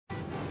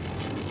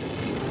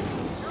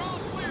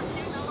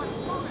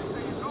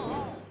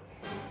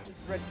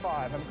Red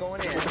 5, I'm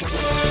going in.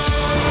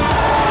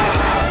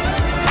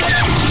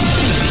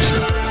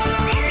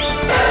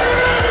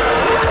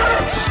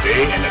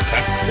 Stay in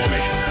attack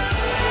formation.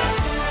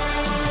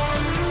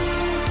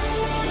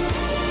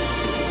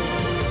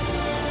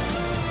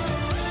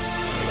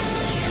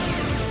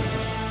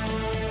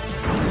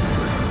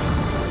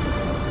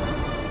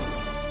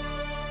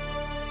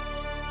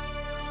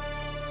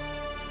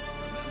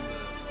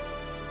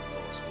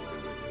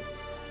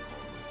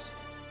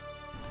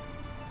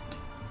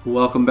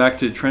 Welcome back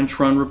to Trench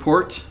Run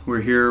Report.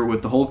 We're here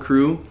with the whole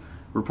crew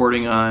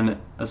reporting on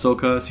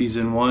Ahsoka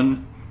Season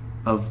 1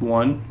 of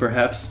 1,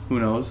 perhaps, who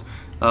knows.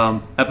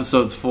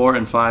 Episodes 4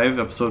 and 5.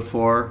 Episode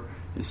 4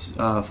 is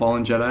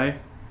Fallen Jedi,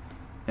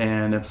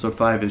 and Episode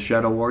 5 is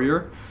Shadow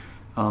Warrior.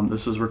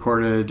 This was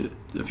recorded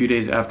a few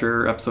days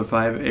after Episode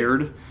 5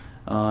 aired,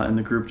 and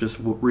the group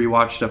just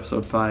rewatched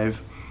Episode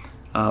 5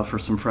 for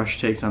some fresh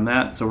takes on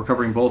that. So we're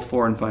covering both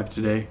 4 and 5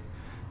 today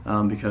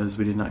because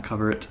we did not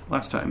cover it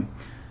last time.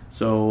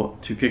 So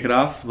to kick it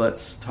off,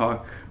 let's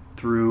talk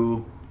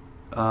through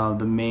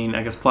the main,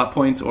 plot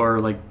points or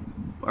like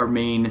our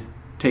main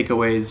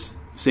takeaways,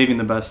 saving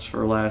the best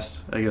for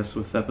last,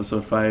 with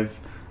Episode 5.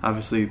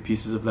 Obviously,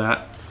 pieces of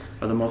that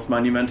are the most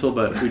monumental,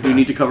 but we do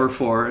need to cover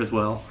 4 as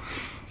well.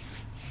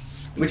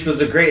 Which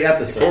was a great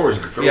episode. 4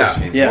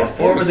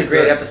 was a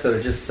great episode.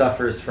 It just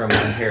suffers from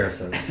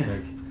comparison.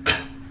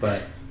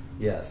 But,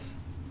 yes.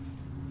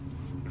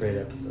 Great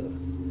episode.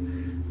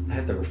 I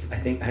have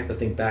to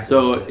think back.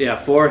 So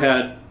 4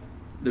 had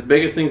the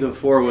biggest things of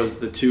 4 was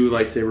the 2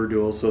 lightsaber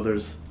duels. So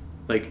there's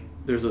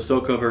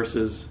Ahsoka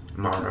versus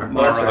Marok.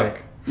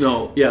 Right.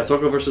 No, yeah,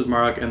 Ahsoka versus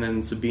Marok, and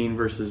then Sabine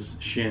versus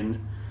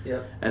Shin.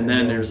 Yep. And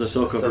then there's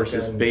Ahsoka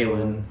versus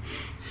Balin.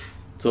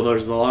 So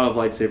there's a lot of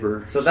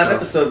lightsaber. So that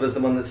episode was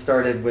the one that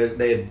started with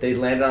they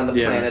landed on the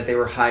planet. They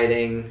were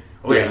hiding.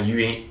 Oh yeah, Hu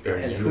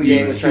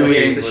Yang was trying to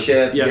fix the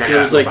ship. Yeah, so there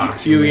was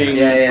Hu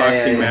Yang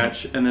boxing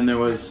match, and then there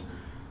was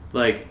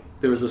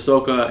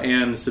Ahsoka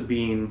and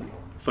Sabine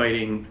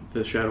fighting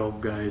the Shadow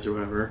guys or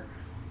whatever.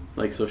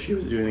 So she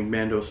was doing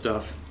Mando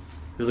stuff.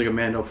 It was like a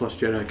Mando plus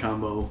Jedi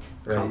combo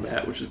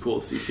combat, which is cool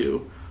to see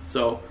too.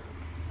 So,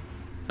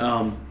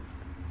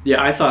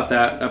 I thought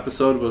that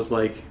episode was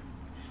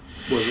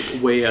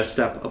way a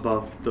step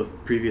above the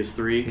previous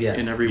 3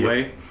 in every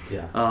way.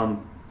 Yeah.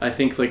 I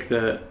think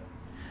in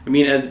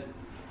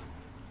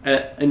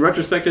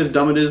retrospect, as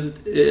dumb as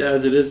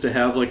it is to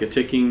have a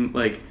ticking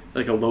like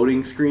a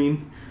loading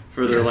screen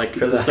for their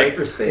for the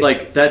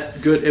hyperspace,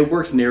 that good. It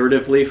works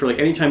narratively for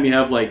anytime you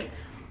have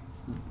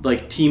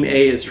Team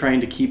A is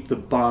trying to keep the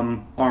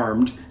bomb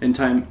armed, and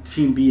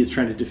Team B is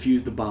trying to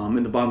defuse the bomb,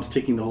 and the bomb's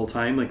ticking the whole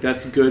time.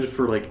 That's good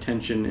for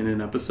tension in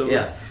an episode.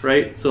 Yes.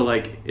 Right. So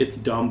it's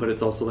dumb, but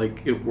it's also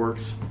it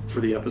works for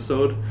the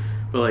episode.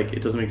 But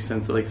it doesn't make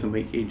sense that some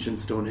ancient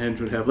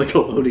Stonehenge would have a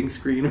loading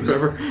screen or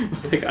whatever.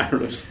 I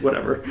don't know, just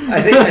whatever.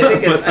 I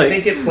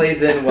think it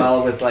plays in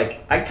well with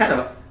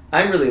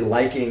I'm really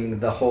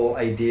liking the whole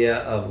idea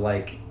of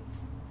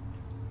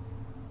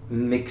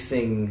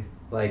mixing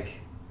even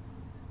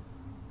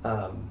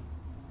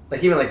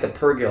the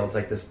Purrgil, it's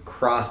this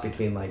cross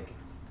between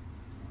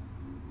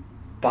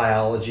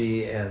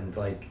biology and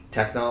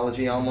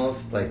technology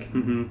almost.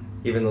 Mm-hmm.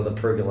 Even though the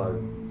Purrgil are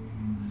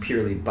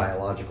purely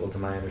biological to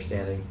my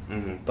understanding,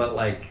 but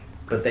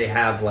they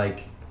have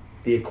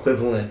the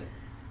equivalent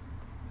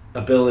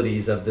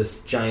abilities of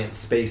this giant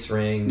space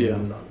ring,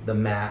 and the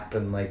map,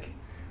 and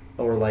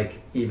or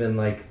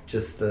even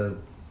just the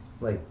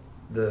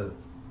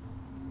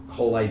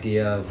whole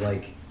idea of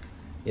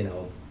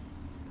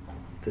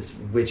this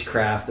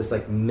witchcraft, this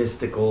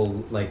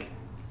mystical,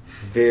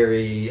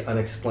 very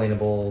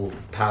unexplainable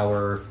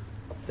power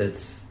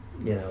that's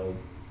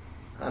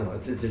I don't know,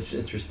 it's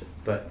interesting,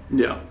 but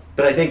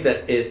I think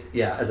that it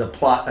as a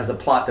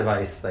plot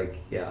device that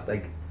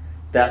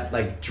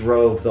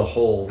drove the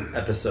whole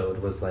episode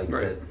was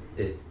that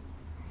it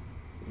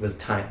was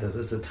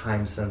a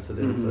time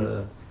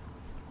sensitive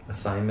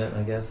assignment,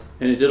 I guess.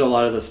 And it did a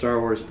lot of the Star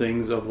Wars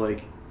things of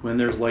when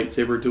there's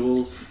lightsaber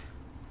duels,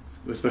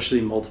 especially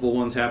multiple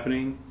ones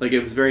happening. It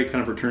was very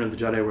kind of Return of the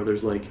Jedi, where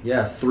there's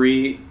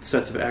 3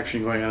 sets of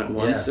action going on at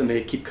once, and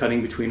they keep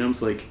cutting between them.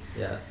 So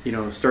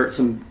start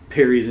some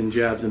parries and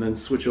jabs and then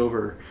switch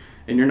over,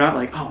 and you're not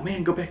oh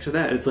man, go back to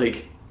that. It's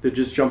they're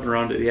just jumping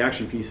around to the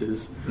action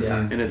pieces,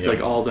 and it's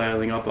all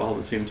dialing up all at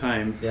the same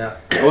time.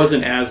 I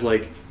wasn't as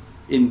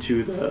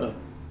into the.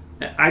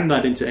 I'm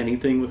not into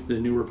anything with the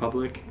New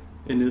Republic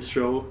in this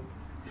show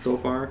so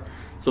far,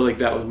 so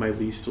that was my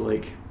least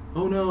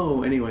oh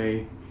no.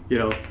 Anyway. In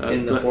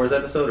the 4th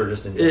episode, or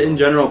just in general? In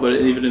general, but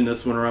even in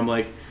this one, where I'm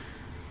what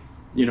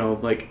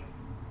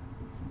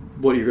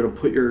you're gonna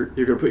put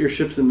your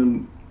ships in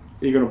the,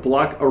 you're gonna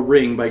block a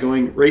ring by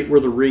going right where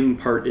the ring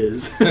part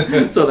is,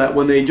 so that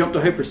when they jump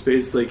to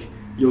hyperspace, they'll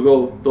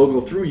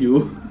go through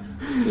you,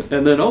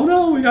 and then oh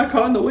no, we got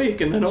caught in the wake,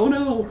 and then oh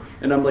no,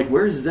 and I'm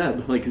where's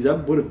Zeb?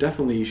 Zeb would have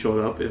definitely showed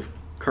up if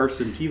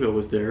Carson Teva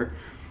was there,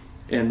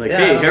 and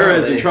hey, Hera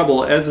is in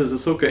trouble, as is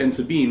Ahsoka and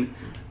Sabine.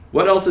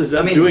 What else is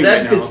Zeb doing Zeb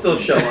right now? could still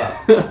show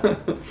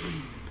up.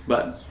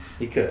 But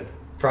he could.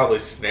 Probably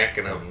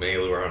snacking on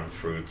Mail-around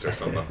fruits or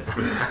something.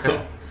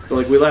 But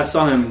like we last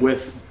saw him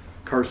with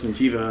Carson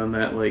Teva and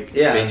that like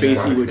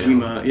Space Iwo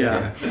Jima.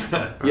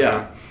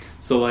 Yeah.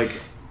 So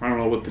like I don't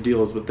know what the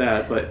deal is with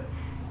that, but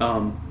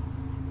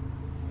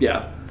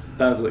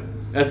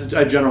that's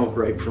a general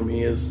gripe for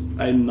me is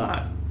I'm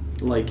not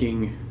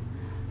liking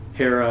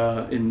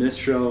Hera in this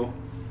show,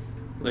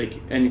 like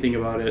anything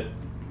about it.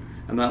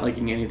 I'm not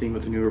liking anything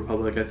with the New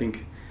Republic. I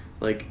think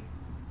like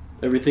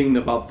everything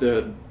about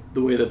the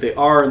way that they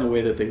are and the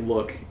way that they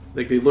look,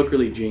 like they look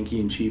really janky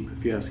and cheap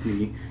if you ask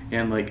me,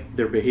 and like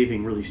they're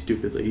behaving really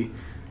stupidly.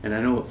 And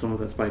I know some of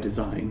that's by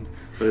design,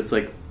 but it's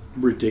like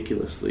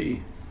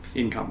ridiculously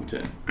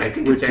incompetent. I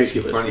think it's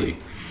actually funny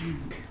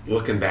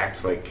looking back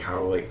to like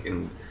how like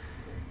in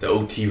the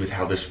OT with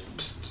how there's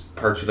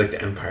parts with like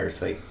the Empire.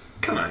 It's like,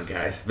 come on,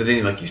 guys. But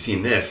then like you see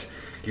in this,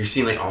 you're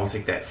seeing like almost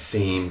like that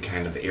same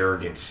kind of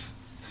arrogance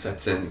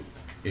sets in.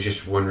 It's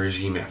just one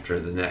regime after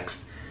the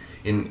next.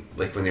 In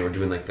like when they were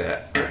doing like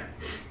that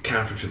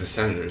conference with the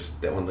senators,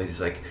 that one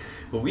lady's like,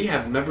 well, we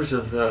have members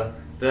of the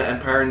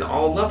Empire in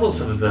all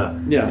levels of the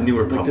New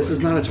Republic. Like, this is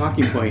not a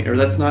talking point, or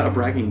that's not a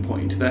bragging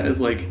point. That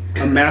is like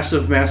a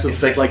massive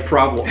it's like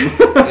problem.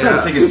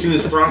 It's like as soon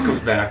as Thrawn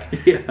comes back.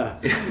 Yeah.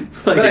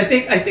 But I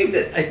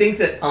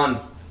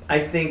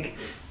think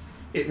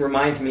it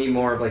reminds me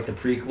more of like the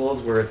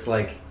prequels, where it's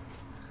like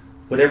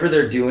whatever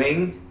they're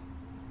doing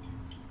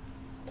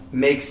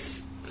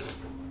makes.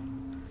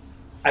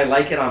 I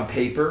like it on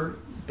paper,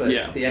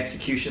 but the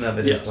execution of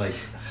it is like.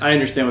 I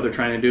understand what they're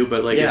trying to do,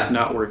 but like it's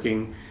not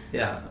working.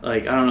 Yeah.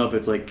 Like I don't know if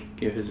it's like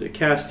is it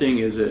casting,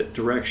 is it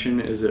direction,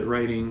 is it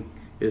writing,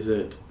 is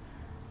it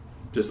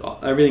just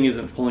everything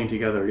isn't pulling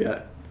together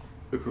yet.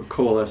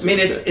 Coalescing. I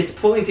mean, it's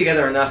pulling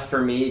together enough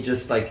for me,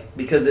 just like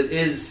because it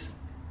is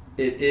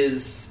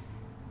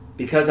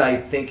because I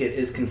think it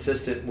is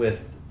consistent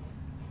with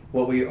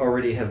what we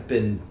already have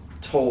been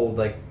told,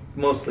 like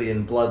mostly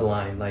in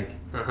Bloodline, like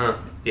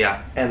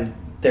and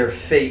their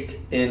fate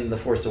in The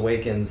Force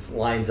Awakens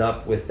lines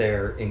up with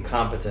their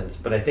incompetence,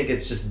 but I think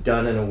it's just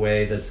done in a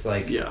way that's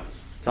like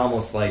it's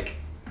almost like,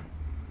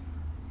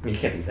 I mean, you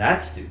can't be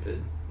that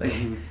stupid, like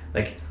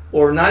like,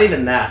 or not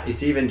even that.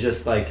 It's even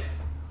just like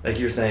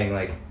you're saying,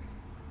 like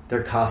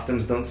their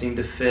costumes don't seem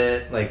to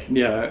fit, like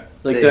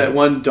that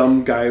one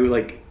dumb guy,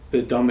 like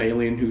the dumb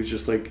alien who's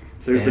just like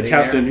there's the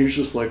captain who's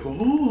just like,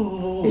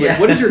 oh, like,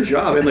 what is your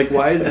job? And like,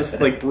 why is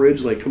this like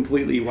bridge like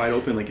completely wide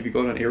open? Like if you go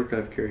on an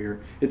aircraft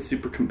carrier, it's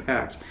super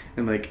compact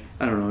and like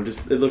I don't know,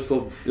 just it looks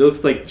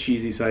like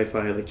cheesy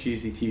sci-fi, like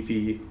cheesy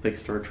TV, like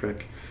Star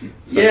Trek.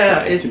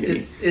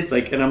 It's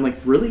like, and I'm like,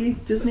 really,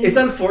 Disney? It's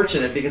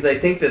unfortunate because I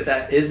think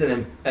that is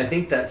it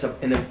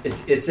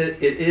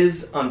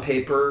is on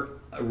paper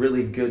a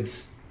really good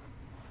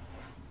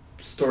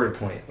story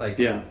point, like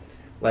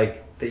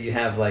like that you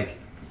have like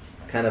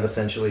kind of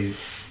essentially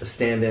a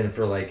stand-in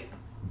for like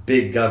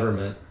big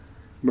government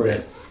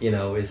that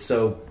is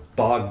so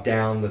bogged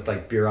down with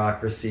like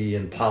bureaucracy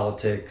and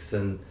politics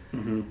and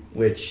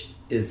which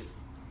is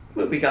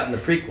what we got in the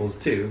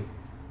prequels too,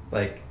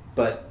 like,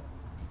 but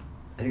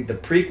I think the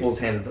prequels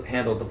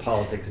handled the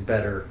politics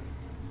better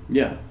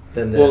than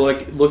this. Well,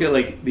 like look at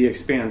like The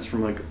Expanse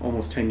from like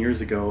almost 10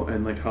 years ago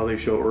and like how they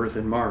show Earth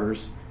and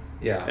Mars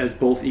as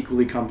both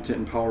equally competent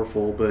and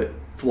powerful but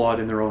flawed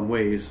in their own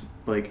ways,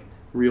 like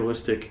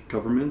realistic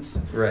governments,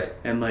 right?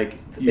 And like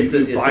it's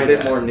a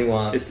bit more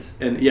nuanced.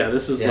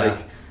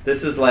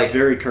 This is like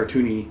very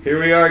cartoony. Here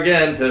we are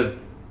again to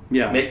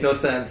make no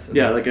sense.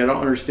 Like I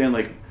don't understand.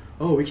 Like,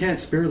 oh, we can't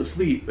spare the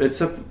fleet,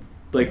 except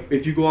like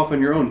if you go off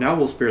on your own, now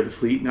we'll spare the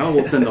fleet. Now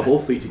we'll send the whole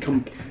fleet to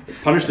come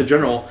punish the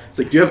general. It's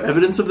like, do you have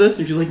evidence of this?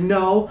 And she's like,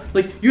 no.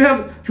 Like you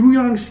have Hu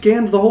Yang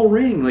scanned the whole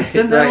ring. Like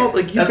send that out.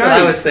 Like you That's guys.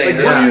 What I was saying.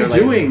 Like, what are you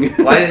doing?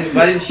 Why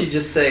didn't she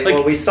just say,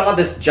 well, we saw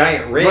this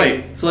giant ring.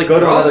 Right. So like go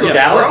to another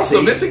galaxy. We're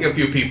also missing a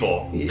few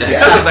people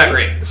because of that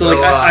ring. So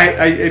like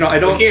I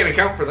don't. We can't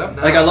account for them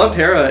now. Like I loved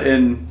Hera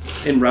in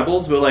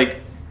Rebels, but like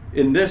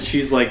in this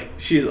she's like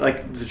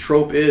the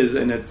trope is,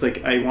 and it's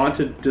like I want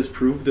to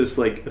disprove this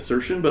like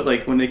assertion, but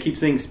like when they keep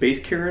saying Space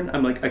Karen,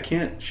 I'm like I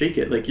can't shake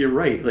it. Like you're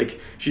right.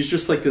 Like she's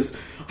just like this.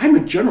 I'm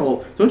a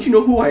general. Don't you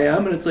know who I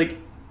am? And it's like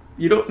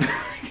you don't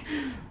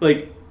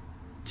like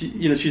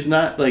she's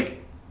not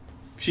like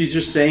she's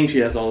just saying she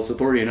has all this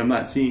authority, and I'm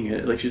not seeing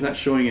it. Like she's not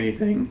showing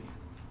anything.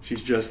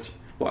 She's just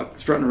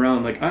strutting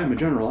around like I'm a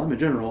general. I'm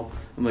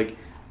like,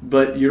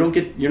 but you're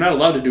not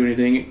allowed to do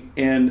anything,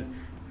 and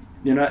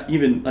you're not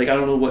even like I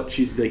don't know what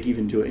she's like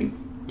even doing.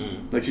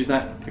 Like she's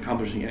not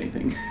accomplishing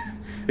anything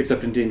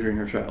except endangering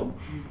her child.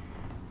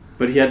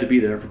 But he had to be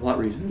there for plot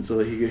reasons so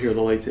that he could hear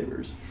the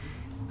lightsabers,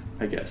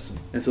 I guess,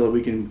 and so that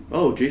we can.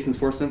 Oh, Jason's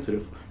force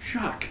sensitive.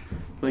 Shock.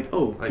 Like,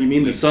 oh, you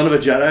mean the son of a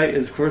Jedi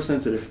is force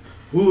sensitive?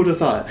 Who would have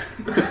thought?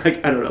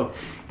 Like I don't know.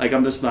 Like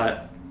I'm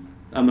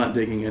not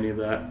digging any of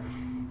that.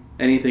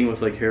 Anything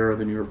with like Hera,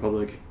 the New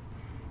Republic,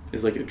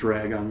 is like a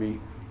drag on me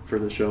for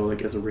the show,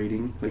 like as a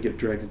rating. Like it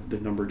drags the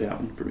number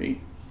down for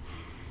me.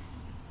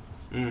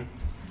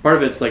 Part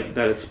of it's like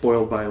that it's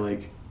spoiled by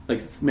like like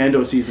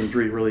Mando season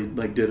 3 really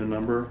like did a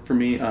number for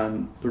me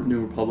on the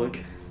New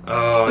Republic.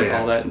 Oh, like, yeah.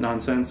 all that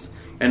nonsense.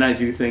 And I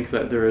do think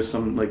that there is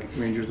some like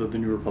Rangers of the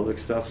New Republic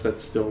stuff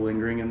that's still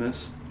lingering in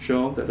this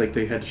show that like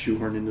they had to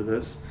shoehorn into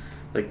this.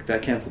 Like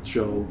that canceled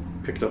show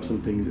picked up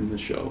some things in this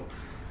show,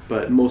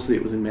 but mostly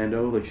it was in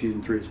Mando, like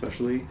season 3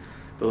 especially.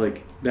 But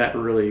like that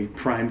really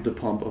primed the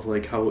pump of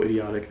like how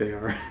idiotic they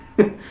are,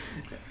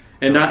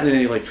 and not in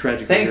any like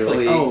tragic way.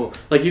 Thankfully,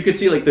 like, like you could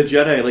see like the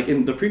Jedi, like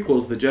in the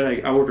prequels, the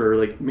Jedi Order,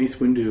 like Mace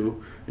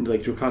Windu and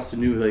like Jocasta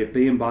Nu, like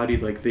they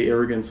embodied like the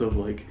arrogance of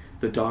like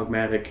the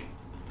dogmatic,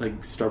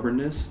 like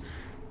stubbornness.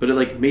 But it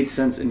like made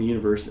sense in the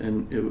universe,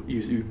 and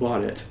you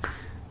bought it,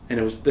 and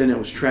it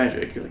was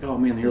tragic. You're like, oh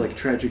man, you're like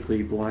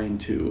tragically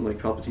blind to like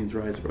Palpatine's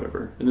rise or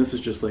whatever. And this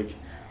is just like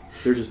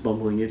they're just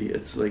bumbling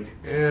idiots. Like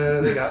Yeah,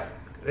 they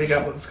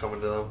got what's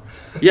coming to them.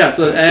 yeah,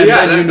 so and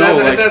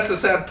like, that's the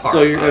sad part.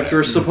 So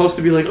you're supposed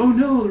to be like, oh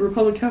no, the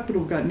Republic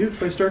capital got nuked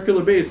by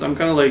Starkiller Base. I'm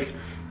kind of like,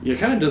 you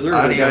kind of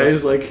deserve it,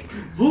 guys. Like,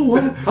 oh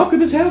what? How could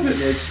this happen?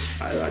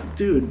 Like,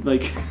 dude,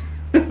 like.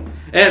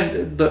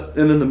 And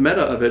then the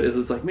meta of it is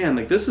it's like, man,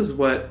 like this is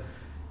what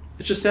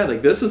it's just sad,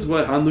 like this is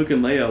what Han, Luke,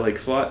 and Leia like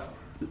fought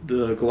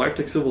the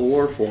Galactic Civil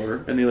War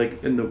for, and they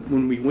like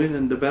when we win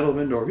in the Battle of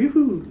Endor,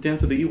 yoo-hoo,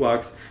 Dance with the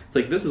Ewoks. It's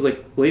like this is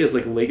like Leia's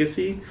like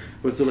legacy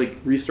was to like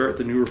restart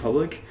the New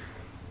Republic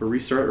or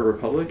restart a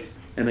Republic,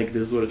 and like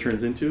this is what it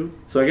turns into.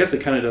 So I guess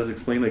it kind of does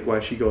explain like why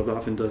she goes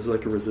off and does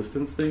like a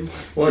resistance thing.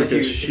 Well,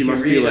 because she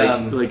must be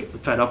like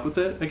fed up with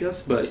it, I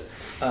guess, but.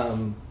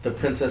 The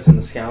Princess and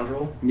the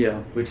Scoundrel,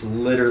 Yeah. which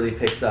literally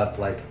picks up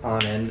like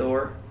on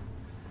Endor,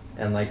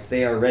 and like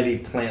they already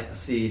plant the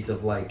seeds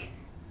of like,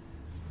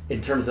 in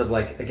terms of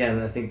like,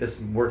 again, I think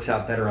this works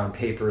out better on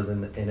paper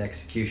than in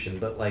execution,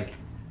 but like,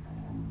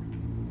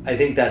 I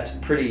think that's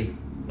pretty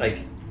like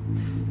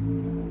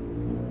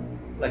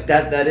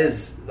that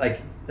is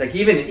like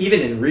even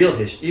in real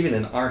history, even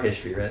in our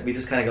history, right? We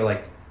just kind of go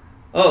like,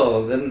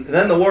 oh,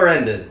 then the war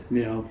ended.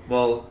 Yeah.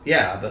 Well,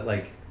 yeah, but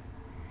like.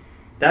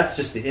 That's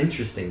just the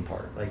interesting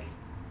part.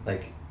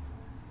 Like,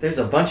 there's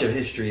a bunch of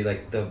history.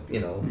 Like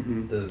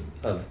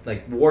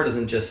like war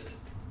doesn't just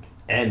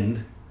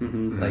end.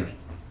 Mm-hmm. Like,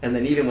 and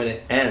then even when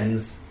it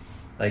ends,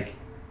 like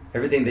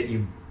everything that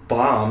you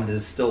bombed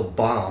is still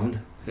bombed.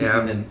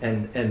 Yeah.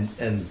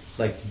 And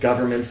like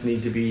governments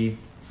need to be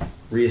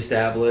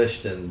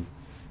reestablished, and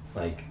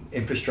like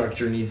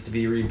infrastructure needs to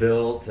be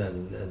rebuilt,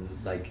 and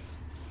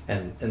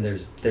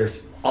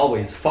there's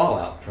always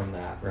fallout from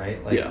that,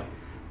 right? Like, yeah.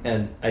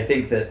 And I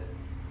think that.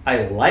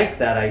 I like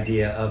that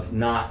idea of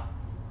not,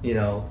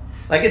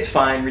 like it's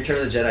fine. Return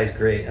of the Jedi is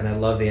great, and I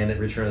love the end of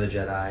Return of the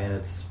Jedi, and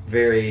it's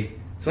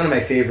one of my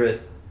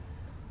favorite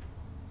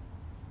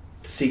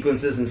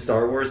sequences in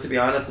Star Wars, to be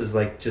honest, is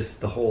like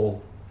just the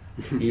whole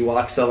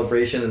Ewok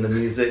celebration and the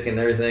music and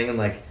everything, and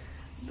like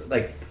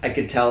I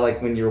could tell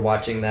like when you're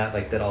watching that,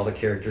 like that all the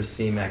characters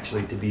seem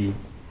actually to be,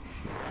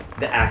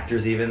 the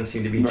actors even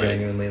seem to be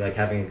genuinely like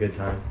having a good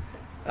time,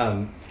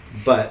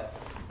 but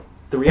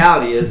the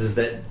reality is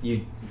that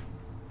you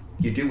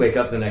do wake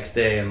up the next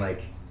day and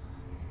like,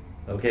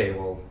 okay,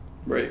 well,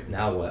 right,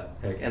 now what?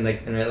 And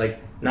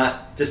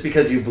not just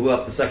because you blew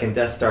up the second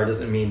Death Star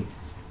doesn't mean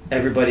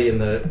everybody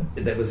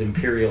that was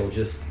Imperial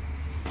just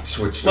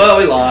switched. Well,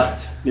 we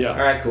lost. Yeah. All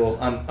right, cool.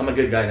 I'm a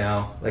good guy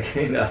now. Like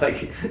even though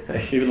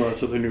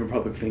that's what the New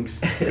Republic thinks,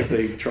 because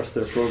they trust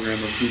their program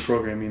of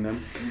deprogramming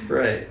them.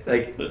 Right.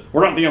 Like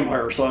we're not the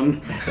Empire,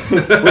 son. We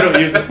don't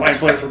use this mind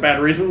flare for bad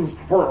reasons.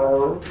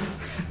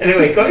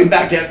 Anyway, going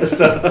back to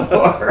episode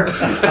 4.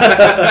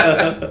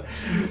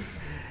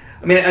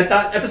 I mean, I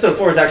thought episode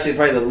 4 is actually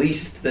probably the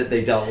least that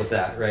they dealt with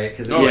that, right?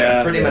 Because it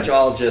was pretty much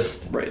all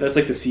just... Right, that's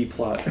like the C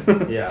plot.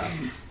 Yeah.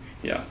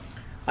 Yeah.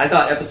 I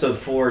thought episode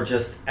 4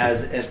 just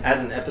as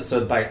an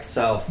episode by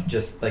itself,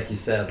 just like you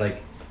said,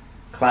 like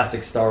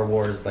classic Star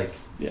Wars, like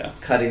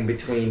cutting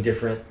between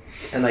different...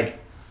 And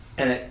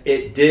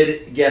it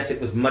did... Yes,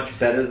 it was much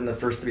better than the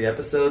first 3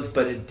 episodes,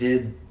 but it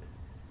did...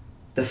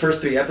 The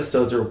first 3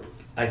 episodes are,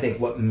 I think,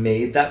 what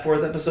made that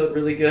 4th episode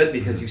really good,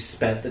 because you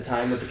spent the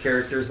time with the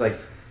characters, like...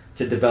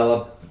 to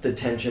develop the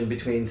tension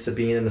between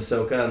Sabine and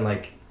Ahsoka, and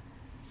like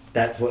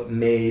that's what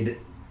made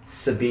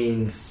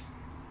Sabine's,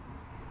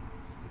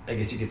 I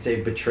guess you could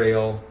say,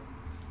 betrayal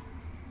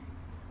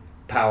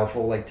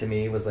powerful. Like to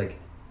me, was like,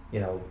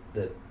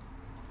 that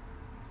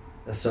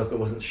Ahsoka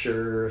wasn't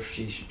sure if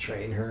she should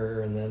train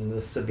her, and then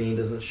the Sabine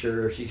isn't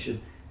sure if she should,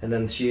 and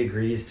then she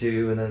agrees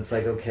to, and then it's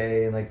like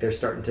okay, and like they're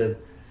starting to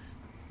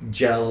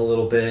gel a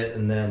little bit,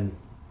 and then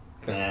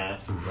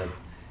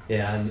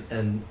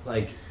and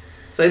like.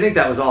 So I think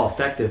that was all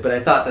effective, but I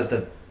thought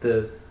that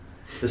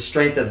the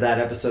strength of that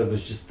episode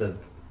was just the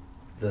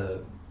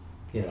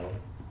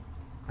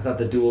I thought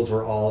the duels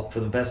were all for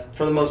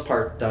the most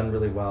part done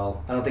really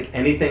well. I don't think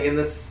anything in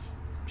this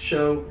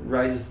show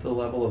rises to the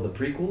level of the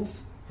prequels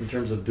in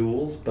terms of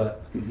duels,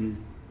 but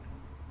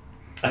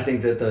I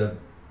think that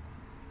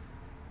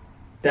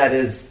that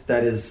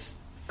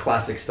is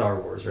classic Star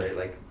Wars, right?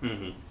 Like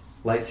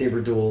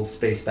lightsaber duels,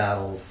 space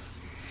battles,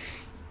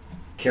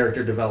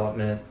 character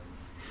development.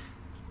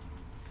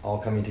 all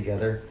coming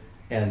together,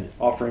 and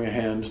offering a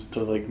hand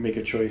to like make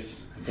a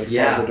choice, like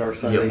Yeah. follow the dark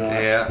side or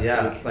not.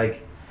 Yeah.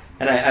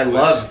 and I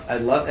love,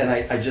 and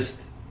I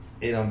just,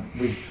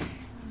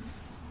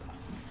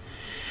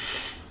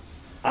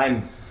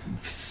 I'm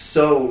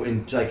so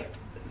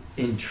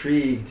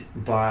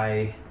intrigued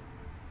by,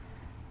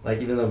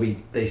 like, even though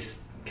they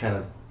kind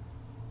of,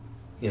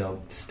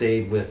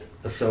 stayed with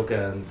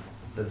Ahsoka and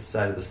the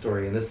side of the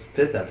story in this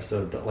 5th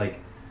episode, but like,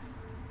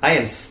 I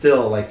am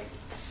still like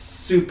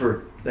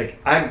super,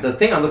 like, the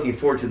thing I'm looking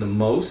forward to the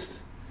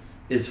most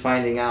is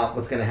finding out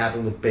what's going to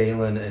happen with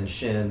Baylan and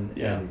Shin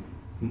and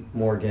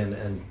Morgan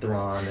and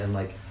Thrawn, and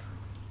like,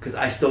 because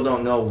I still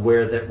don't know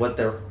what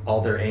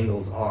all their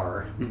angles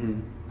are,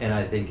 and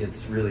I think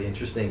it's really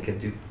interesting.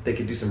 They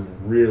could do some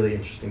really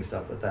interesting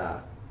stuff with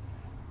that.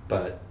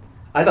 But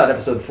I thought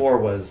episode 4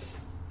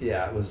 was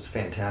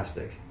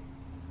fantastic.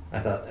 I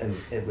thought, and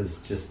it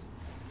was just,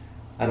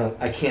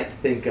 I can't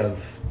think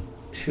of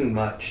too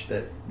much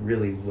that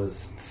really was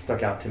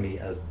stuck out to me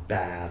as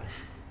bad.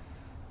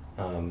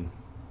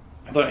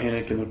 I thought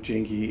Anakin looked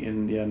janky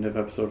in the end of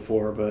episode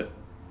 4, but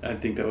I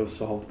think that was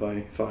solved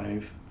by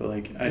 5. But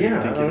like, I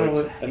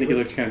think he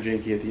looked kind of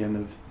janky at the end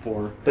of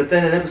 4. But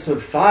then in episode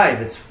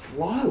 5, it's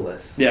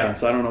flawless. Yeah,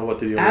 so I don't know what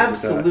the deal was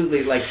absolutely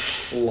with like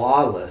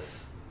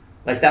flawless.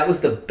 Like, that was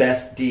the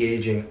best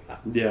de-aging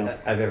Yeah.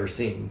 I've ever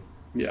seen.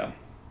 Yeah.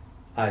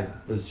 I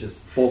was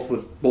just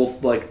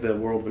both like the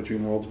World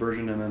Between Worlds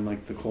version and then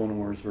like the Clone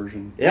Wars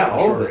version. Yeah, with the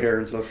all shorter of it. hair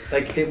and stuff.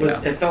 Like, it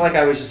was. It felt like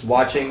I was just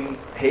watching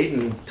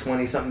Hayden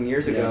 20-something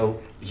years ago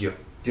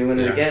doing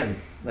it again.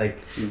 Like,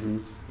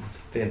 it's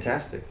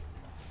fantastic.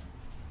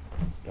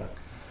 But.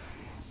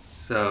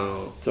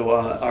 So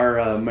our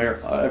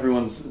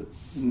everyone's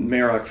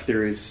Marok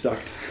theories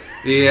sucked.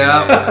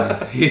 yeah.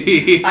 At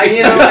this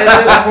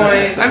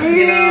point,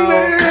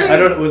 I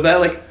don't. Was that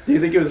like? Do you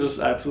think it was just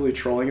absolutely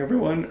trolling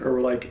everyone,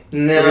 or like?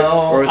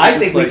 No, or was it I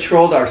just think like, we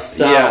trolled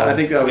ourselves. Yeah, I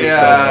think that was.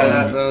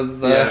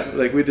 that was.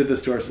 Like we did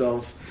this to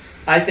ourselves.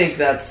 I think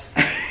that's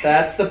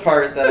the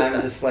part that I'm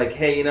just like,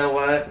 hey, you know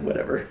what?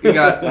 Whatever.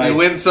 You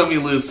win some,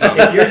 you lose some.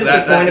 If you're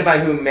disappointed by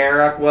who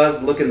Marok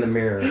was, look in the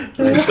mirror.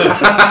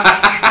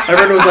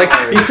 Everyone was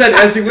like, he said,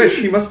 as you wish,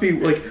 he must be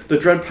like the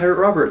Dread Pirate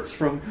Roberts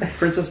from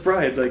Princess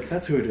Bride. Like,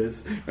 that's who it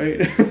is, right?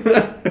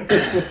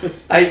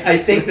 I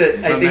think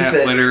it's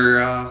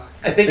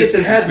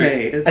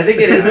Padme. I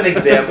think it is an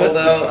example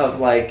though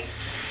of like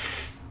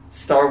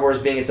Star Wars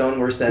being its own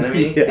worst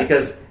enemy,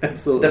 because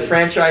absolutely. the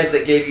franchise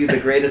that gave you the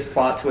greatest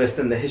plot twist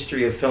in the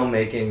history of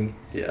filmmaking,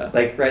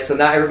 right? So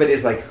now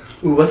everybody's like,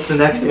 ooh, what's the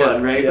next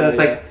one, right? But it's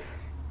like,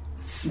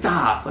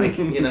 stop, like,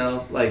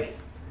 like.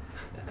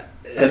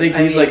 I think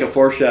he's like a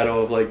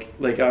foreshadow of like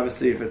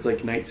obviously if it's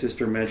like Night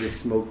Sister magic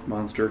smoke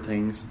monster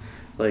things,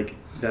 like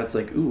that's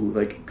like, ooh,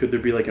 like could there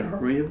be like an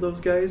army of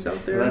those guys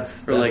out there?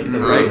 That's like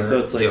the right. rumor. So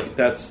it's like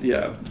that's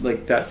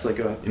like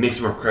a. It makes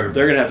it more credible.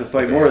 They're gonna have to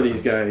fight more of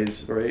these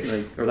guys, right?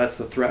 Like, or that's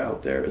the threat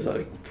out there. Is that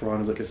like Thrawn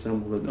is like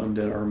assembled an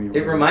undead army.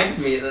 It reminded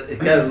me. It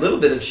got a little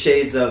bit of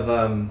shades of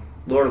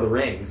Lord of the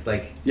Rings,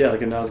 like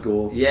like a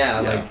Nazgul.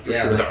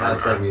 like how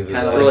it's like Army of the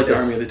kind of Dead. like the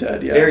this Army of the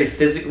Dead. Yeah, very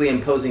physically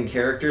imposing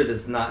character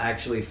that's not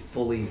actually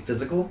fully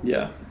physical.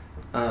 Yeah.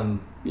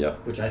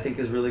 Which I think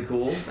is really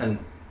cool, and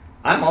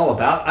I'm all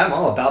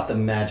about the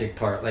magic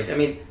part. Like, I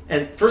mean,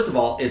 and first of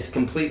all, it's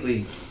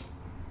completely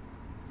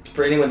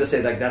for anyone to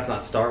say like that's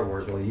not Star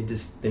Wars. Well, you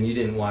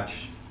didn't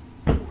watch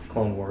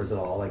Clone Wars at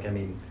all. Like, I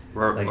mean,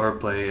 Or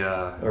play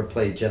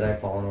play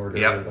Jedi Fallen Order.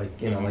 Yep. Like,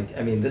 like,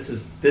 I mean, this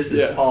is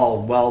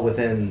all well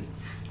within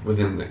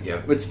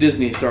It's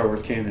Disney Star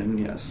Wars canon.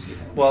 Yes.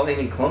 Well, I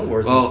mean, Clone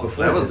Wars is well,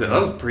 before that was Disney.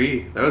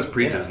 that was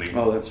pre Disney.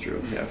 Oh, that's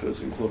true. Yeah, if it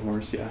was in Clone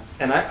Wars, yeah.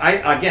 And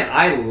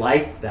I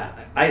like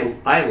that.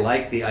 I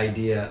like the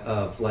idea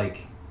of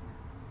like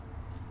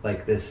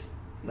this,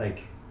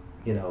 like,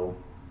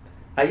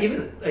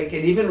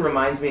 it even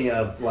reminds me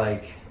of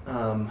like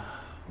what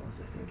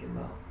was I thinking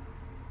about?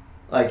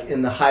 Like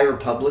in the High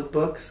Republic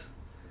books,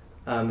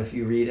 if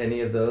you read any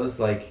of those,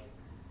 like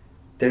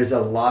there's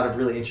a lot of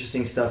really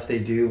interesting stuff they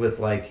do with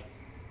like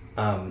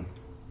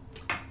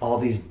all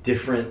these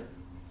different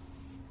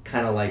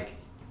kind of like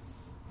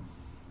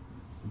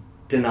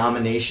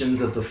denominations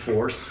of the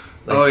Force.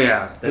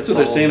 Like, that's what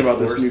they're saying about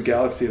Force this new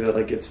galaxy, that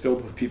like it's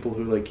filled with people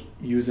who like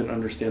use and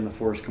understand the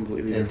Force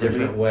completely in a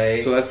different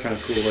way. So that's kind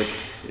of cool, like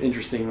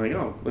interesting. Like,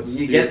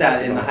 you get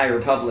that in the High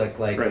Republic,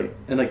 like right,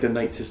 and like the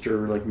Night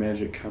Sister like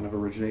magic kind of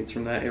originates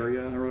from that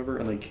area or whatever,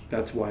 and like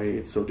that's why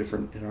it's so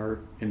different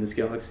in this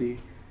galaxy,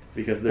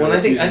 because they're I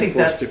think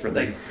Force that's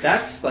differently. like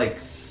that's like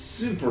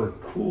super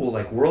cool,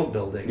 like world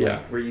building,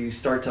 like, where you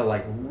start to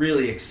like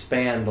really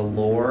expand the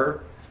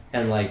lore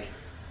and like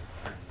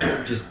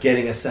just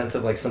getting a sense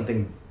of like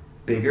something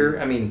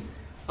bigger. I mean,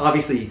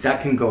 obviously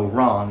that can go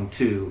wrong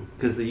too,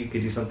 because you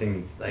could do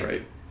something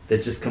like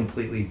that just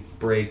completely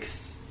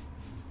breaks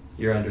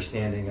your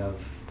understanding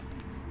of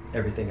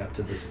everything up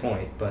to this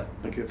point. But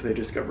Like if they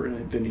discover an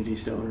Infinity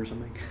Stone or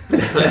something,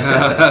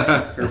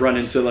 or run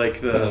into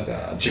like the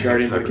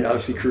Guardians of the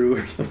Galaxy crew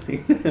or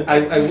something.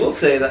 I will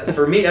say that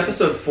for me,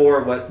 episode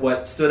 4,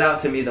 what stood out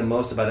to me the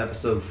most about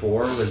episode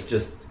 4 was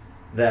just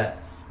that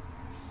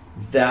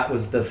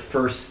was the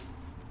first,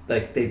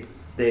 like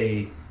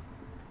they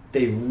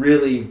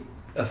really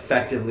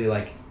effectively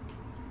like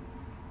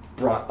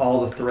brought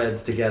all the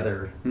threads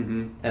together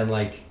and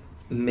like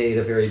made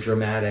a very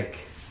dramatic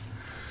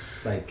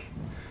like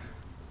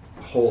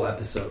whole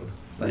episode.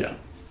 Like,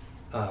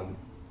 Yeah.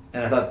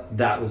 And I thought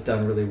that was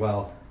done really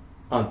well,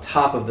 on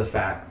top of the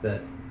fact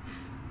that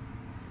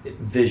it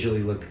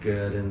visually looked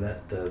good and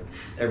that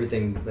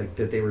everything like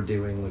that they were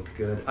doing looked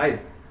good.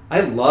 I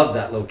love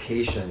that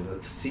location, the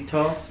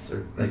Cetos,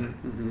 or like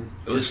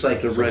just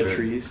like the red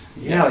trees.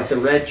 Yeah, like the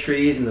red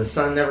trees, and the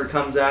sun never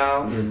comes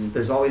out. And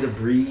there's always a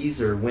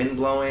breeze or wind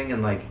blowing,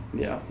 and like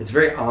it's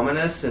very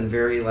ominous and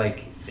very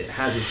like it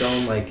has its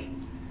own like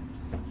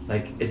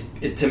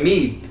it to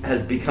me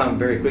has become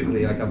very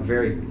quickly like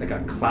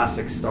a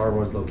classic Star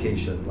Wars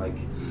location. Like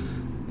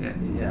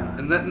yeah.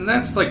 And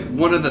that's like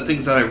one of the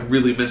things that I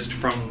really missed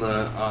from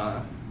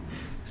the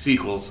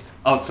sequels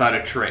outside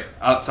of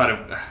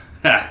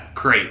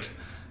Crate.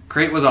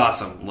 Crate was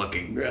awesome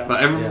looking,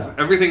 but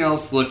everything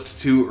else looked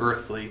too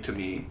earthly to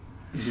me.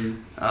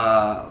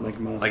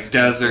 Like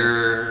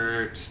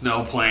desert,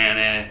 snow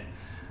planet.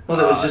 Well,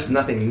 there was just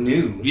nothing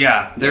new.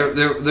 Yeah, there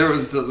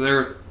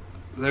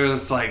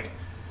was like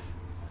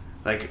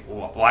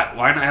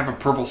why not have a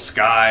purple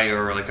sky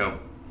or like a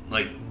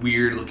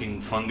weird looking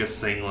fungus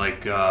thing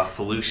like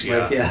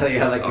Felucia?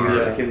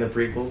 Like in the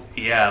prequels.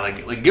 Yeah,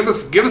 like give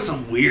us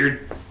some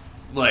weird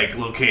like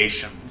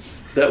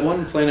locations. That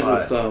one planet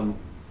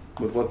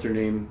with what's her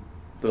name,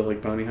 the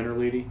like bounty hunter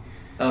lady.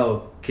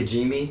 Oh,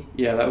 Kajimi.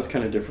 Yeah, that was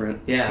kind of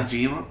different. Yeah,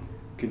 Kojima.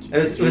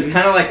 It was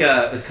kind of like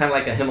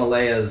a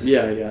Himalayas.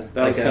 Yeah,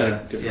 that was kind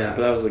of different. Yeah.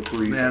 But that was like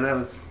brief. Yeah, that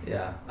was.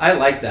 Yeah, I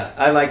like that.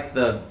 I like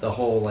the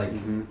whole like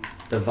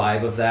the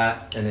vibe of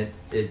that, and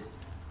it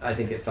I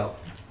think it felt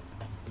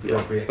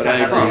appropriate. But I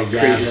agree,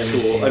 Crate is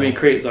cool. I mean,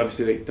 Crate is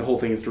obviously like the whole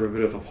thing is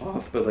derivative of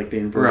Hoth, but like the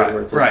inverted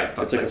where it's like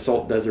it's like a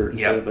salt desert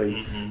instead of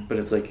like, but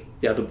it's like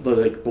the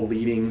like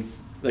bleeding,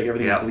 like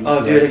everything. Bleeds.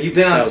 Oh, dude, have you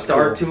been on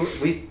Star Tour?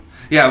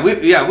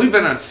 We've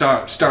been on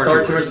Star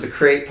Tours. The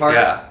Crate part.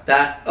 Yeah.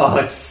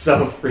 It's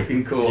so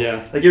freaking cool.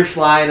 Yeah. Like you're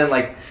flying and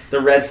like the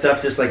red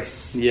stuff just like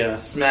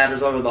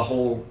smatters over the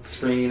whole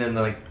screen and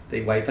like they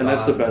wipe. And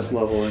that's the best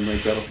level in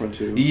like Battlefront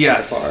 2.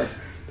 Yes. By far.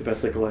 The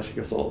best like Galactic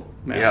Assault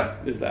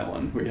map is that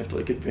one where you have to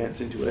like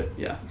advance into it.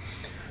 Yeah.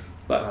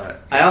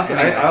 But I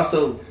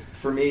also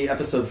for me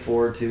episode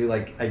 4 too,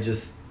 like I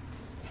just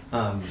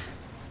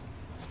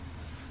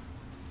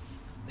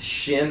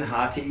Shin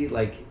Hati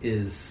like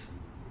is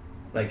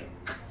like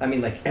I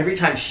mean like every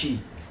time she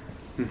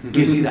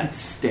gives you that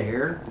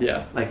stare,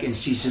 like and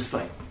she's just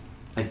like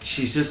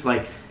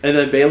and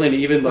then Balin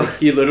even like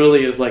he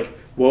literally is like,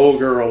 whoa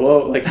girl,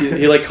 whoa, like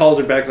he like calls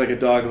her back like a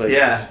dog, like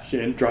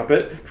Shin, drop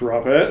it,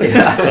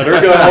 let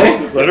her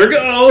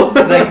go.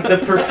 Like the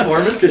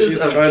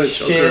performances of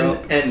Shin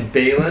and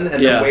Balin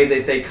and the way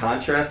that they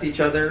contrast each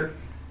other,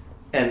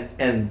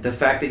 and the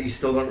fact that you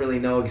still don't really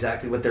know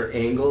exactly what their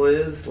angle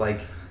is,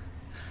 like.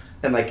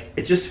 And like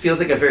it just feels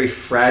like a very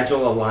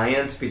fragile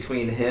alliance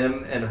between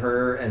him and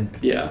her and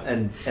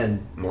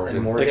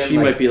Morgan. Like she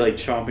might be like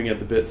chomping at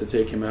the bit to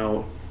take him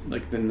out,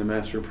 like in the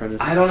Master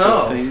Apprentice. I don't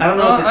know. Thing. I don't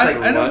know if it's like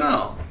I don't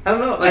know. I don't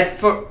know. Like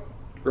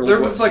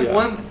there was like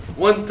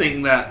one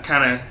thing that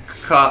kind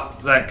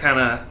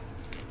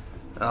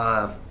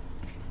of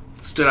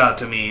stood out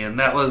to me, and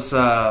that was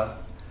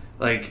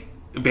like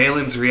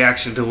Balin's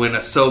reaction to when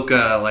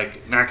Ahsoka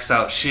like knocks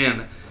out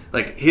Shin.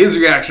 Like his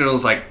reaction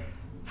was like,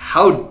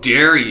 how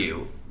dare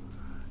you?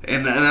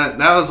 And that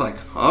was like,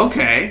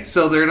 okay,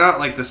 so they're not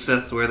like the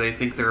Sith where they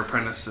think their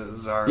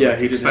apprentices are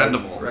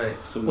expendable. Right.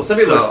 Well, some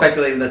people are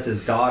speculating that's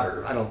his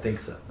daughter. I don't think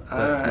so.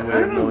 I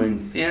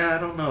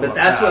don't know. But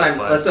that's what I'm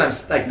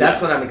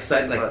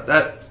excited. Like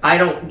that. I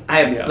know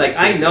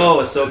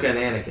Ahsoka and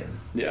Anakin.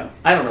 Yeah.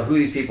 I don't know who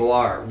these people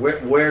are.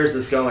 Where is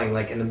this going?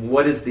 Like, and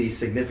what is the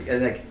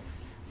significant? Like,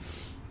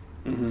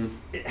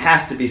 it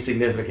has to be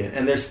significant,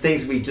 and there's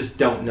things we just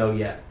don't know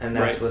yet, and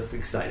that's what's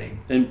exciting.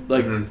 And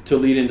like to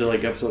lead into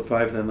like episode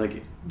 5, then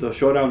like the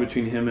showdown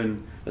between him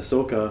and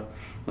Ahsoka,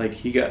 like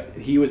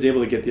he was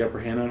able to get the upper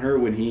hand on her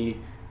when he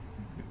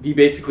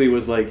basically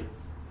was like,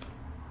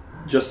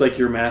 just like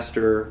your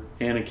master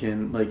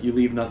Anakin, like you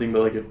leave nothing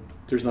but like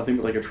there's nothing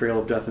but like a trail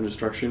of death and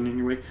destruction in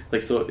your wake.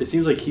 Like so, it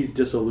seems like he's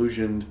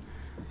disillusioned.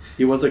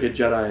 He was like a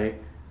Jedi,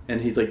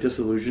 and he's like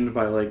disillusioned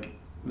by like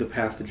the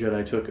path the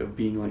Jedi took of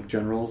being like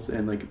generals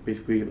and like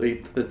basically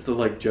like that's the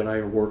like Jedi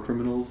or war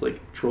criminals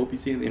like trope you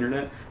see on the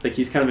internet. Like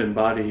he's kind of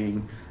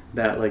embodying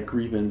that like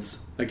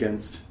grievance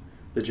against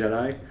the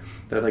Jedi.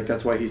 That like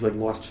that's why he's like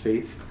lost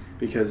faith,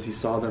 because he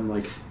saw them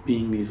like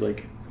being these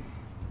like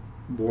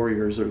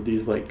warriors or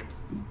these like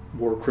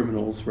war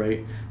criminals,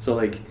 right? So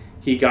like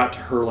he got to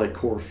her like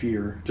core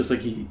fear, just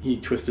like he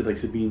twisted like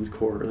Sabine's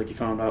core. Like he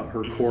found out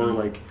her core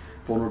like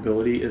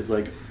vulnerability is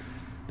like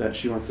that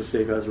she wants to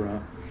save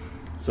Ezra.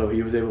 So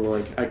he was able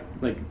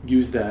to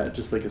use that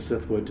just like a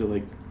Sith would to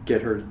like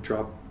get her to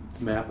drop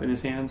the map in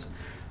his hands.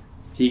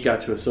 He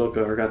got to Ahsoka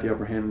or got the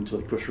upper hand to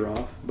like push her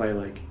off by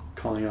like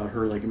calling out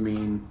her like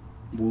main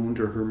wound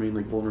or her main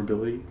like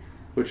vulnerability,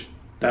 which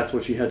that's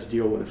what she had to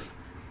deal with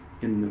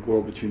in the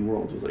World Between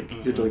Worlds. Was like she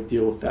had to like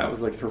deal with that. It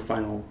was like her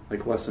final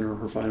like lesson or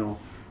her final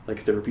like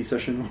therapy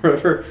session or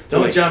whatever.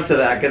 Don't jump to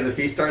that, because if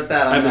you start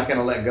that, I'm not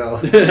gonna let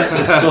go.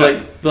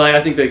 so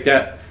I think like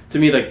that to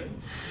me like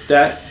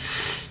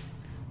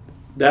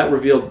that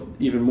revealed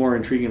even more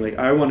intriguing. Like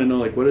I want to know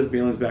like what is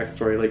Balin's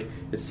backstory. Like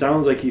it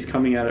sounds like he's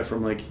coming at it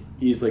from like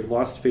he's like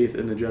lost faith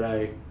in the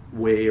Jedi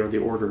way or the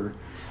Order,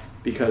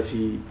 because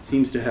he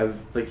seems to have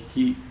like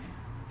he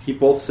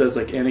both says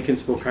like Anakin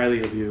spoke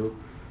highly of you,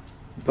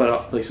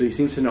 but like so he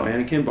seems to know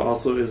Anakin, but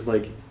also is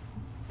like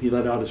he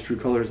let out his true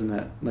colors in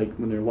that like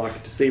when they're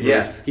locked to sabers.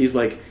 Yes. He's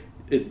like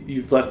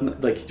you've left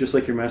like just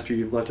like your master,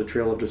 you've left a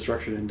trail of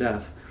destruction and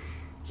death.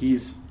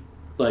 He's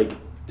like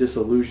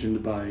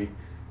disillusioned by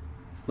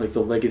like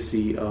the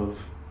legacy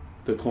of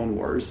the Clone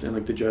Wars and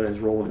like the Jedi's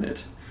role in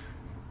it,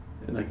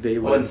 and like they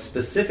and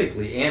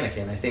specifically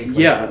Anakin, I think.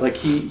 Like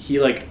he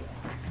like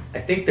I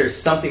think there's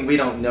something we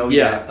don't know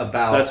yet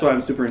about. That's why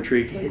I'm super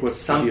intrigued. It's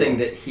something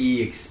that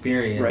he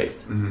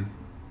experienced, right? Mm-hmm.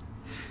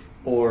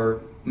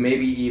 Or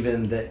maybe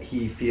even that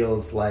he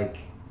feels like,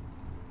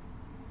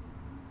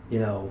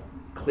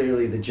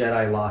 clearly the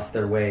Jedi lost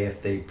their way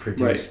if they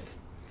produced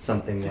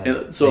something like.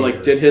 And so Vader.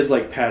 Like, did his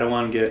like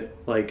Padawan get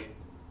like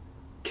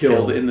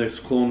killed in this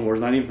Clone Wars?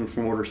 Not even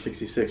from Order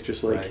 66.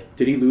 Just like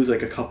did he lose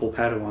like a couple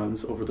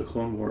Padawans over the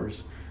Clone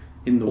Wars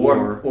in the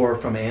war, or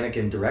from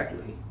Anakin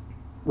directly?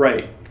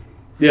 Right.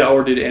 Yeah.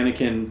 Or did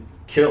Anakin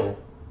kill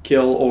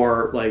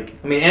or like?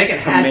 I mean,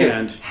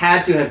 Anakin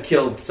had to have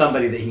killed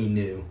somebody that he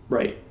knew.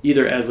 Right.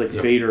 Either as like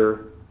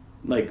Vader,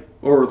 like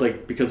or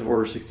like because of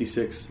Order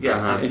 66.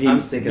 Yeah. And I'm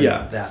thinking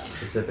of that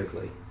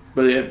specifically.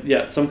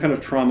 But some kind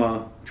of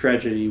trauma,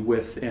 tragedy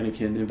with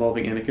Anakin,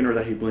 involving Anakin, or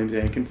that he blames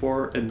Anakin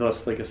for, and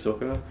thus like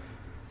Ahsoka,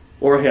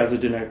 or he has a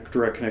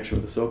direct connection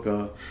with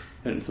Ahsoka,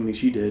 and it's something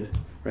she did,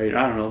 right?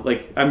 I don't know.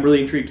 Like I'm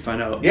really intrigued to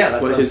find out. Yeah,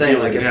 that's what I'm saying.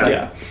 Like it's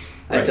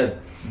it's a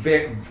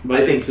very.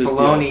 I think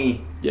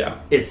Filoni. Yeah.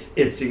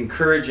 It's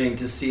encouraging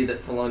to see that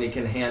Filoni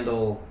can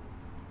handle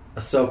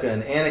Ahsoka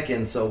and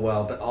Anakin so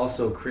well, but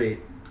also create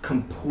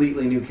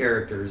completely new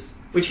characters,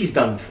 which he's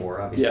done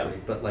before, obviously. Yeah.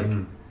 But like.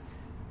 Mm-hmm.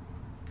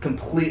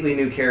 Completely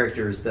new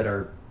characters that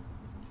are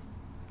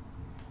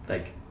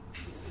like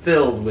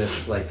filled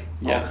with like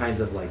all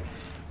kinds of like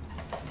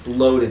it's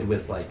loaded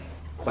with like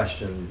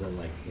questions and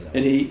like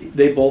and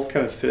they both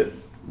kind of fit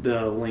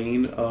the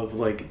lane of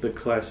like the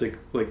classic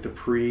like the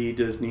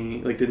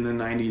pre-Disney like in the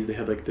 90s they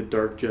had like the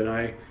Dark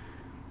Jedi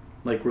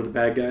like were the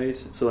bad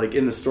guys, so like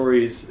in the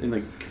stories in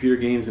like computer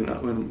games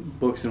and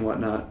books and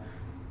whatnot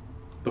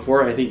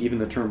before I think even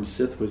the term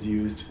Sith was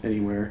used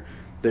anywhere.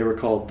 They were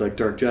called like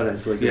Dark Jedi,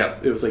 so like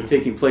it was like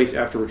taking place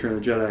after Return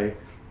of the Jedi,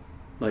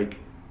 like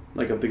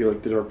I'm thinking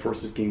like the Dark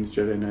Forces games,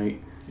 Jedi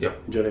Knight,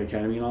 Jedi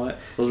Academy, and all that.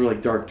 Those were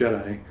like Dark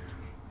Jedi,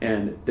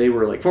 and they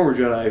were like former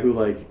Jedi who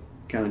like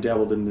kind of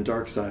dabbled in the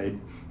dark side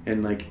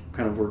and like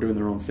kind of were doing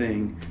their own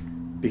thing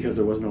because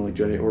there was no like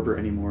Jedi Order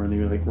anymore, and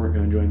they like weren't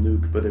going to join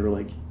Luke, but they were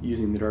like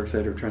using the dark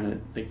side or trying to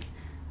like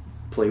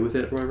play with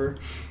it or whatever.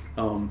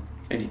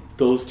 And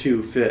those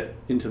two fit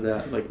into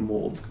that like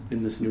mold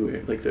in this new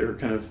like they're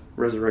kind of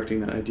resurrecting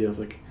that idea of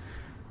like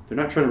they're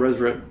not trying to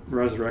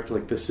resurrect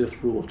like the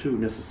Sith rule too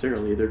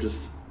necessarily. They're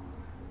just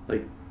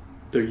like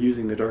they're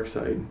using the dark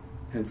side,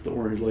 hence the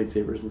orange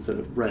lightsabers instead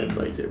of red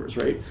lightsabers,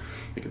 right?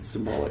 Like it's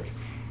symbolic.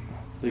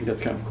 I think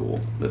that's kind of cool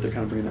that they're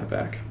kind of bringing that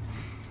back.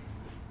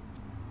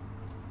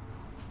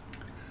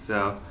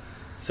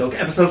 So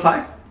episode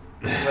 5.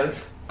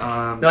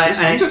 I'm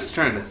just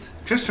trying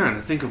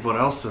to think of what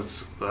else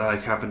has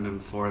like happened in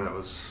 4 that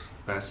was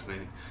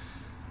fascinating,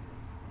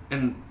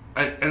 and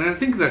I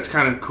think that's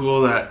kind of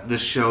cool that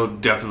this show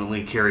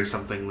definitely carries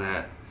something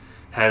that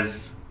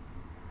has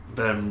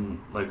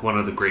been like one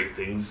of the great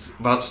things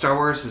about Star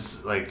Wars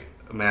is like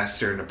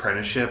master and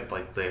apprenticeship,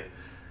 like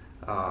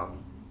how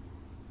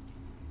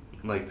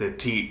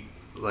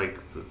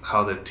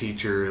the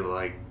teacher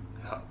like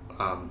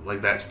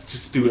that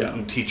student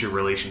and teacher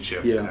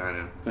relationship kind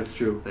of that's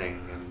true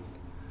thing, and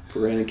for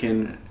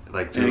Anakin.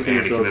 Like through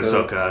Anakin,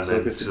 Ahsoka,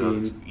 and then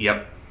Sabine.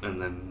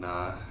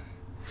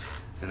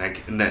 And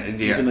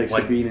then even like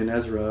Sabine and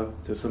Ezra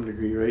to some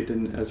degree, right?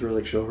 Didn't Ezra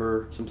like show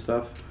her some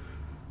stuff,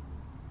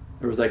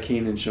 or was that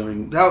Kanan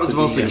showing? That was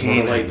Sabine mostly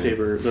Kanan. The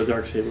lightsaber, the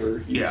dark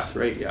saber use,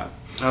 right? Yeah,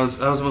 that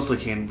was mostly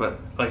Kanan,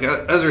 but like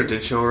Ezra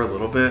did show her a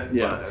little bit.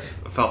 Yeah,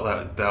 but I felt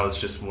that was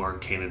just more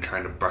Kanan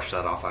trying to brush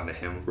that off onto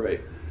him,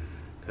 right?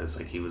 Because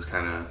like he was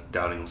kind of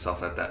doubting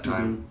himself at that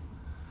time.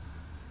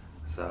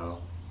 Mm-hmm. So,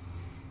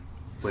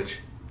 which.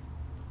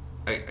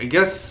 I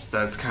guess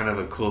that's kind of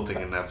a cool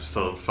thing in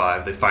episode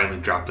 5. They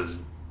finally dropped his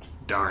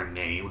darn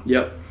name.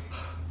 Yep.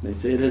 They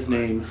said his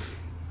name.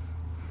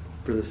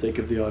 for the sake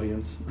of the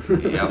audience,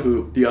 Yep.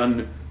 the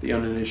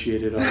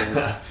uninitiated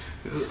audience.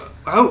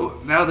 Oh,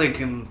 now they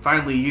can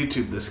finally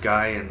YouTube this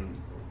guy, and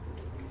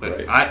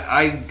but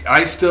Right.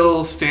 I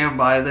still stand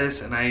by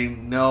this, and I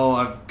know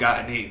I've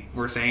gotten hate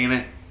for saying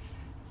it.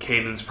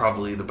 Kanan's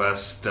probably the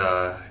best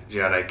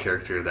Jedi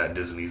character that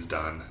Disney's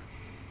done.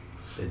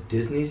 That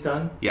Disney's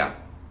done? Yeah.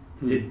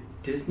 Did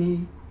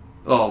Disney?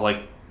 Oh,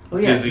 like Oh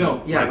yeah, Disney,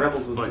 no, yeah. like-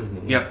 Rebels was like-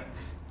 Disney. Yep.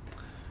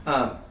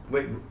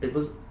 Wait, it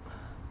was.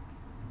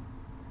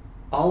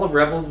 All of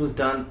Rebels was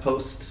done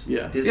post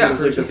Yeah. Disney. Yeah, it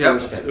was like the Yep.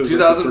 first- it was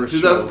 2000, like the first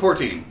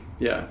 2014.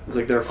 Yeah, it was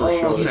like their first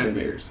show. Almost as 10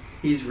 Disney. years.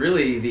 He's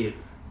really the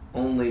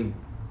only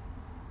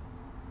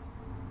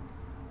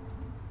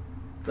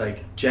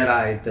like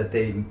Jedi that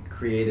they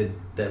created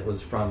that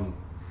was from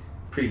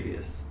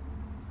previous,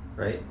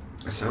 right?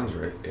 That sounds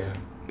right. Yeah.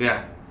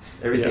 Yeah.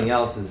 Everything Yeah.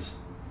 else is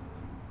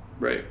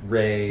Right.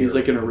 Rey. He's or-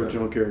 like an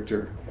original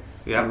character.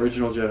 Yeah. An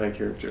original Jedi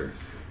character.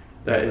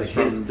 That is like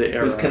from his- the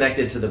era. Who's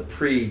connected to the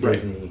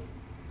pre-Disney,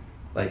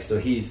 like so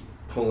he's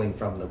pulling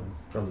from the.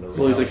 Well, he's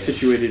like rebellion.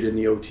 situated in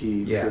the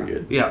OT Yeah.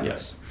 period. Yeah.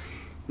 Yes.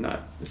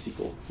 Not a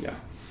sequel. Yeah.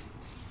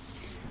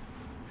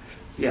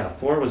 Yeah,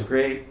 4 was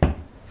great. God,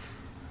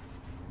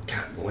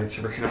 the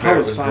lightsaber kind of How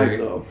was 5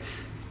 though?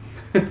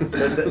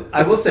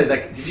 I will say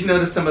that. Did you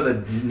notice some of the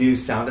new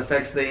sound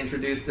effects they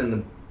introduced in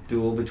the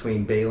duel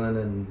between Balin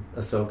and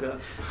Ahsoka?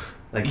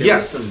 Like there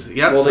Yes. was some,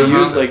 Yep. Well, they so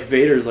used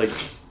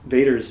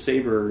Vader's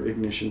saber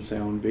ignition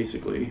sound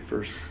basically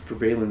for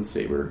Balin's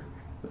saber.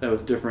 That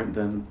was different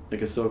than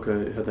like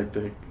Ahsoka. It had like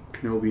the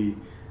Kenobi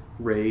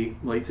Rey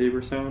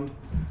lightsaber sound,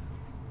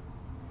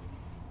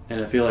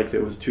 and I feel like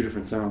there was 2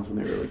 different sounds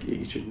when they were like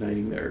each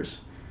igniting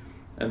theirs,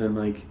 and then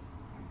like,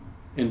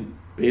 and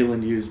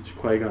Balin used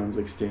Qui-Gon's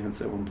like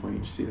stance at one point.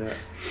 Did you see that?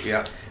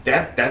 Yeah.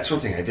 That's one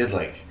thing I did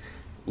like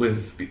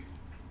with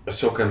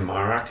Ahsoka and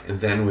Marok, and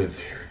then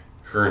with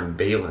her and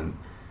Balin,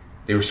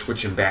 they were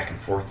switching back and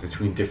forth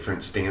between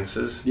different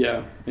stances.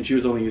 Yeah, and she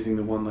was only using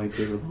the one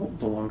lightsaber,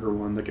 the longer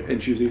one,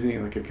 and she was using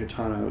it like a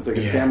katana. It was like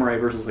a Yeah. samurai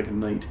versus like a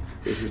knight.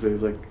 Basically, it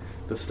was like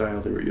the style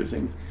they were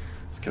using.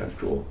 It's kind of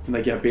cool. And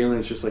like, yeah,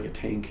 Balin's just like a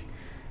tank.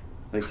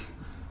 Like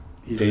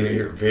he's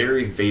Vader,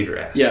 very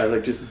Vader-esque. yeah,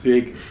 like just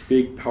big,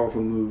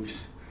 powerful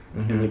moves,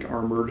 Mhm. and like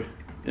armored,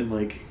 and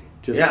like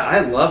just yeah, I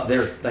love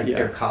their Yeah.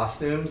 their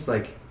costumes.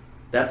 Like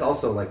that's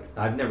also like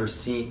I've never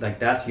seen like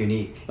that's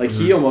unique. like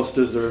he almost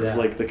deserves Yeah.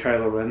 like the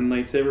Kylo Ren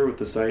lightsaber with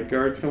the side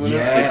guards coming out.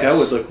 Like Yes. that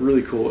would look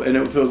really cool. And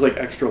if it was like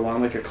extra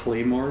long, like a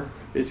claymore,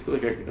 basically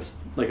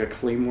like a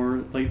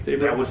claymore lightsaber.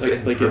 That would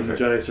fit like in perfect.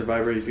 Jedi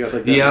Survivor, he's got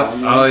like that Yep.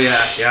 long one. Oh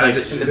yeah. Yeah. Like,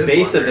 it And the is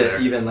base of longer it,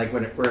 there. even like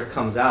where it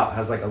comes out,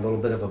 has like a little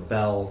bit of a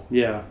bell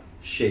Yeah,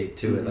 shape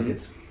to it. Like Mhm.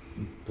 it's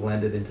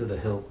blended into the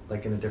hilt,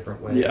 like in a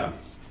different way.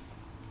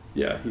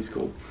 yeah, he's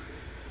cool.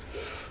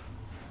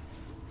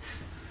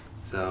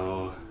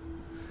 So,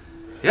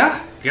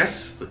 yeah,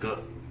 guess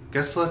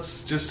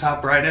let's just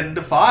hop right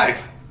into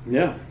 5.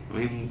 Yeah, I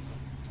mean,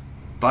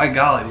 by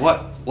golly,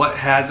 what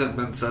hasn't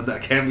been said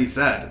that can be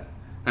said?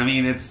 I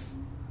mean, it's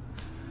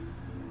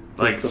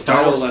like it's the Star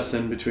final Wars.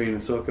 lesson between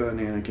Ahsoka and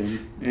Anakin.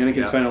 Anakin's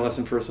Yeah. final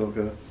lesson for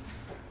Ahsoka,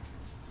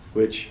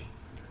 which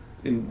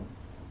the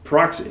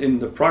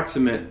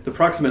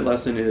proximate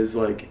lesson is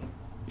like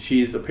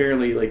she's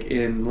apparently like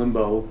in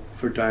limbo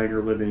for dying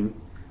or living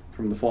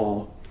from the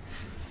fall,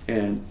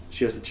 and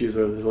she has to choose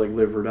whether to like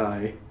live or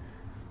die,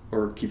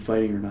 or keep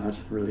fighting or not.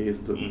 Really,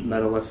 is the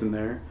meta lesson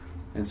there,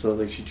 and so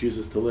like she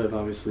chooses to live,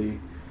 obviously,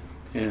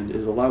 and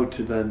is allowed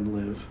to then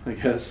live, I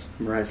guess,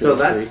 miraculously. So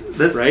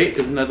that's right.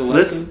 Isn't that the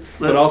let's- lesson?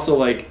 let's- but also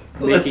like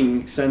let's-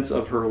 making sense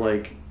of her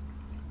like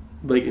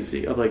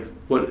legacy of like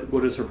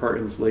what is her part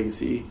in this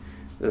legacy.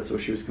 That's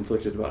what she was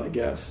conflicted about, I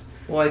guess.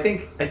 Well, I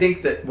think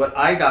that what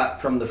I got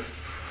from the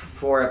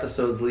 4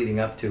 episodes leading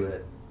up to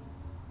it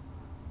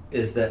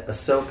is that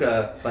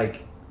Ahsoka,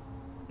 like,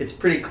 it's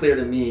pretty clear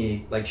to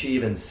me. Like she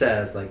even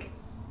says, like,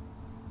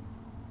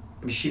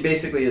 I mean, she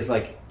basically is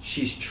like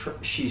she's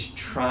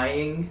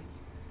trying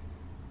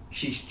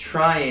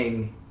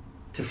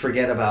to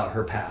forget about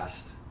her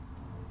past,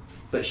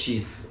 but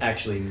she's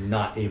actually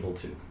not able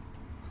to.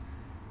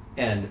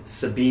 And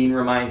Sabine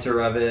reminds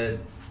her of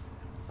it.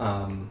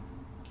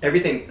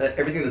 Everything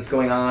that's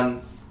going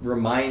on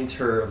reminds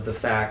her of the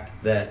fact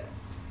that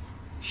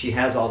she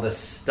has all this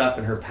stuff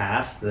in her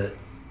past that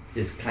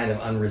is kind of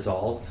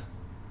unresolved,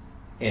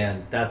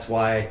 and that's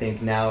why I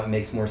think now it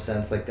makes more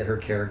sense, like that her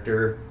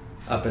character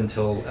up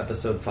until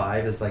episode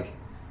 5 is like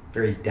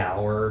very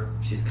dour.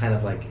 She's kind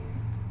of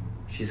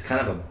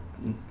a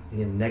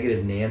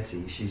negative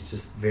Nancy. She's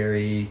just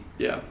very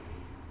Yeah.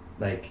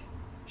 like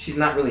she's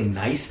not really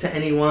nice to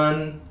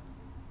anyone,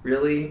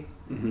 really.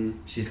 Mm-hmm.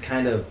 She's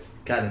kind of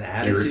got an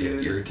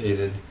attitude.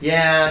 Irritated.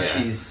 Yeah, Yeah.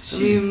 she's.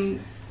 I mean,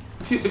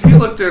 if you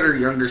looked at her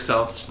younger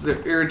self, the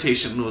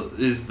irritation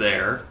is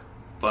there,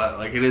 but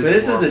like it is. But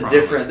this more is a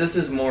prominent. different. This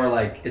is more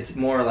like it's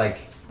more like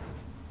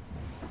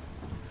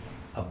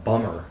a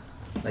bummer.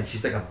 Like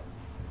she's like a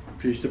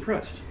She's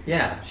depressed.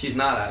 she's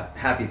not a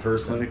happy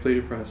person, Clinically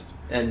depressed.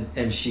 and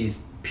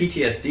she's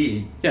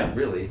PTSD. Yeah,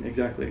 really,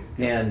 exactly.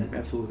 And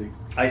absolutely,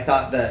 I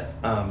thought that.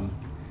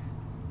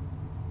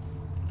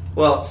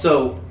 Well,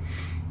 so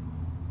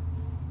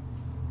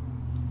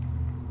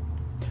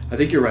I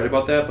think you're right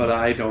about that, but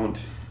I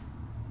don't.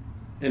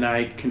 And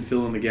I can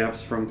fill in the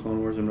gaps from Clone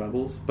Wars and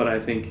Rebels, but I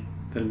think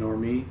the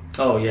normie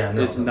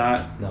is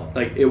not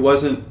like it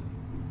wasn't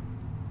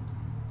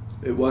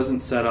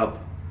set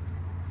up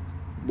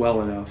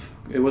well enough.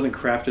 It wasn't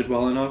crafted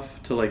well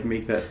enough to like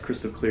make that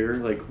crystal clear.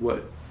 Like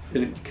what,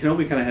 and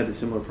Kenobi kind of had the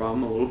similar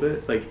problem a little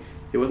bit. Like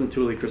it wasn't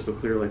totally crystal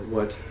clear. Like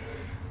what's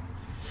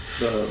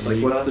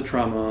the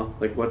trauma?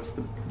 Like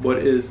what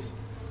is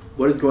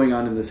going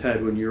on in this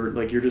head when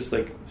you're just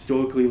like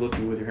stoically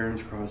looking with your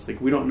hands crossed.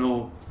 Like we don't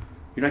know.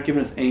 You're not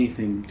giving us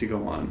anything to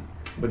go on.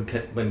 When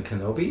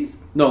Kenobi's?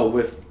 No,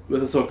 with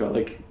Ahsoka.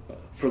 Like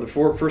for the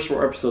first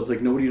four episodes,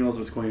 like nobody knows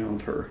what's going on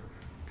with her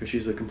because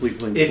she's a complete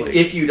blank slate.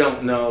 If you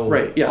don't know,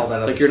 right? Yeah, all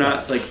that like other you're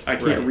stuff. not like I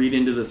can't read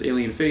into this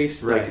alien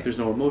face. Right. Like there's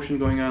no emotion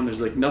going on. There's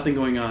like nothing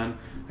going on.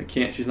 I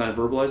can't. She's not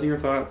verbalizing her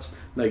thoughts.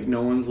 Like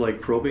no one's like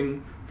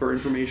probing for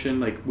information.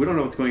 Like we don't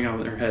know what's going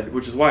on in her head,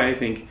 which is why I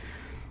think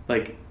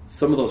like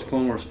some of those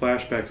Clone Wars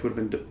flashbacks would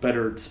have been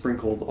better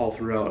sprinkled all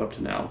throughout up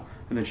to now.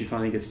 And then she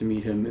finally gets to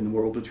meet him in the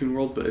world between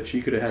worlds. But if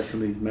she could have had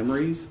some of these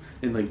memories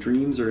in like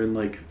dreams or in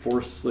like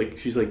Force, like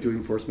she's like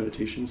doing Force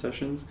meditation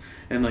sessions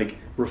and like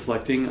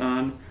reflecting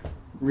on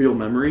real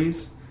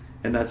memories,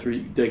 and that's where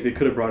like they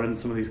could have brought in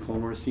some of these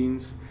Clone Wars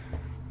scenes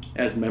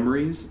as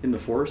memories in the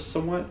Force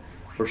somewhat,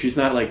 where she's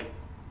not like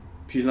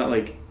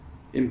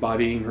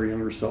embodying her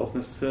younger self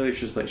necessarily. It's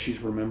just like she's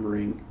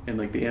remembering, and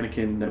like the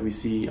Anakin that we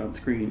see on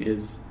screen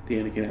is the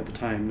Anakin at the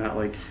time, not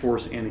like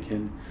Force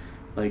Anakin,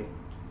 like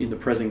in the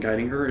present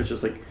guiding her. It's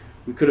just like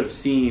we could have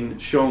they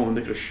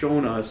could have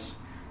shown us,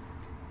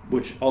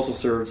 which also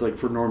serves like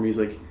for normies,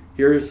 like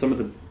here is some of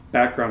the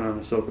background on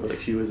Ahsoka. Like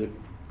she was a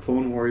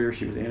clone warrior,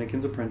 she was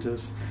Anakin's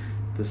apprentice,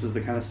 this is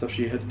the kind of stuff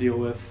she had to deal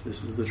with,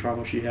 this is the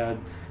trauma she had.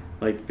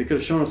 Like they could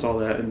have shown us all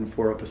that in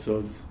 4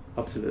 episodes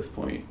up to this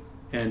point,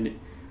 and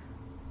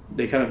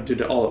they kind of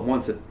did it all at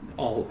once,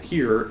 all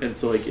here. And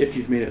so like if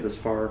you've made it this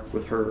far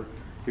with her,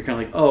 you're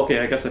kind of like, oh, okay,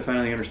 I guess I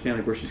finally understand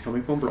like where she's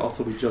coming from, but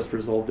also we just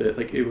resolved it.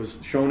 Like it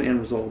was shown and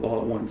resolved all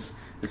at once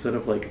instead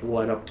of like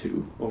led up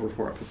to over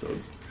 4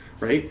 episodes,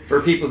 right?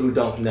 For people who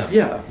don't know.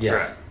 Yeah.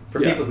 Yes. Right. For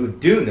people who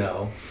do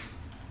know,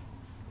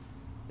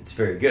 it's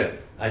very good.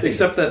 I think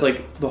except that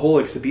like the whole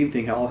like Sabine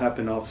thing all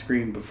happened off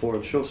screen before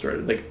the show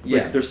started. Like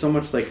there's so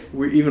much like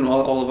we're even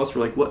all of us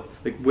were like, what,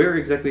 like where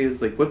exactly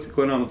is like what's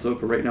going on with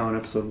Ahsoka right now in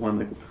episode 1?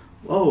 Like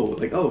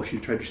she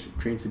tried to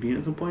train Sabine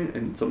at some point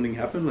and something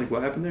happened. Like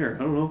what happened there? I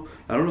don't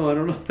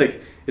know.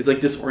 Like it's like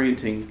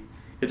disorienting.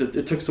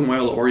 It took some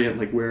while to orient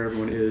like where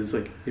everyone is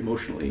like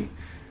emotionally.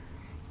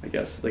 I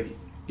guess like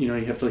you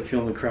have to like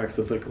fill in the cracks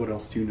of like what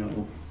else do you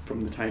know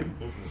from the time.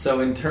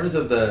 So in terms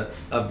of the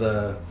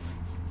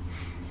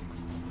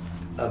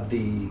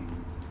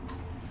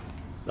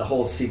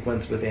whole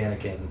sequence with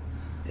Anakin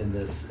in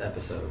this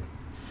episode,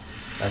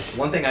 like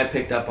one thing I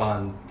picked up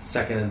on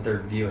second and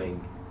third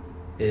viewing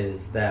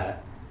is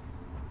that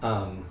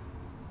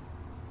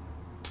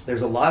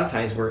there's a lot of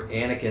times where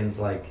Anakin's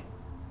like,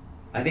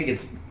 I think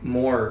it's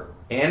more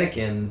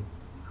Anakin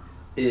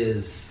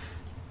is.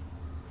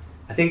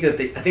 I think that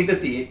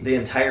the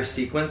entire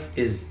sequence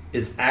is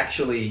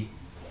actually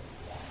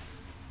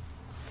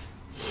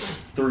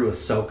through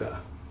Ahsoka.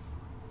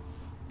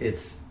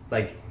 It's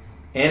like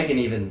Anakin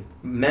even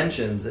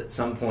mentions at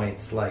some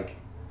points like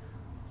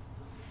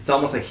it's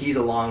almost like he's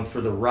along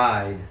for the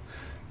ride.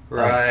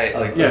 Right.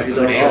 He's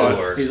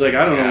like,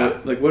 I don't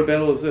know, like what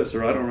battle is this,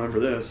 or I don't remember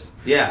this.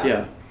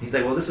 Yeah. He's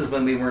like, well, this is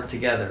when we weren't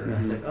together. And I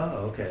was like,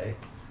 oh, okay.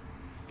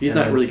 He's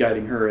not really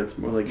guiding her. It's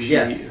more like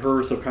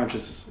her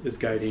subconscious is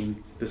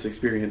guiding this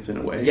experience in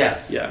a way.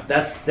 Yes. Yeah.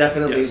 That's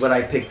definitely what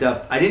I picked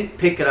up. I didn't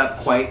pick it up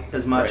quite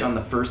as much on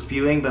the first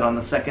viewing, but on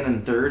the second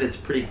and third, it's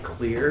pretty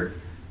clear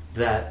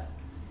that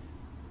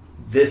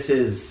this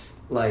is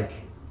like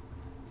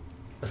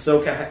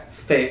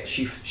Ahsoka.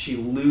 She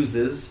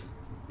loses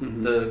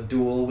the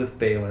duel with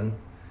Balin.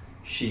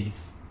 She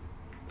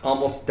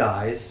almost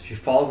dies. She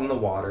falls in the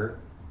water,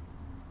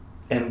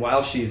 and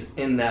while she's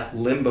in that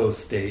limbo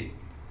state,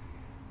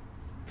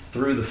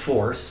 through the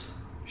Force,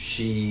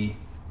 I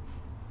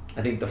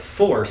think the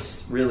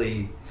Force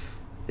really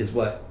is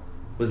what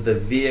was the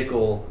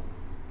vehicle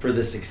for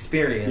this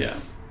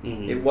experience. Yeah.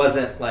 Mm-hmm. It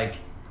wasn't like,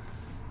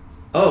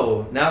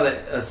 oh, now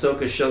that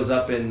Ahsoka shows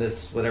up in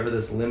this, whatever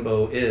this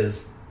limbo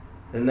is,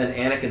 and then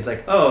Anakin's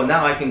like, oh,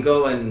 now I can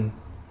go and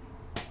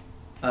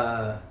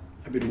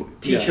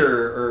teach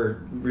her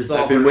or resolve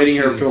her I've been waiting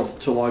issues. her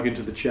to log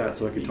into the chat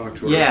so I could talk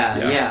to her.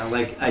 Yeah.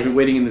 Like I've been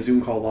waiting in the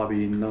Zoom call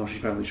lobby, and now she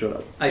finally showed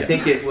up. I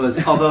think it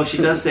was, although he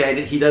does say I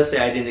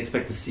didn't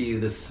expect to see you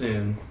this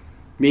soon.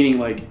 Meaning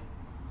like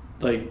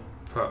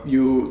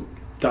you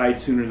died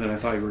sooner than I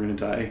thought you were going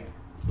to die.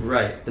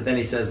 Right, but then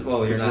he says,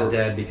 well, you're not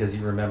dead because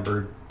you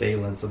remembered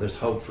Balin, so there's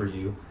hope for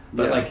you.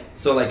 But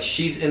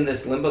she's in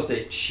this limbo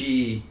state.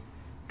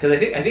 Because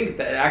I think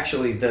that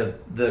actually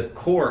the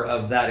core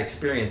of that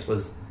experience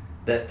was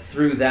that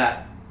through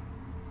that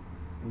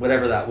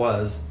whatever that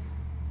was,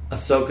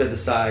 Ahsoka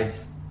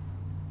decides,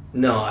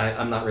 no,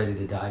 I'm not ready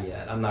to die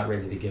yet. I'm not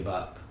ready to give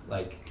up.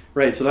 Like,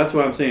 right, so that's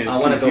what I'm saying. It's I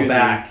want to go confusing,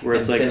 back. where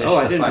it's and like, finish oh,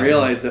 I the didn't fight.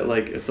 realize that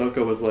like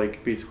Ahsoka was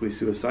like basically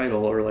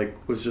suicidal, or like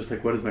was just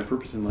like, what is my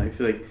purpose in life?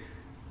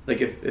 Like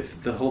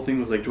if the whole thing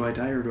was like, do I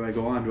die or do I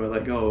go on? Do I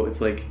let go?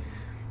 It's like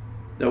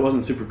that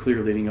wasn't super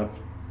clear leading up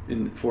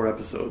in 4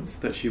 episodes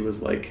that she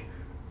was like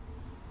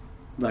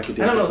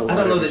lackadaisical. I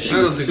don't know that she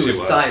was think she was.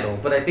 suicidal,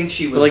 but I think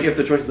she was. But like if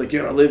the choice is like,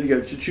 you gotta live, you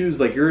gotta choose,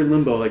 like you're in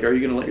limbo, like are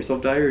you gonna let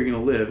yourself die or are you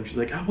gonna live? And she's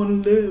like, I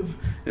want to live.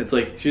 And it's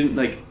like she didn't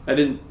like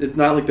it's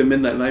not like the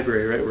Midnight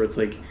Library, right, where it's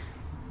like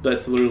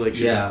that's literally like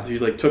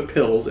she's like took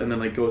pills and then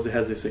like goes and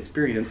has this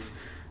experience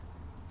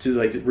to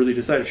like really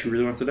decide if she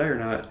really wants to die or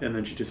not, and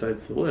then she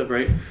decides to live,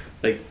 right?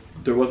 Like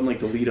there wasn't like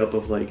the lead up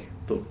of like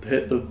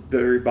the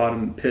very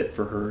bottom pit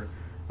for her,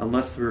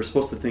 unless we were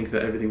supposed to think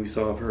that everything we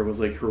saw of her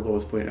was like her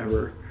lowest point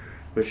ever,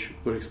 which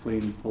would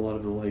explain a lot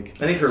of the like.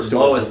 I think her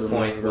stoicism lowest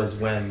point of her. was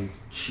when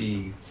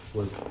she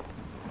was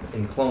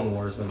in Clone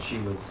Wars, when she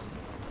was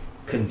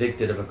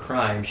convicted of a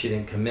crime she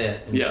didn't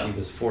commit, and she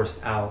was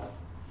forced out.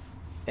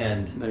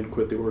 And then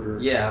quit the order.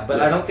 Yeah, but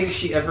I don't think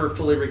she ever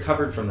fully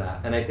recovered from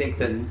that. And I think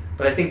that,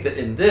 but I think that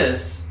in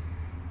this,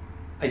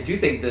 I do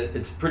think that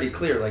it's pretty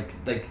clear. Like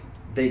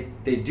they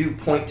do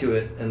point to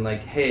it and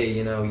like, hey,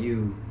 you know,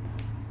 you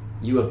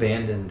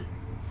abandoned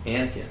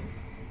Anakin,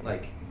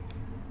 like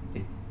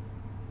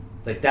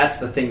that's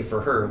the thing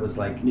for her. Was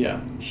like,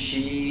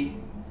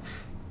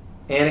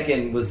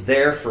 Anakin was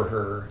there for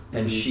her,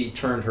 and she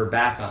turned her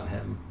back on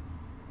him.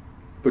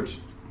 Which,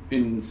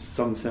 in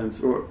some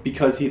sense, or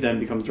because he then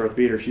becomes Darth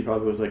Vader, she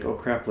probably was like, "Oh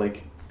crap!"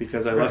 Like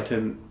because I left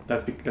him,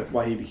 that's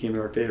why he became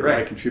Darth Vader. Right.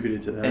 I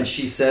contributed to that. And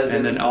she says,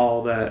 and then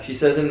all that she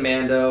says in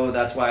Mando,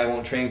 that's why I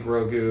won't train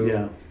Grogu.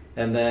 Yeah.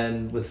 And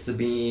then with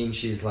Sabine,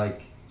 she's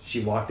like,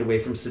 she walked away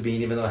from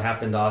Sabine, even though it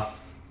happened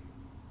off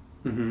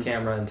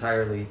camera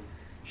entirely.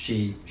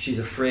 She's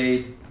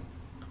afraid.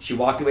 She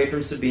walked away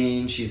from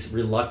Sabine. She's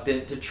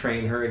reluctant to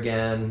train her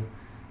again.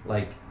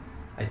 Like,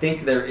 I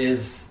think there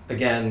is,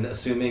 again,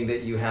 assuming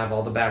that you have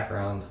all the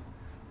background,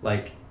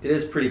 like, it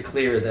is pretty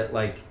clear that,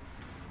 like,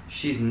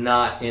 she's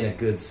not in a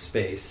good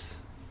space.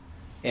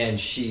 And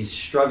she's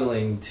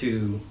struggling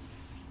to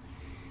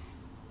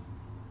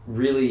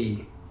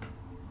really...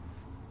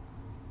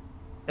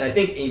 And I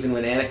think even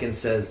when Anakin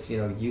says, you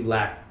know, you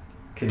lack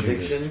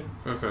conviction,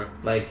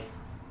 like,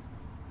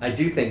 I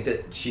do think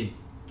that she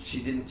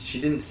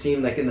didn't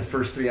seem like in the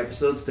first 3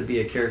 episodes to be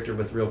a character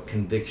with real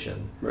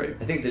conviction. Right.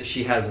 I think that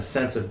she has a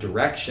sense of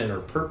direction or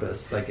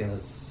purpose, like in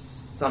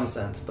some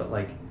sense, but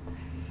like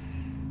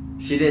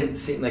she didn't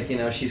seem like, you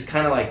know, she's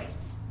kind of like,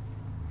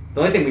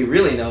 the only thing we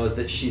really know is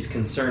that she's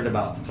concerned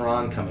about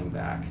Thrawn coming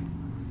back.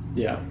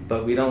 Yeah.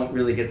 But we don't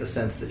really get the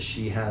sense that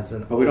she has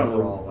an we don't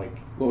overall know. like.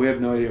 Well, we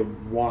have no idea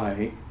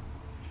why.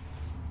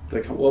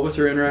 Like, what was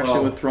her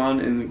interaction with Thrawn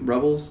in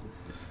Rebels?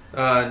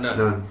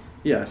 None.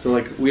 Yeah, so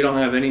like we don't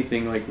have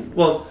anything like.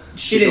 Well,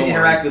 she didn't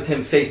interact with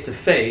him face to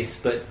face,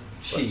 but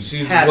she's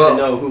had to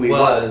know who he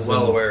was.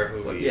 Well aware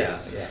of who he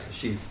is. Yeah.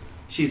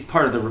 She's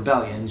part of the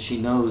rebellion. She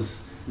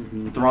knows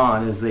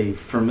Thrawn is the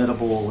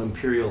formidable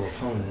Imperial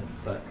opponent,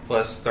 but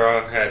plus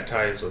Thrawn had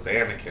ties with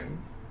Anakin.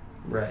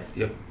 Right.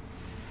 Yep.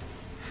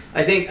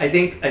 I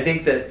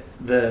think that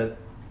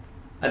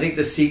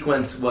the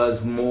sequence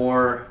was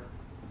more.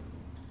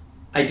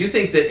 I do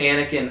think that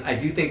Anakin. I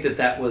do think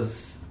that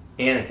was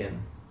Anakin.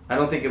 I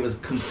don't think it was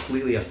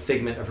completely a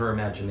figment of her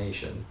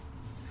imagination.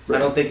 Right. I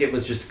don't think it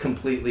was just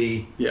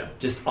completely,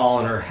 just all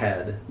in her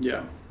head.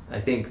 Yeah. I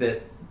think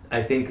that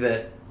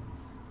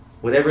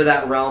whatever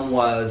that realm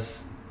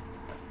was,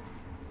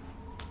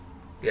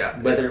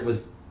 whether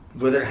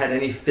it had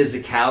any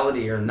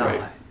physicality or not,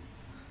 right.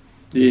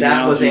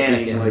 That was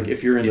Anakin. Being, like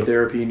if you're in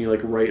therapy and you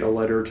like write a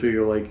letter to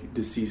your like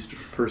deceased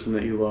person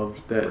that you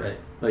loved, that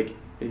like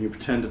and you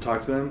pretend to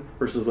talk to them,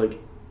 versus like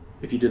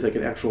if you did like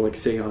an actual like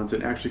seance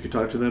and actually could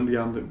talk to them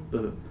beyond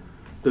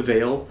the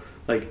veil,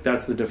 like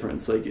that's the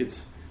difference. Like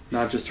it's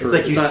not just her. It's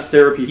like it's not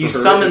therapy. You for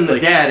her. summoned it's the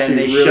like dead and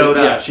they really, showed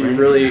up. Yeah, she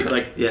really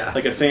like yeah.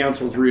 like a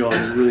seance was real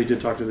and you really did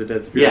talk to the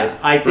dead spirit. Yeah,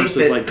 I think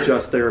versus that, like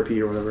just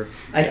therapy or whatever.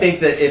 I think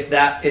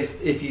that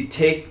if you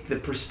take the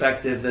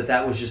perspective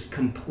that was just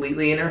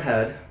completely in her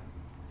head,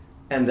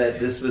 and that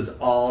this was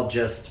all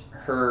just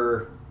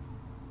her.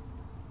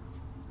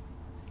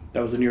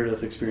 That was a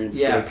near-death experience.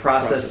 Yeah, like,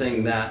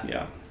 processing that.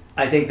 Yeah.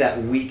 I think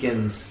that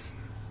weakens,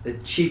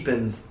 it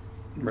cheapens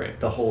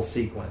the whole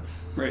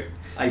sequence. Right.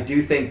 I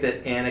do think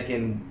that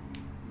Anakin,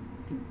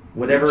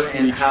 whatever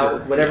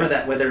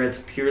whether it's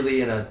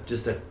purely in a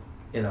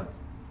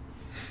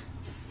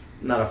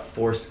not a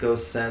forced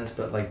ghost sense,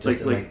 but like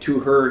just like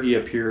to her he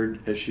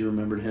appeared as she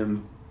remembered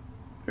him,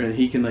 and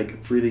he can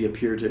like freely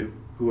appear to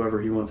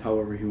whoever he wants,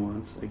 however he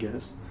wants, I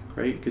guess,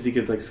 right? Because he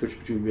could like switch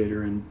between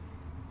Vader and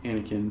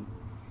Anakin.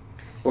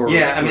 Or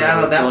yeah, I mean, I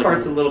don't know. That like,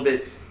 part's a little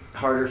bit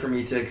harder for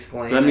me to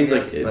explain. That means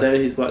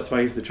that's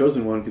why he's the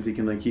chosen one, because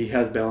he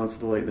has balance of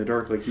the light and the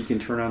dark. Like he can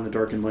turn on the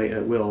dark and light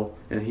at will,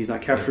 and he's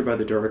not captured by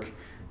the dark.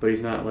 but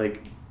he's not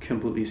like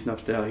completely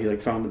snuffed out. He like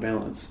found the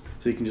balance,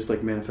 so he can just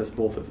like manifest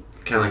both of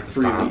kind of like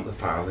freely. the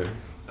father.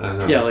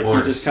 Yeah, like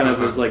he just kind of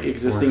was like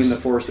existing in the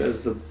Force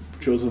as the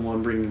chosen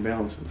one, bringing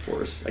balance to the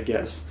Force, I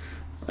guess.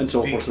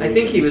 Until Force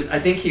Awakens. I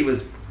think he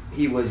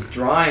was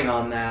drawing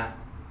on that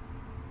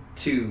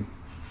to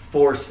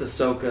force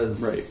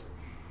Ahsoka's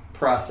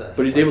process.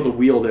 But he's able to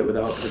wield it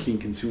without like, being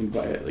consumed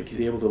by it. Like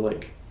he's able to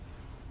like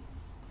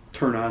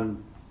turn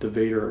on the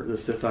Vader, the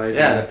Sith eyes.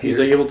 Yeah, he's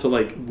able to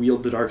like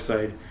wield the dark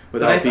side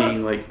without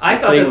being like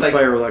playing with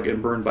fire without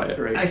getting burned by it.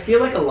 Right. I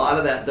feel like a lot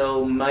of that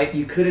though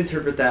you could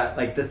interpret that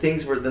like the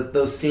things where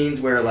those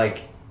scenes where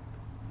like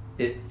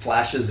it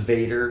flashes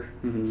Vader,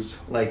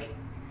 like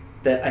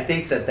that. I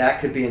think that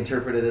could be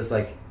interpreted as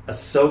like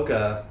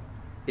Ahsoka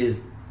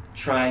is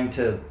trying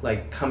to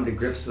like come to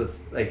grips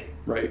with like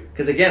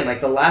because again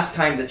like the last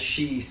time that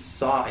she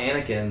saw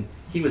Anakin,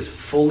 he was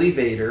fully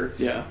Vader.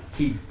 Yeah.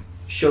 He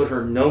showed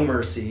her no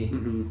mercy,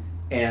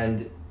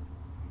 and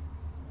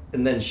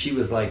then she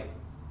was like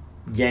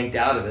yanked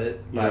out of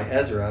it by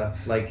Ezra.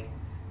 Like,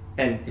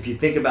 and if you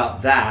think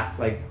about that,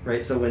 like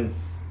so when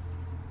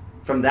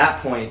from that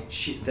point,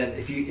 then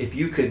if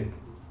you could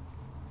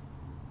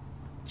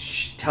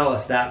tell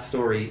us that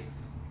story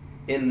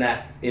in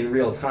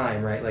real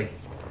time, right?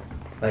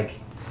 Like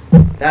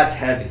that's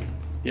heavy.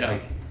 Yeah.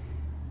 Like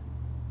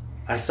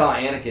I saw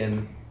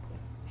Anakin,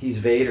 he's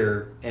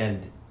Vader,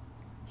 and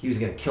he was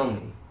gonna kill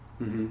me.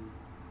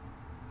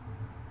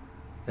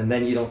 And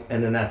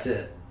then that's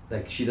it.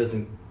 Like she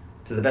doesn't,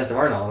 to the best of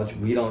our knowledge,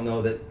 we don't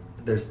know that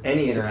there's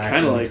any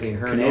interaction between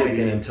her and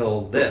Anakin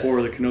until this.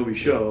 Before the Kenobi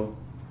show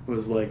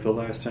was like the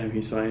last time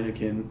he saw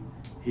Anakin,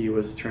 he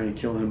was trying to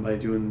kill him by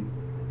doing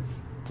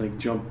like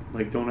jump,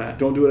 like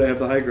don't do it. I have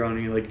the high ground.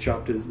 And he like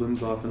chopped his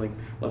limbs off and like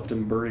left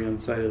him burning on the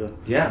side of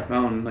the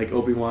mountain. Like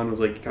Obi-Wan was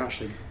like,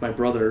 gosh, like my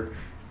brother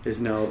is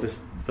now this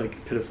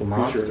like pitiful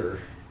monster,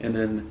 and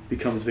then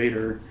becomes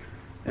Vader.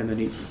 And then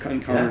he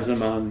encounters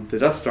him on the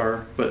Death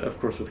Star, but of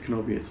course with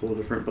Kenobi it's a little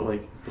different. But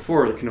like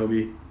before the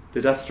Kenobi,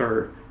 the Death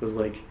Star was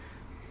like,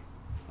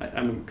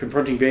 I'm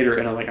confronting Vader,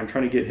 and I'm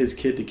trying to get his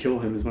kid to kill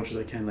him as much as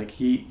I can. Like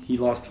he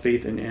lost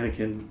faith in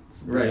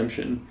Anakin's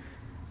redemption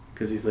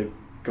because he's like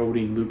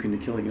goading Luke into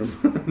killing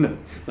him,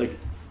 like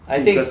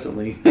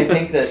incessantly. I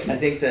think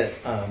that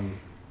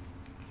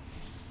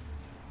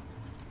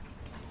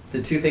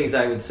the two things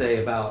I would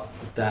say about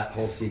that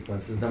whole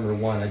sequence is, number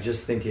one, I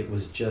just think it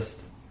was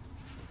just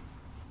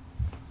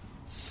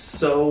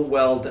so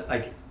well done.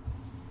 Like,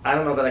 I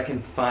don't know that I can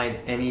find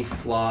any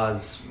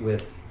flaws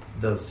with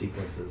those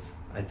sequences.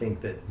 I think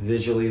that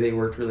visually they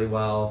worked really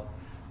well.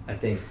 I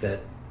think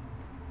that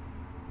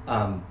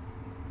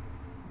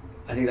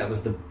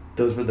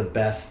those were the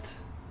best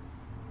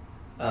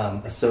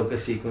Ahsoka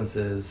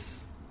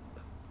sequences.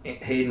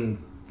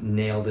 Hayden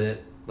nailed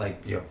it.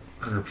 Like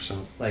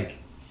 100%. Like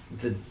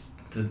the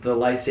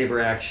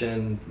lightsaber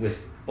action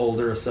with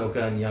older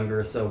Ahsoka and younger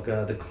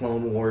Ahsoka, the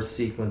Clone Wars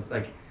sequence,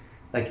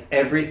 like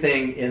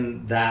everything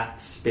in that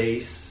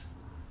space,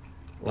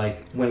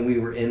 like when we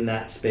were in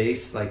that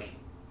space, like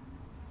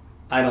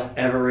I don't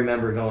ever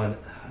remember going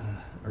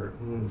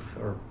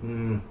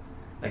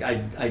like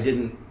I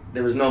didn't.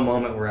 There was no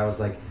moment where I was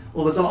like,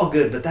 well, it was all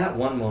good, but that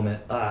one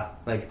moment,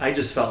 like I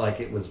just felt like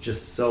it was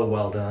just so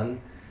well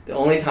done. The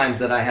only times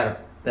that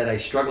I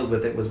struggled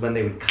with it was when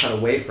they would cut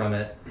away from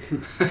it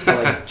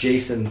to like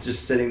Jason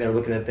just sitting there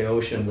looking at the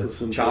ocean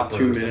with Chopper.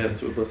 2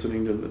 minutes with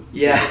listening to the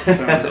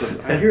sounds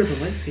of, I hear the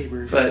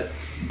lightsabers.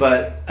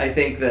 But I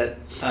think that.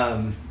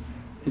 And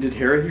did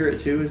Hera hear it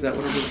too? Is that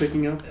what I was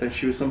picking up? That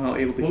she was somehow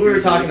able to hear. We were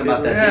talking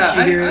about that. Yeah,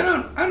 did she hear it?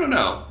 I don't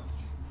know.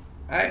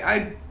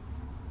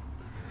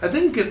 I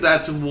think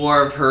that's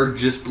more of her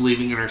just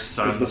believing in her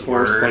son's the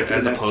Force, word, like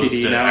as an opposed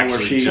STD to now, where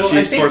actually she's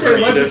I think Force there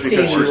was a sensitive scene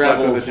because in she's stuck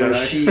with Rebels the where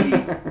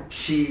Jedi.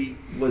 she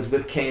was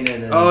with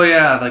Kanan. And oh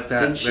yeah, like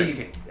that. Didn't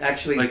she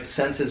actually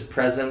sense his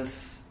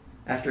presence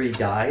after he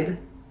died?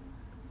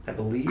 I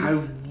believe. I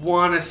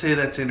want to say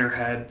that's in her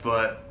head,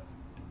 but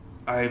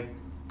I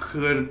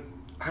don't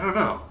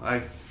know. I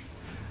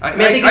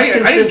think it's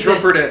consistent. I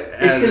interpret it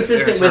as it's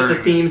consistent as with her.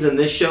 the themes in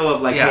this show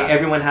of like, Yeah. hey,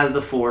 everyone has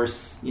the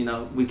Force. You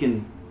know, we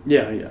can.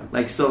 Yeah.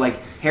 Like so,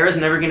 like Hera's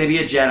never going to be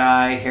a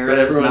Jedi. But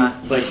Hera's everyone,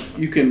 not. like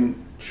you can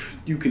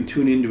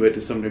tune into it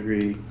to some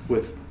degree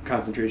with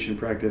concentration,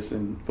 practice,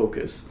 and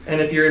focus. And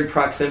if you're in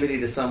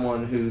proximity to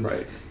someone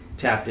who's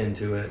tapped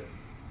into it,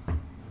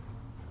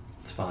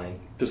 it's fine.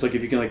 Just like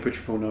if you can like put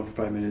your phone down for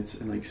 5 minutes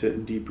and like sit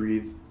and deep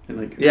breathe and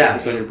like Yeah.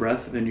 focus on your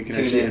breath, then you can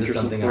Tune actually into enter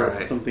something something,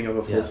 else. something of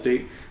a full Yes.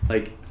 state.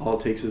 Like all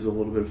it takes is a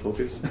little bit of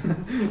focus.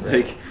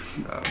 Like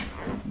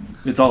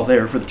it's all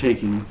there for the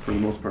taking for the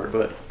most part,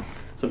 but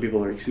some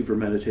people are like super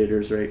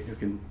meditators, right? Who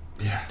can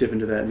dip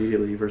into that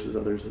immediately versus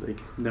others that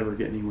like never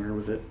get anywhere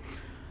with it.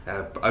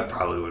 I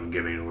probably wouldn't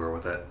get anywhere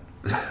with it.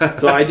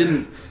 So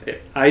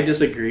I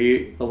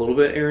disagree a little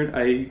bit, Aaron.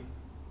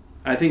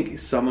 I think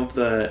some of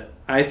the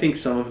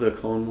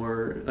Clone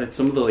War, like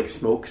some of the like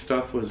smoke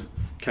stuff was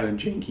kind of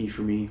janky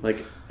for me.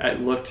 Like I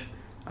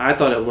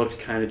thought it looked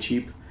kind of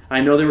cheap.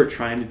 I know they were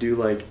trying to do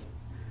like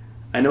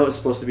I know it's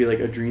supposed to be like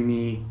a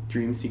dreamy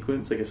dream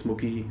sequence, like a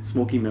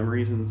smoky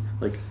memories and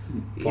like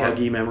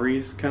foggy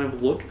memories kind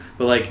of look.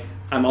 But like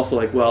I'm also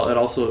like, well, it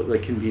also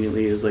like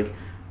conveniently is like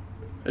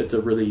it's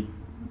a really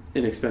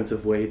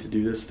inexpensive way to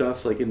do this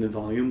stuff, like in the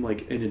volume,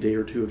 like in a day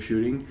or two of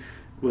shooting,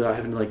 without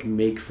having to like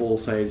make full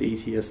size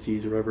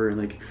ATSTs or whatever, and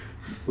like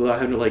without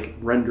having to like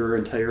render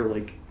entire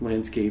like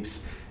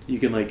landscapes. You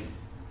can like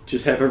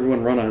just have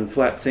everyone run on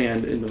flat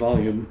sand in the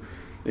volume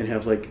and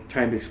have like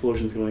timed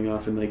explosions going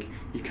off, and like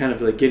you kind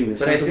of like getting the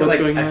sense of what's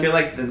going on. I feel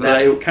like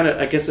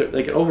I guess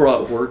like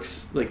overall it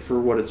works like for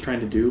what it's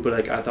trying to do, but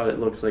like I thought it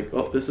looks like,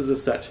 oh, this is a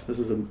set. This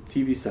is a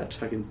TV set.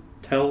 I can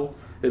tell.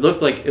 It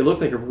looked like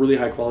a really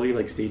high quality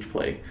like stage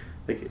play.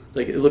 Like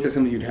it looked like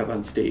something you'd have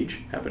on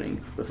stage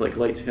happening with like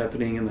lights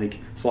happening and like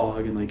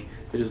fog, and like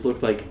it just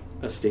looked like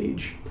a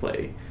stage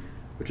play,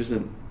 which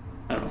isn't.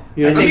 I don't know.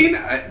 You know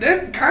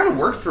that kind of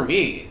worked for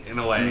me in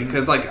a way,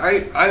 because like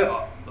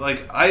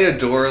I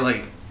adore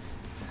like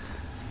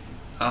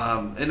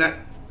and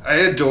I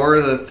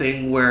adore the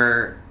thing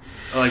where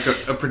like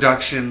a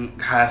production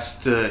has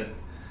to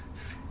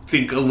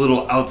think a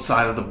little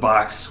outside of the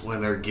box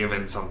when they're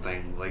given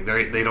something. Like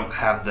they don't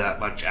have that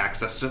much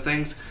access to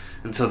things,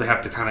 and so they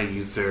have to kind of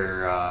use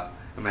their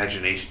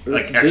imagination.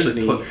 It's like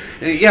actually Disney.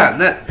 And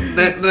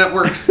that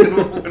works,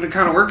 and it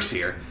kind of works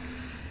here.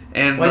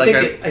 And well,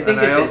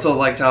 I also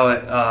liked how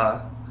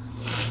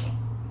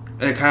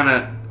it kind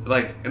of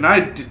like,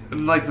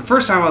 and like the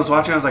first time I was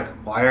watching, I was like,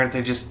 why aren't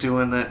they just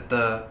doing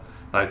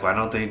why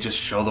don't they just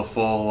show the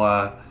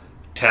full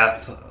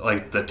Teth,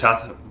 like the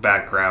Teth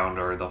background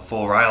or the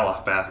full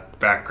Ryloth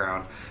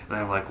background? And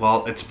I'm like,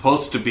 well, it's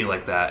supposed to be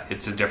like that.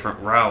 It's a different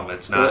realm.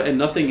 It's not, and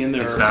nothing in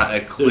there. It's not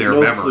a clear there's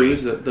no memory.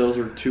 Clues that those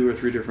were 2 or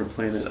 3 different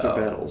planets of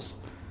battles.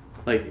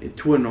 Like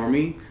to a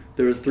normie,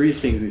 there was 3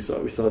 things we saw.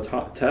 We saw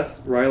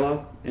Teth,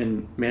 Ryloth,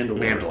 and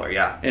Mandalore.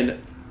 Yeah. And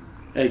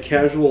a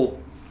casual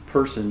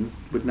person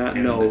would not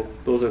know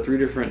those are 3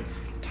 different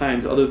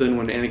times, other than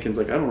when Anakin's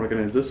like, I don't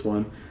recognize this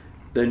one.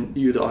 Then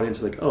you, the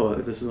audience, are like, oh,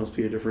 this must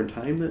be a different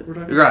time that we're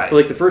talking about. Right. But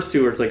like the first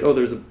 2 where it's like, oh,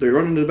 they're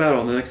running into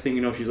battle, and the next thing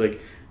you know, she's like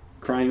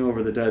crying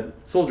over the dead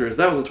soldiers.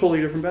 That was a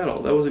totally different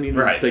battle. That wasn't even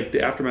like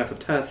the aftermath of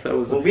Teth. That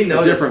was we a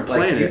noticed, different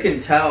planet. You can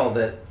tell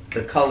that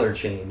the color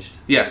changed.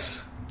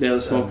 Yes. Yeah, the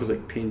smoke was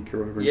like pink or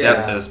whatever.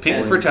 Yeah, it was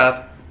pink for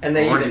Teth. And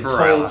they orange even for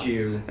told Ryloth.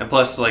 you. And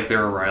plus, like,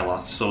 there were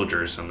Ryloth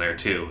soldiers in there,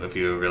 too, if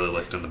you really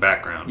looked in the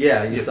background.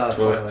 Yeah, you saw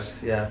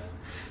Twi'leks. Yeah.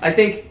 I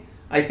think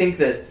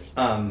that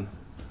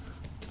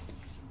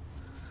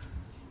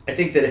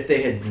if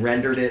they had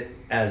rendered it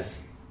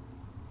as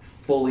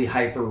fully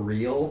hyper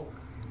real,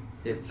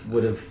 it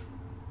would have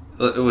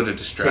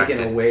distracted,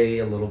 taken away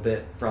a little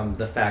bit from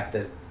the fact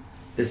that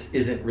this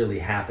isn't really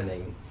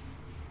happening.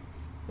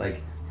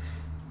 Like,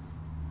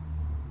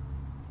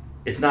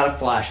 it's not a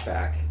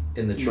flashback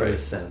in the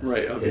truest sense.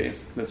 Right. Okay,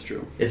 that's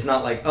true. It's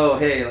not like, oh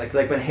hey, like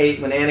when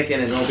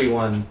Anakin and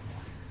Obi-Wan,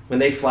 when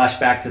they flash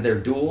back to their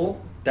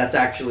duel, that's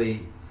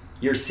actually,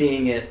 you're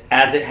seeing it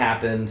as it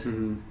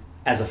happened,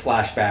 as a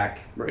flashback,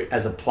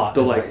 as a plot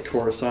device. Like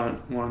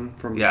Coruscant one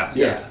from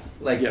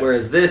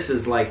whereas this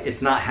is like,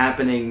 it's not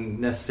happening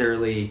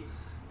necessarily.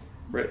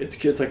 Right.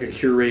 It's like a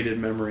curated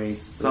memory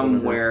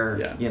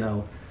somewhere. You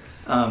know.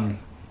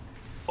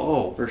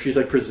 Or she's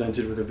like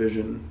presented with a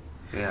vision.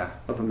 Yeah.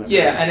 Of a memory.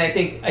 Yeah, and I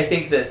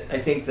think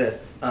that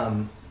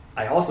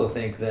I also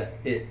think that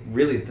it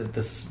really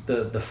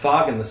the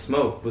fog and the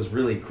smoke was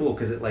really cool,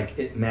 because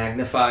it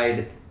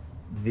magnified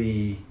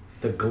the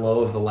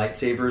glow of the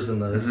lightsabers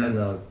and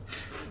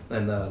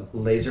the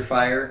laser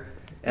fire,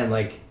 and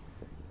like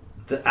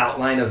the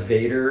outline of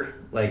Vader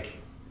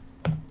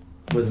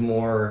was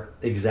more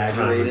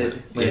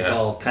exaggerated when it's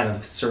all kind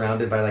of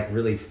surrounded by like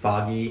really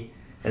foggy,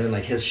 and then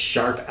like his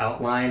sharp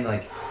outline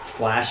like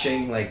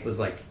flashing was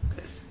like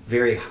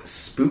very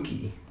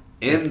spooky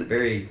and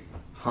very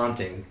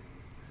haunting.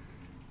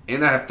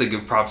 And I have to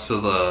give props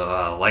to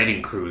the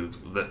lighting crew.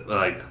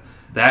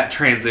 That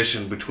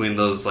transition between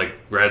those like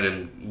red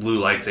and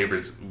blue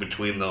lightsabers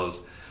between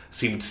those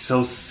seemed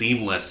so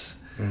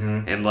seamless,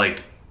 and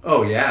like,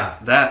 oh yeah,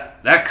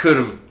 that could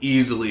have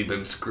easily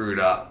been screwed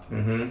up.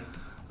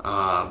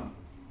 But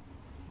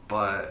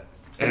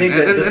I think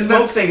that the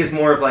smoke thing is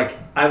more of like,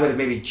 I would have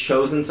maybe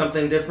chosen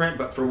something different,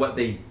 but for what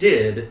they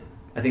did,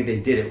 I think they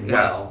did it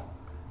well.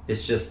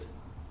 It's just,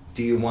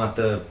 do you want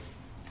the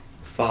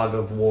fog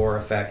of war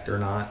effect or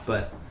not?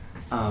 But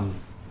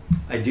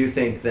I do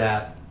think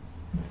that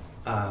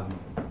I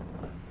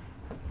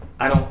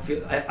don't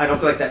feel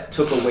like that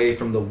took away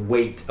from the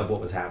weight of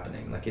what was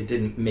happening. Like, it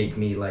didn't make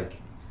me like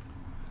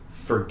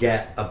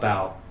forget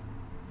about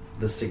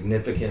the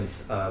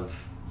significance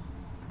of,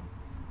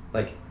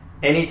 like,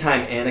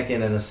 anytime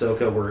Anakin and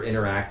Ahsoka were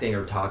interacting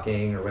or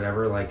talking or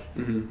whatever, like,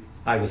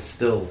 I was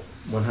still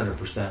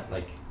 100%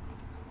 like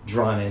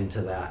drawn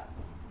into that,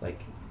 like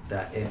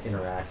that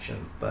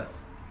interaction. But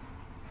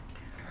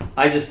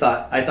I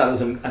thought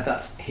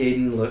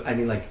Hayden looked, I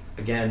mean, like,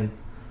 again,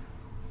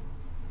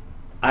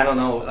 I don't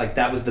know, like,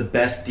 that was the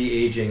best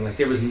de-aging. Like,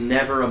 there was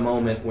never a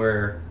moment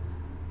where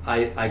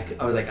I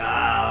was like,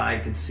 I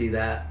could see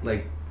that,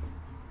 like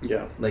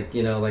like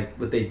like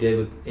what they did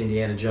with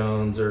Indiana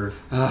Jones or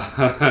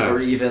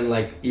even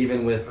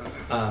with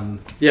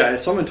if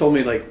someone told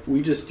me like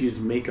we just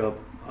used makeup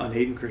on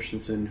Hayden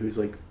Christensen, who's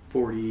like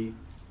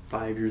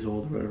 45 years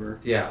old or whatever,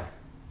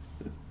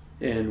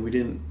 and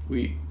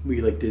we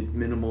like did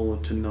minimal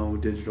to no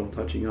digital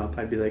touching up,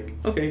 I'd be like,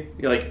 okay,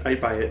 like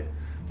I'd buy it,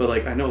 but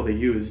like I know they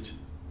used.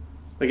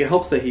 Like, it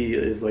helps that he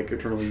is, like,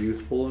 eternally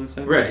youthful in a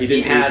sense. Right. Like, he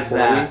didn't has age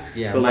that.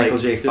 but Michael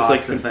like, J. just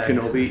Fox like effect.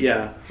 Kenobi,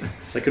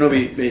 Like,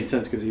 Kenobi made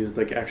sense because he was,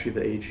 like, actually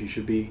the age he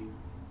should be.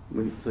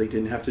 When, so, like,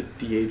 didn't have to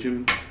de-age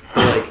him.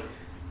 But,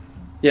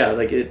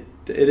 like, it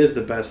is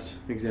the best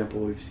example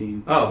we've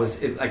seen. Oh,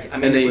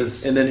 and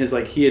then his,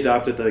 like, he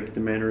adopted, like, the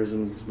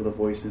mannerisms with the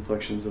voice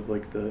inflections of,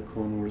 like, the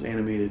Clone Wars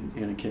animated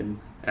Anakin.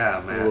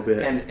 Oh, man. A little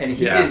bit. And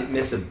he didn't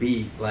miss a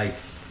beat, like...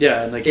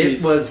 Yeah, and like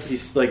he's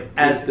like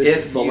as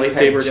if the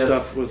lightsaber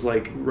stuff was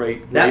like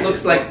right. That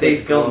looks like they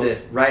filmed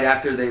it right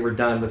after they were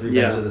done with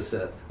Revenge of the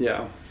Sith.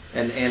 Yeah,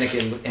 and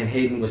Anakin and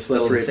Hayden was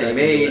still the same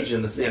age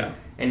and the same,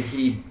 and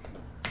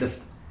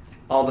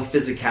all the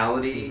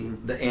physicality,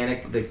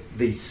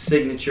 the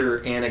signature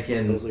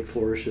Anakin, those like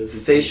flourishes,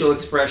 facial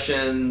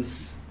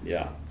expressions,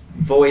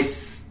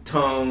 voice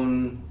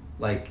tone,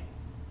 like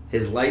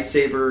his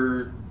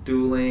lightsaber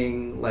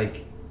dueling,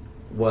 like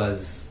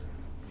was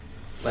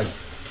like.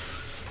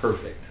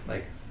 Perfect,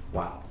 like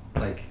wow,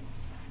 like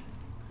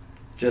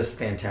just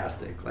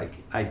fantastic. Like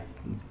I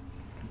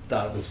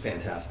thought it was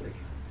fantastic,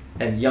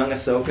 and young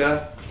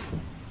Ahsoka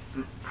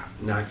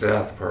knocked it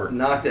out of the park.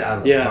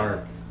 The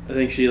park. I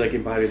think she like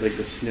embodied like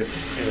the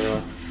Snips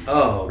era.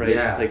 Oh right?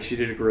 Yeah, like she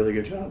did a really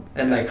good job,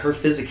 and like her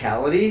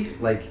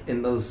physicality, like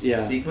in those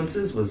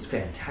sequences, was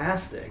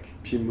fantastic.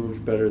 She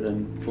moved better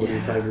than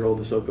 45-year-old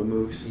Ahsoka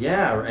moves.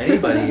 Yeah, or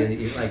anybody.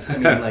 And like I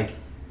mean, like.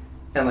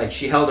 And, like,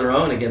 she held her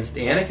own against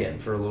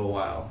Anakin for a little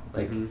while.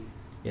 Like,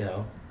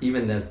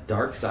 even as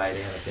dark side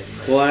Anakin.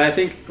 Like, well, I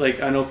think,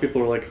 like, I know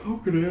people are like, how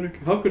could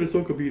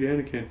Ahsoka beat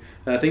Anakin?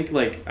 And I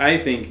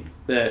think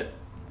that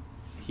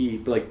he,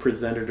 like,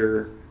 presented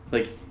her,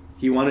 like,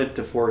 he wanted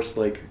to force,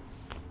 like,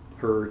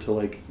 her to,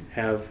 like,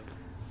 have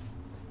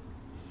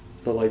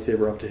the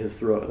lightsaber up to his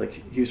throat.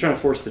 Like, he was trying to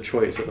force the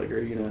choice of, like,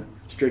 are you going to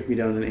strike me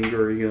down in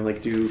anger, or are you going to,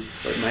 like, do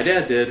like my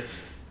dad did?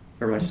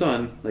 Or my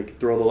son, like,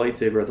 throw the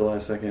lightsaber at the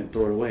last second,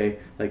 throw it away.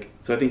 Like,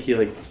 so I think he,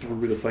 like,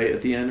 threw the fight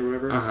at the end or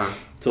whatever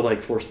to,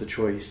 like, force the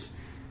choice.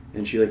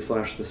 And she, like,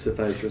 flashed the Sith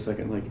eyes for a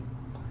second, like...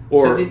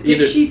 Or so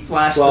did she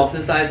flash the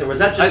Sith eyes, or was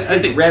that just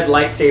his red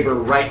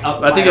lightsaber right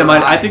up I think it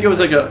might... I think it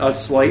was, like, a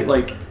slight,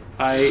 like...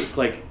 I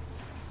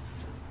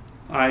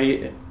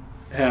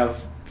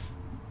have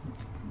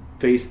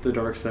faced the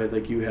dark side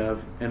like you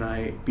have, and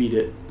I beat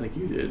it like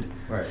you did.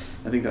 Right.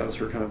 I think that was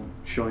her kind of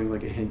showing,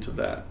 like, a hint of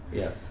that.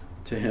 Yes.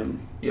 To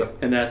him, yep,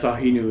 and that's all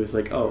he knew is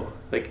like, oh,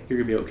 like you're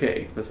gonna be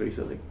okay. That's what he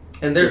said. Like,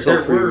 and there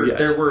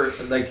were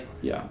like,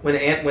 when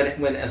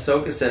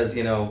Ahsoka says,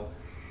 well,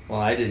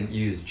 I didn't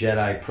use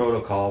Jedi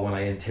protocol when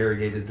I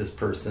interrogated this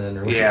person,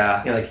 or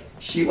like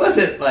she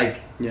wasn't like,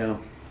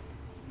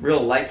 real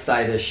light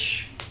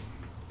side-ish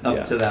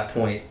up to that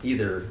point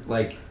either,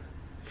 like,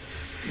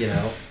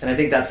 and I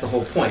think that's the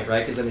whole point,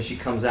 right? Because I mean, she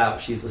comes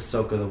out, she's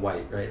Ahsoka the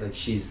White, right? Like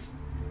she's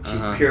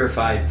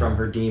purified from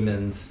her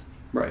demons.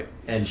 Right.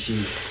 And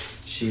she's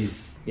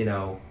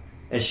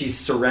and she's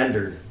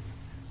surrendered.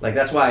 Like,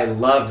 that's why I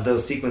love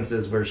those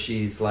sequences where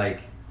she's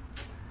like,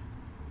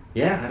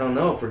 I don't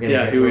know if we're going to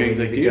get where we need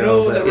to go. Do you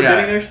know that we're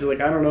getting there? She's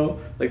like, I don't know.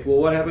 Like, well,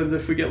 what happens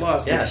if we get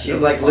lost? Yeah,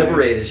 she's like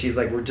liberated. She's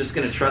like, we're just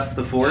going to trust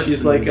the Force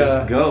and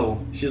just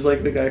go. She's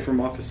like the guy from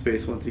Office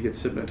Space once he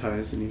gets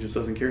hypnotized and he just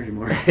doesn't care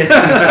anymore.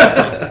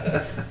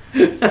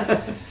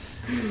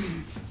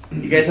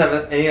 You guys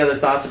have any other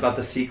thoughts about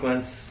the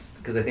sequence?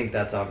 Because I think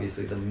that's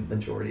obviously the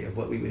majority of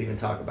what we would even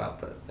talk about.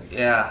 But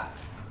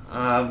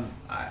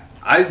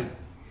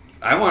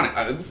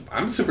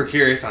I'm super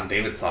curious on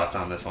David's thoughts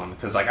on this one,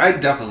 because like I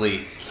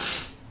definitely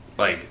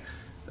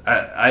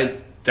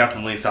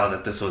saw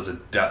that this was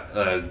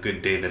a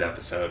good David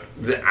episode.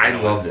 I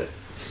loved it.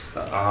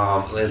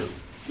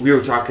 We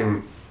were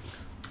talking,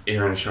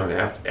 Aaron and Sean,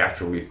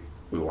 after we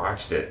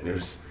watched it,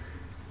 and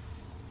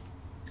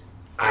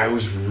I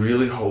was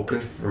really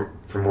hoping for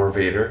more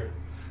Vader.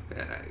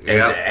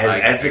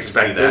 As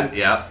expected.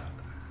 Yeah.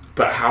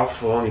 But how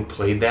Filoni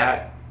played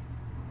that,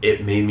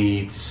 it made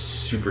me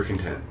super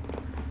content.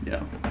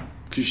 Yeah.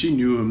 Because she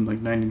knew him, like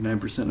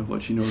 99% of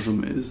what she knows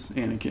him is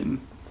Anakin.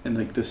 And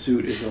like the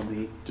suit is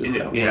only just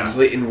that one. Yeah.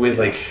 And with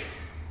like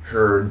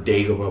her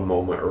Dagobah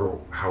moment,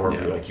 or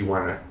however like you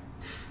want to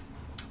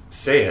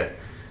say it.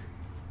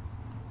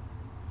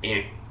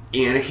 And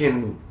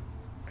Anakin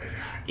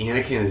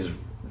is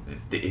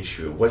the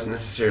issue. It wasn't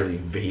necessarily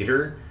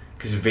Vader.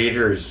 Because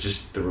Vader is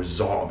just the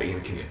result of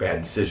Anakin's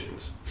bad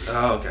decisions.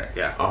 Oh, okay,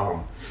 yeah.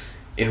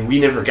 And we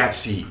never got to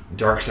see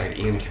Darkseid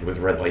Anakin with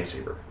a red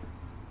lightsaber.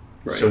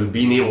 Right. So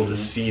being able to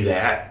see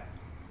that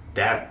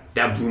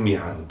blew me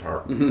out of the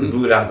park. It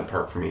blew it out of the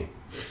park for me.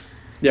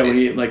 Yeah,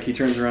 when he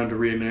turns around to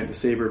reignite the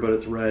saber, but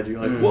it's red.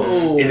 You're like,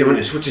 whoa! And then when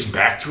it switches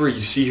back to her, you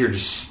see her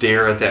just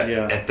stare at that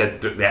Yeah. at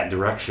that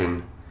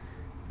direction.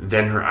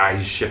 Then her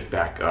eyes shift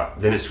back up.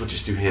 Then it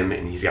switches to him,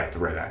 and he's got the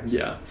red eyes.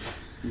 Yeah.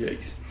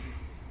 Yikes.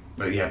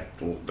 But yeah,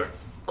 the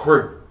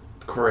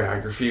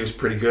choreography was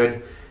pretty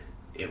good.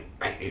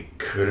 It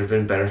could have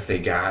been better if they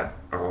got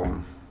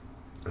I'm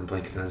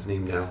blanking on his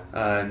name now.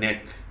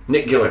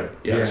 Nick Gillard.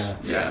 Yes.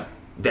 Yeah.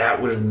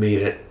 That would have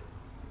made it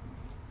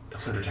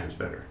 100 times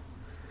better.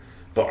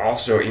 But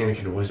also,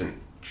 Anakin wasn't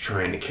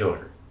trying to kill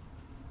her.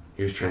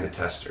 He was trying to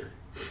test her.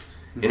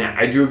 Mm-hmm. And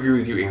I do agree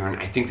with you, Aaron.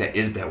 I think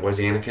that was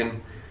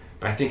Anakin.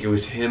 But I think it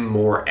was him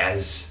more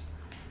as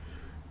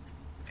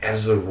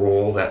the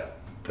role that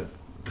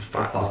the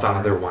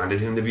father wanted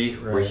him to be,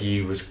 where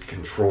he was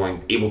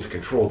able to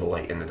control the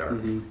light and the dark.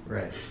 Mm-hmm.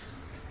 Right.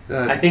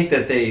 I think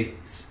that they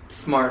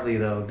smartly,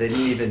 though, they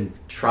didn't even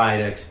try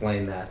to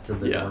explain that to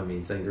the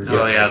normies. Like, they're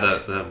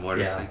just the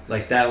mortis thing.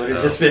 Like that would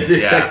have just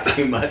been like,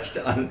 too much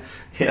to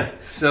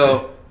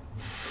So,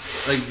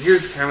 like,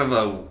 here's kind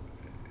of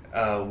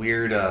a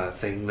weird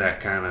thing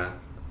that kind of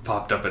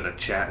popped up in a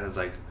chat. It's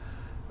like,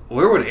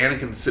 where would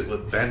Anakin sit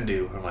with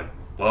Bendu? I'm like,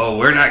 well,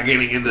 we're not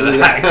getting into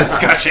that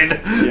discussion.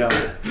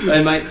 Yeah.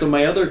 And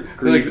my other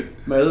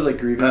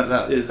grievance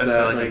is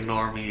that like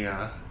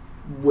normie.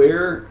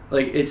 Where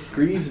it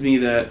grieves me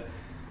that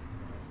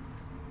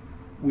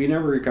we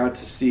never got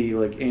to see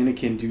like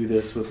Anakin do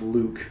this with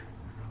Luke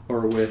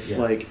or with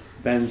like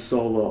Ben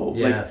Solo.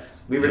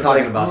 Yes, we were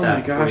talking about that.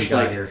 Oh my gosh!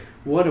 Here.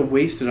 What a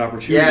wasted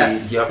opportunity.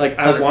 Yes, like 100%.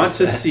 I want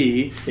to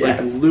see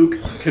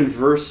Luke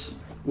converse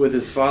with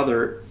his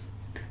father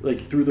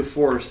through the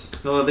Force.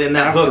 Well, in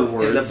that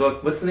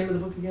book, what's the name of the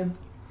book again?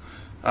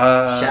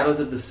 Shadows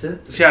of the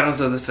Sith.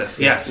 Shadows of the Sith.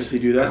 Yes. Does he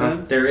do that?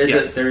 Then? There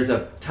is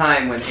a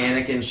time when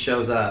Anakin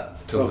shows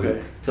up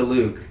to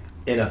Luke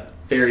in a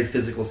very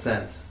physical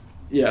sense.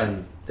 Yeah.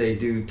 And they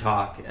do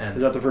talk. And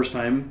is that the first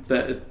time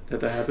that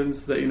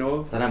happens that you know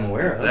of? That I'm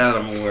aware of.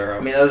 I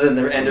mean, other than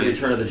the end of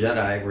Return of the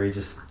Jedi, where he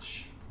just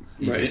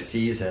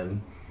sees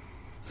him.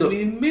 So I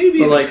mean,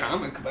 maybe in the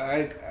comic, but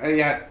I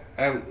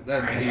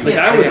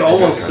was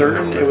almost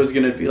certain it was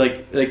gonna be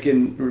like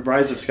in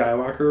Rise of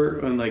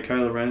Skywalker when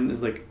Kylo Ren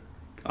is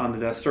on the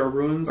Death Star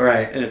ruins,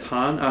 right? And it's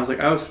Han. I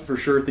was for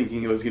sure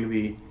thinking it was gonna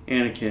be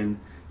Anakin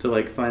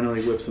to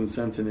finally whip some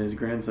sense into his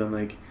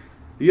grandson.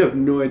 You have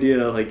no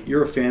idea.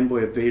 You're a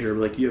fanboy of Vader,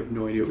 but you have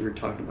no idea what you're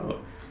talking about.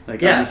 I'm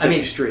gonna set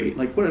you straight.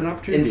 What an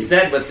opportunity.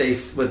 Instead, what they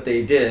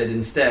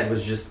did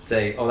was just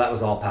say, "Oh, that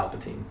was all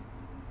Palpatine."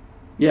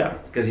 Yeah,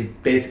 because he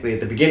basically at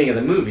the beginning of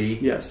the movie,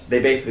 they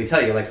basically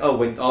tell you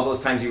when all those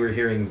times you were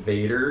hearing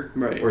Vader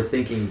or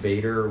thinking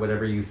Vader or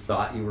whatever you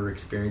thought you were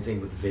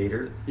experiencing with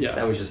Vader,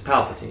 that was just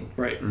Palpatine,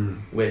 right?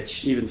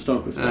 Which even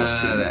Snoke was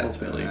Palpatine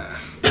ultimately.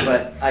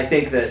 But I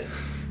think that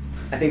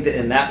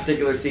in that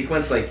particular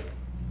sequence,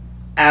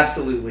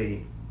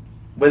 absolutely,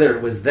 whether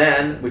it was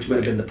then, which would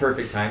have been the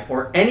perfect time,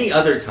 or any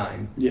other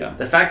time,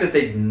 the fact that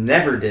they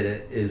never did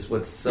it is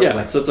what's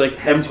so so it's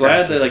I'm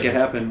glad that it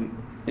happened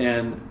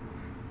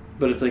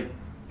but it's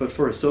but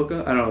for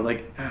Ahsoka, I don't know,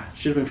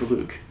 should have been for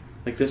Luke.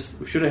 This,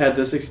 we should have had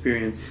this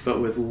experience,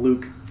 but with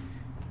Luke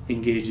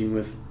engaging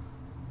with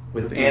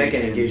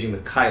Anakin engaging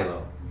with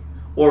Kylo,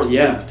 or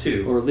Luke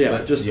too, or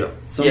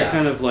some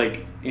kind of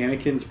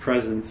Anakin's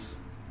presence.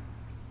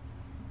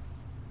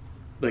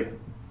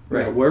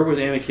 Where was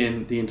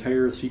Anakin the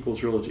entire sequel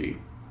trilogy?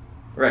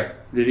 Right.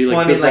 Did he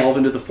dissolve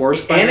into the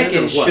Force?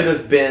 Anakin should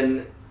have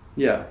been.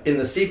 Yeah. In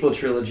the sequel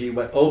trilogy,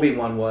 what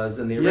Obi-Wan was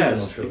in the original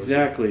trilogy.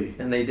 Exactly.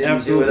 And they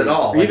didn't do it at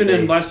all. Even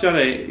in Last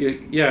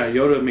Jedi,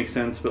 Yoda makes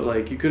sense,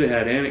 but you could have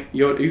had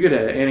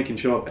Anakin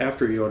show up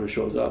after Yoda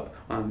shows up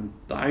on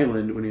the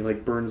island when he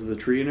burns the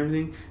tree and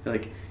everything.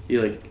 He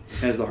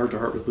has the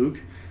heart-to-heart with Luke.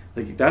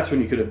 That's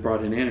when you could have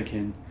brought in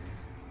Anakin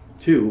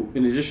too,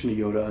 in addition to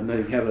Yoda, and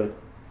then have a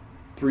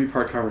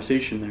 3-part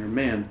conversation there.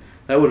 Man,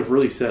 that would have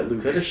really set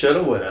Luke. Coulda,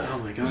 shoulda, woulda. Oh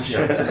my gosh!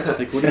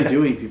 What are you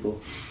doing, people?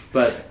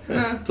 But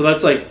so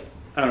that's I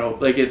don't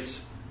know.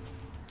 It's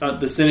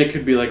the cynic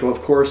could be well,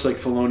 of course,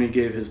 Filoni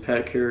gave his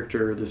pet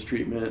character this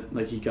treatment.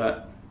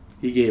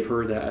 He gave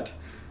her that,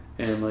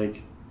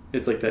 and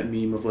it's that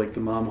meme of the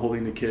mom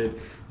holding the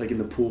kid in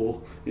the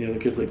pool. The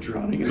kid's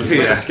drowning, and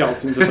the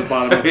skeletons at the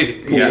bottom of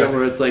the pool.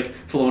 Where it's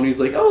Filoni's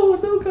oh,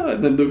 Ahsoka,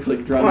 and then Luke's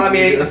drowning. Well, I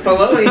mean,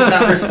 Filoni's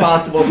not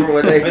responsible for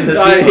what they've in the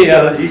sequel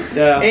trilogy.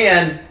 Yeah.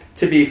 And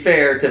to be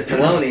fair to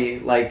Filoni,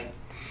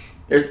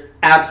 there's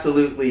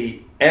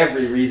absolutely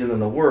every reason in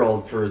the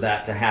world for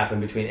that to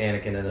happen between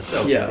Anakin and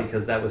Ahsoka,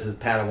 because that was his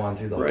Padawan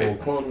through the whole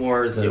Clone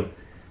Wars, and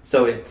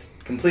so it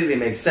completely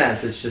makes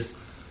sense. It's just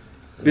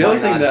the other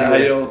thing that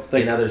I don't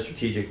in other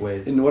strategic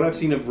ways. In what I've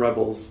seen of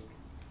Rebels,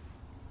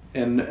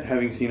 and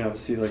having seen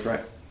obviously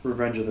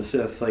Revenge of the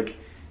Sith,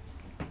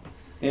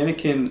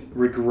 Anakin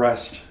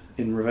regressed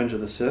in Revenge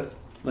of the Sith.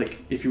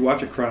 If you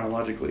watch it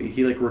chronologically,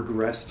 he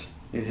regressed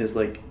in his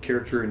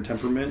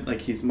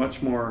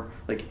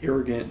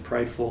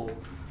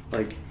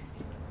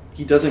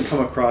he doesn't come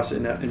across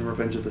in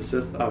Revenge of the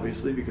Sith,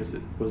 obviously, because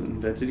it wasn't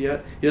invented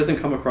yet. He doesn't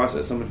come across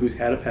as someone who's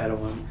had a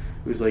Padawan,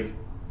 who's like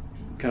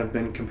kind of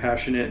been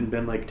compassionate and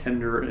been like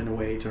tender in a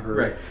way to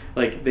her.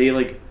 Right.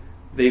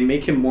 They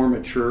make him more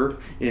mature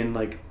in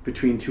like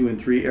between 2 and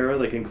 3 era,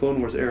 like in Clone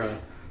Wars era.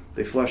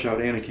 They flesh out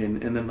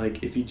Anakin, and then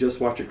like if you just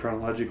watch it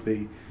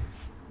chronologically,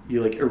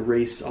 you like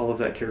erase all of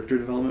that character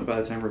development by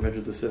the time Revenge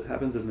of the Sith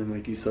happens, and then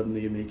like you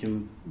suddenly make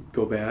him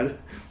go bad,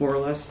 more or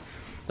less.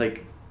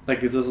 Like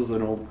this is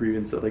an old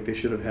grievance that like they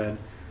should have had,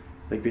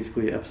 like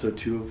basically episode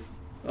 2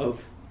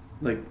 of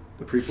like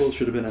the prequels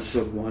should have been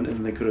episode 1, and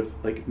then they could have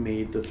like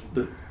made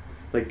the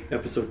like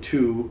episode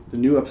 2, the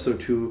new episode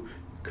 2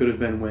 could have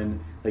been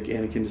when like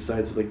Anakin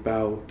decides to like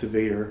bow to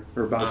Vader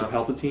or bow to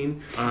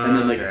Palpatine, and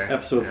then like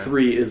episode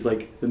 3 is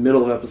like the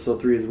middle of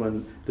episode 3 is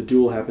when the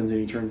duel happens and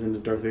he turns into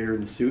Darth Vader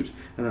in the suit,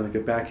 and then like the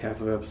back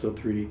half of episode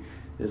 3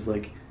 is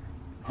like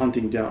trying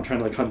to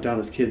like hunt down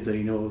his kids that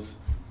he knows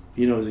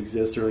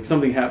exist, or like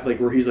something happened like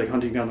where he's like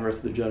hunting down the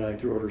rest of the Jedi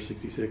through Order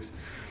 66,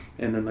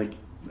 and then like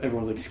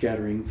everyone's like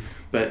scattering,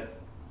 but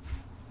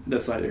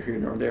that's neither here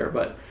nor there.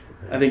 But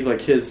I think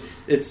like it's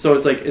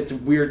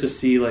weird to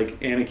see like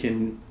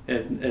Anakin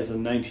as a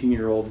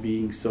 19-year-old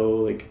being so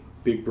like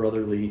big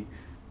brotherly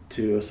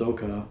to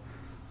Ahsoka,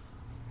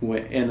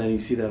 and then you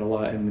see that a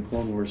lot in the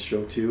Clone Wars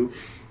show too,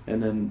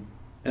 and then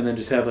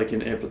just have like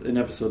in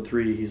episode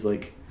 3 he's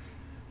like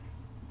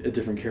a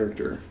different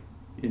character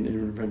in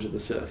Revenge of the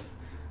Sith,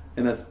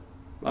 and that's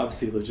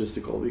obviously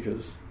logistical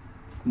because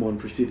one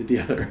preceded the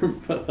other.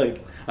 But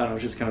like I don't know,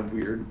 it's just kind of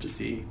weird to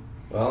see.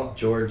 Well,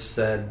 George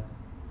said.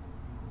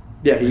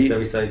 Yeah, he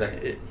says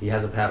like, he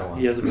has a Padawan.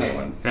 He has a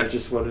Padawan. That's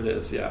just what it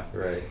is. Yeah.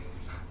 Right.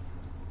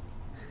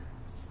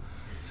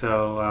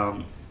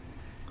 So.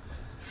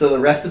 So the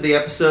rest of the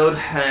episode,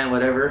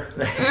 whatever.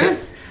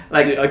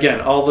 Like again,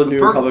 all the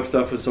New Republic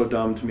stuff was so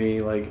dumb to me.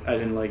 Like I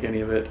didn't like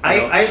any of it.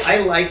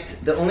 I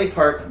liked the only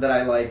part that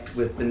I liked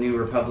with the New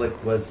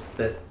Republic was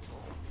that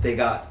they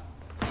got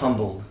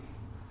humbled.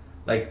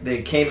 Like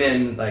they came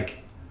in like,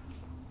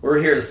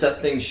 we're here to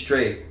set things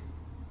straight,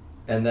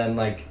 and then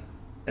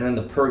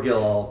the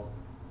Purrgil all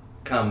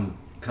come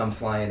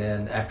flying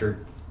in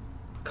after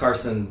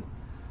Carson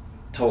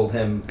told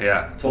him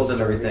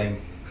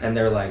everything, and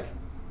they're like,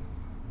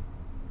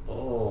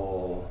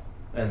 oh,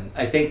 and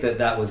I think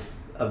that was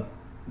a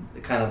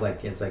kind of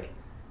like, it's like,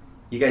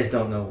 you guys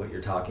don't know what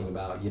you're talking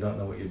about, you don't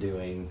know what you're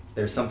doing,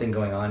 there's something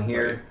going on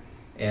here,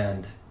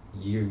 and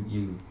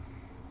you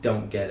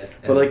don't get it.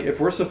 But like if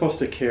we're supposed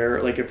to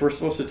care, like if we're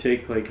supposed to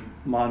take like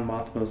Mon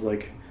Mothma's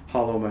like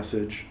hollow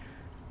message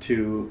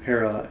to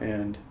Hera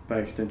and by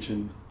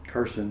extension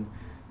Carson,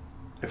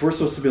 if we're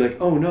supposed to be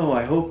like, oh no,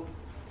 I hope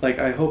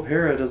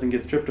Hera doesn't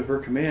get stripped of her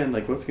command,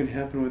 like what's going to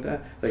happen with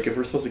that? Like if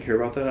we're supposed to care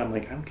about that, I'm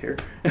like, I don't care.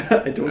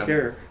 I don't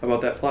care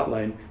about that plot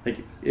line. Like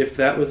if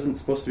that wasn't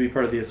supposed to be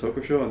part of the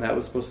Ahsoka show, and that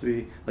was supposed to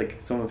be like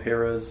some of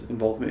Hera's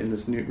involvement in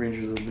this new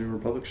Rangers of the New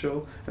Republic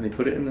show, and they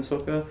put it in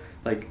Ahsoka,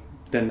 like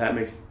then that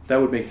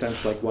would make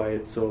sense, like why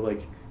it's so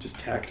like just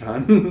tacked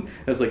on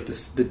as like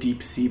the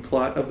deep sea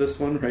plot of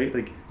this one, right?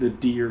 Like the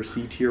D or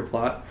C tier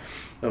plot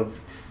of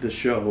the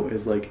show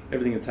is like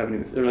everything that's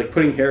happening. They're like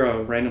putting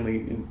Hera randomly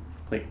in,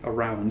 like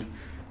around,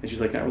 and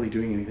she's like not really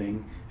doing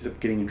anything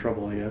except getting in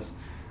trouble, I guess.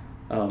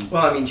 Well,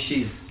 I mean,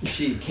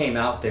 she came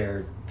out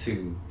there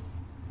to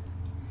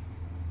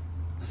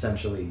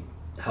essentially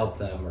help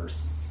them or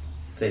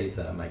save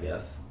them, I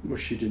guess.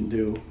 Which she didn't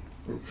do.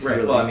 Right.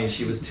 Really. Well, I mean,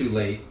 she was too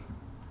late.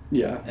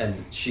 Yeah.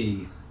 And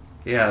she.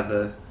 Yeah,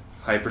 the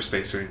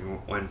hyperspace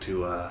ring went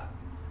to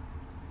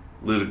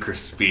ludicrous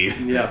speed.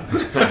 Yeah.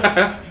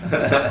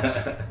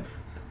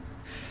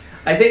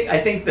 I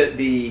think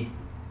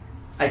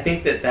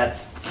that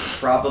that's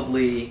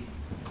probably.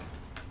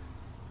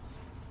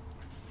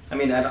 I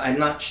mean, I'm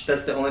not.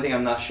 That's the only thing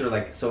I'm not sure.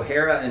 Like, so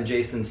Hera and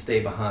Jason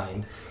stay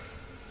behind,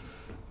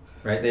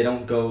 right? They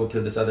don't go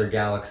to this other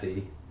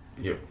galaxy.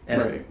 Yep.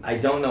 And right. I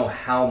don't know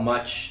how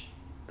much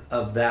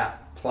of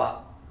that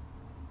plot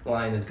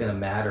line is going to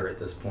matter at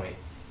this point.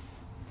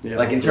 Yeah,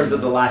 like in terms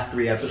of the last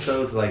 3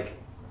 episodes, like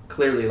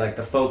clearly, like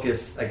the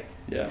focus, like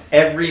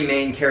every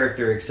main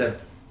character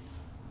except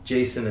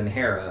Jason and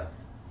Hera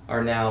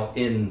are now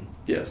in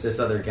this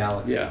other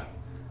galaxy. Yeah.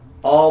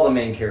 All the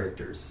main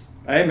characters.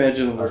 I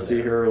imagine we'll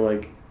see her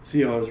like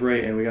see how I was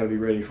right, and we got to be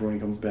ready for when he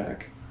comes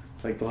back.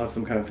 Like they'll have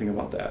some kind of thing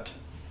about that.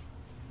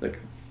 Like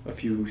a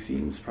few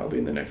scenes probably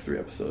in the next 3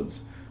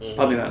 episodes. Mm-hmm.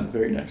 Probably not in the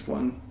very next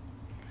one.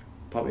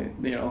 Probably,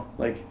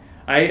 like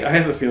I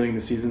have a feeling the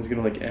season's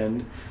gonna like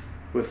end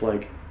with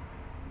like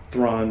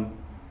Thrawn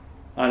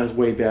on his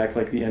way back,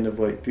 like the end of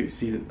like the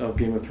season of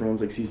Game of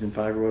Thrones, like season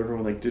 5 or whatever,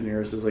 when like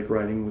Daenerys is like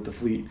riding with the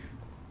fleet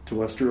to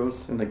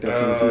Westeros, and like that's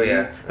when the season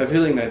ends. I have a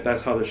feeling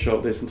that's how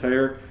this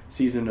entire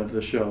season of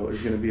the show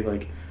is gonna be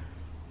like,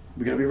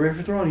 we gotta be ready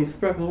for Thrawn. He's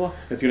blah blah blah.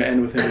 It's gonna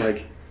end with him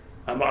like,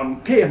 I'm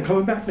okay. I'm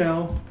coming back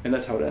now, and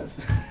that's how it ends.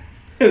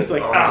 It's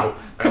like,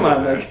 come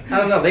on, like I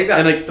don't know. They've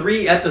got like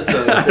 3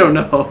 episodes. I don't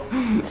know.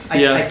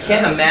 I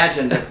can't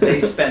imagine that they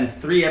spend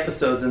 3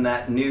 episodes in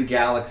that new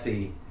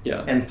galaxy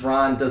Yeah. and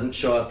Thrawn doesn't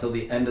show up till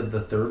the end of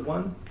the third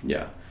one.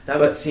 Yeah. That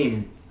would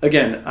seem.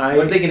 Again, What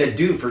are they going to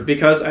do for?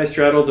 Because I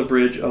straddled the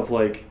bridge of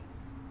like,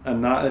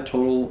 I'm not a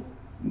total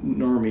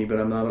normie, but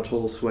I'm not a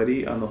total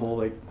sweaty on the whole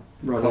like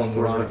Rebels,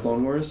 Thrawn,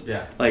 Clone Wars.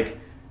 Yeah. Like,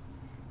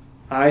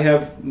 I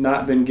have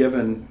not been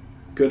given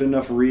good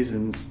enough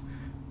reasons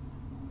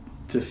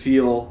to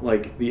feel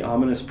like the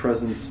ominous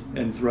presence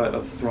and threat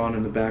of Thrawn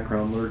in the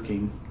background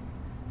lurking.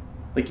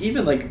 Like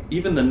even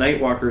the Night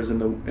Walkers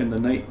and the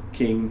Night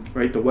King,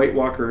 right? The White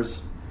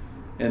Walkers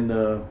and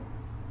the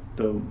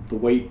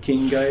White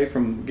King guy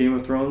from Game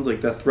of Thrones,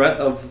 like the threat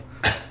of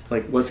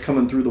like what's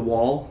coming through the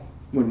wall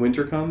when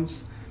winter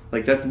comes,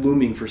 like that's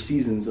looming for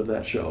seasons of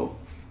that show,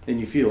 and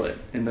you feel it,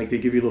 and like they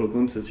give you little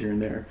glimpses here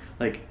and there.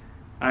 Like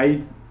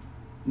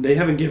they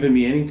haven't given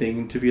me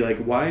anything to be like,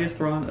 why is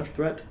Thrawn a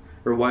threat?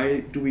 Or why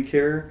do we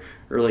care?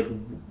 Or like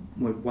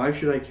why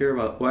should I care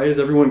about? Why does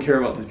everyone care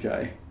about this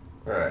guy?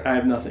 Right. I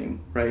have nothing,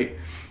 right?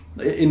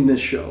 In this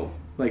show,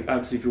 like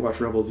obviously, if you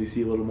watch Rebels, you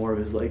see a little more of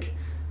his like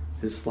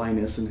his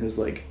slyness and his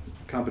like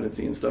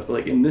competency and stuff. But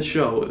like in this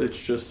show,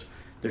 it's just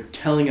they're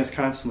telling us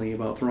constantly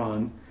about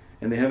Thrawn,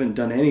 and they haven't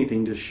done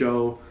anything to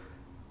show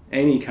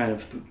any kind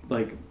of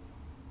like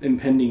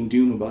impending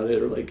doom about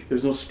it, or like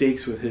there's no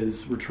stakes with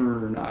his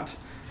return or not.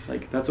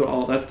 Like that's the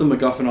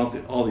MacGuffin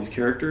of all these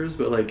characters,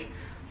 but like.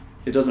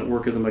 It doesn't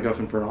work as a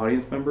MacGuffin for an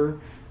audience member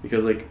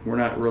because like we're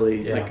not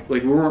really like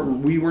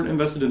we weren't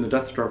invested in the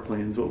Death Star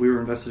plans, but we were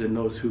invested in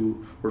those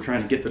who were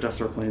trying to get the Death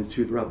Star plans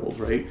to the Rebels,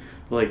 right?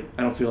 But like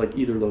I don't feel like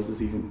either of those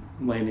is even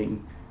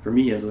landing for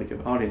me as like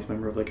an audience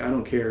member. Of like I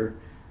don't care,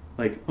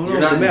 like oh no,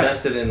 you're not the map.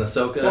 invested in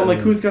Ahsoka. Well, like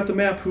who's got the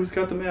map? Who's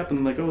got the map? And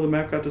then like oh the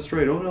map got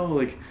destroyed. Oh no,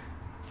 like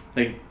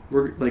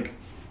we're like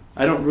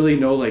I don't really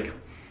know like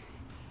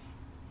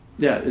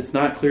yeah, it's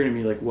not clear to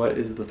me like what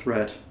is the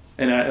threat,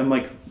 and I'm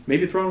like.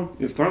 Maybe if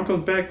Thrawn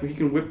comes back, he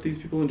can whip these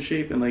people into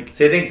shape and like.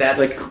 See, I think that's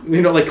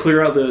like like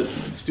clear out the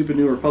stupid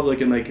New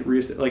Republic and like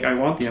like I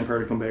want the Empire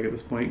to come back at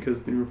this point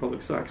because the New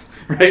Republic sucks,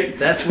 right?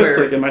 That's so where it's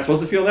like, am I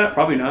supposed to feel that?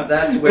 Probably not.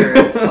 That's where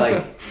it's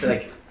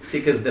like see,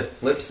 because the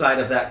flip side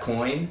of that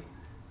coin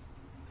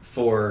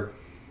for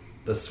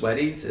the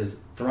Sweaties is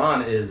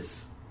Thrawn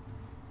is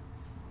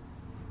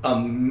a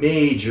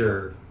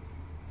major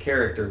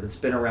character that's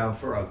been around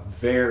for a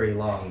very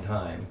long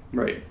time,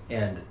 right?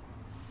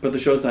 But the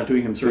show's not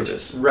doing him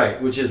service,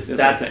 which is they're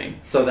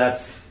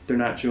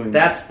not doing.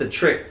 That's the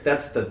trick.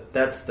 That's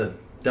the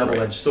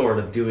double-edged sword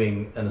of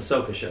doing an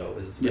Ahsoka show.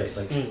 Is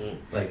yes.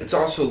 like it's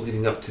also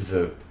leading up to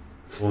the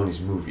Filoni's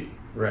movie,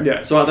 right?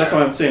 Yeah, so that's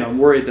what I'm saying. I'm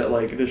worried that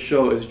like this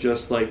show is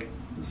just like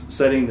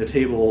setting the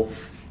table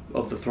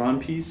of the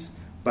Thrawn piece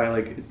by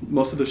like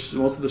most of the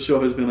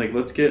show has been like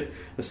let's get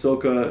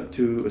Ahsoka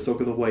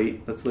the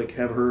White. Let's like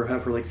have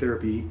her like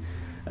therapy,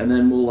 and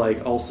then we'll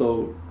like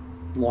also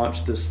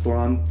launch this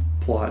Thrawn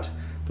plot.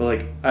 But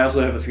like I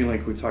also have a feeling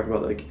like we've talked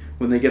about like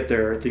when they get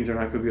there things are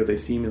not going to be what they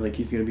seem, and like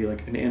he's going to be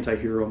like an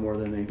anti-hero more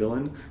than a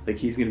villain. Like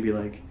he's going to be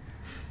like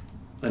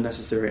a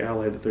necessary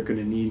ally that they're going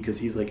to need because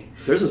he's like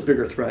there's this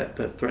bigger threat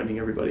that's threatening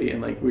everybody,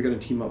 and like we're going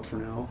to team up for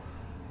now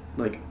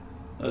like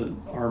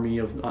an army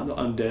of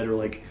undead or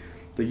like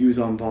the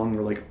Yuzon Vong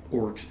or like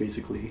orcs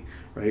basically,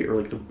 right? Or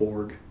like the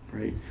Borg,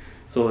 right?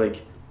 So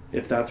like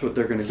if that's what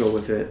they're going to go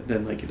with it,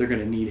 then like they're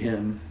going to need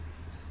him.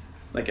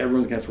 Like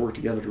everyone's gonna have to work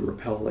together to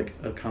repel like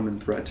a common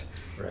threat,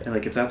 right. And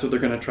like if that's what they're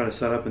gonna try to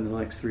set up in the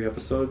next 3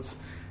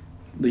 episodes,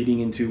 leading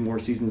into more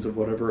seasons of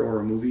whatever or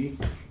a movie,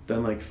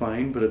 then like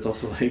fine. But it's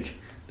also like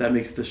that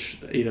makes this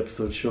 8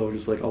 episode show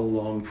just like a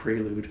long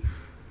prelude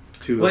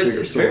to. Well, a it's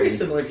bigger story. very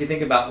similar if you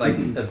think about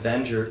like the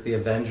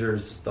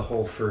Avengers, the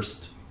whole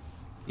first,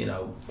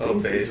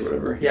 phase or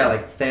whatever. Yeah,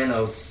 like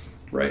Thanos,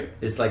 right?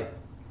 Is like.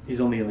 He's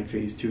only in like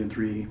phase 2 and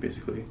 3,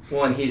 basically.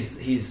 Well, and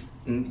he's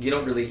you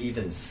don't really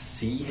even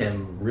see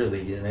him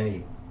really in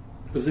any.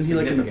 Wasn't he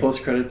like in the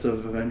post credits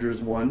of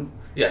Avengers 1?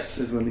 Yes.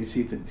 Is when you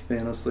see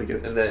Thanos like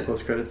at the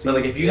post credits scene.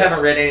 But like if you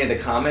haven't read any of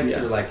the comics,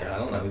 you're like, I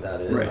don't know who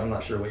that is. Right. I'm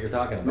not sure what you're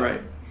talking about.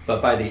 Right.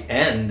 But by the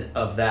end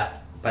of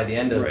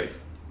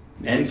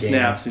Endgame,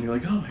 snaps and you're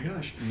like, oh my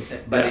gosh.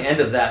 By the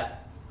end of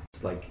that,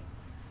 it's like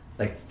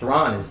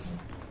Thrawn is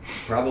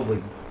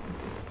probably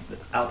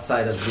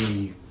outside of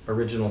the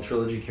original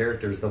trilogy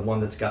characters the one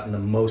that's gotten the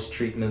most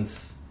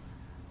treatments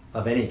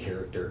of any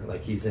character.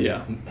 Like he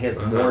has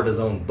more of his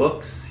own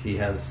books.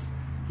 He's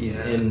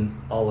in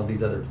all of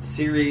these other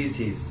series.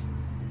 He's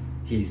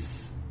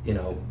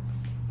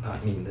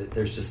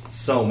there's just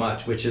so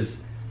much, which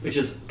is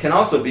can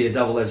also be a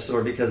double-edged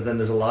sword because then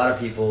there's a lot of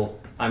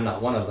people. I'm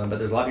not one of them, but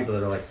there's a lot of people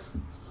that are like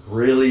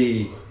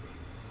really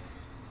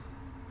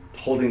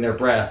holding their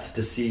breath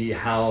to see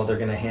how they're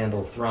going to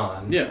handle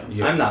Thrawn. Yeah.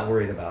 I'm not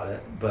worried about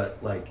it, but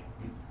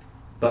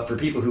for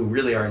people who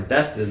really are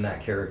invested in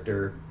that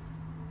character,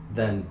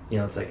 then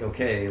it's like,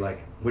 okay,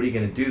 like what are you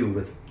going to do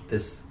with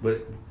this?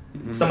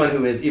 Someone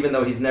who is, even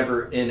though he's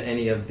never in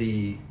any of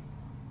the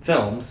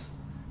films,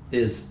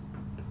 is,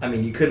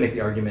 you could make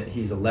the argument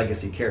he's a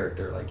legacy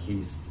character. Like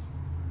he's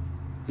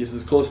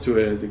as close to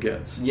it as it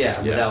gets.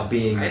 Yeah, without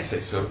being. I'd say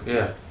so.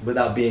 Yeah,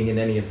 without being in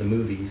any of the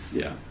movies.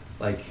 Yeah,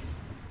 like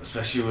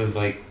especially with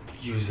like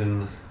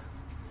using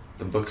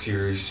the book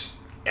series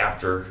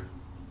after.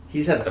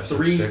 He's had Episode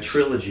 3 6.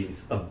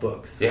 trilogies of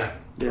books. Yeah.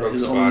 Yeah,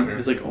 his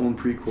own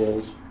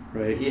prequels,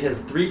 right? He has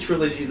 3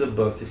 trilogies of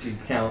books if you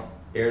count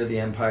Heir to the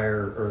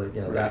Empire or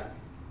that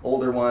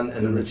older one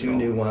and then the 2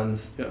 new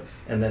ones. Yeah.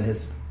 And then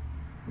his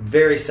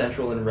very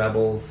central in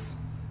Rebels.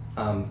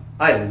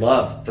 I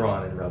love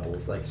Thrawn in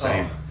Rebels. Like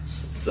Same.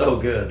 So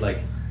good.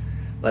 Like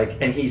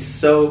and he's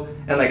so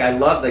and like I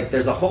love like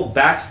there's a whole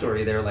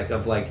backstory there like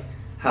of like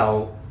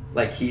how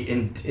like he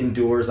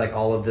endures like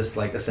all of this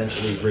like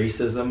essentially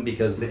racism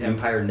because the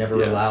Empire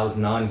never allows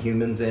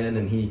non-humans in,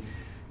 and he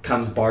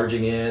comes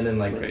barging in and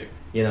like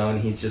and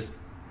he's just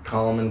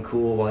calm and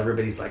cool while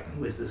everybody's like,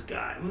 who is this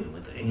guy?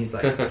 And he's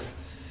like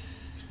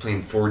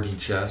playing 4D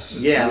chess.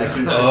 Yeah, like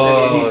he's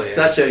just he's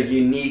such a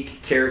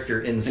unique character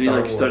in Star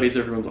Wars. He studies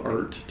everyone's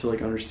art to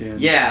like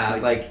understand. Yeah,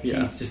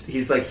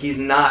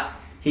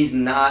 he's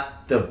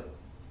not the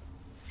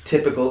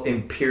typical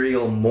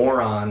imperial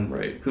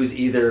moron who's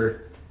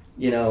either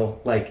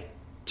like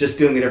just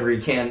doing whatever he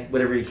can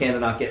to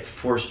not get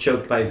force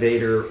choked by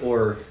Vader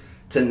or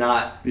to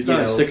not. He's not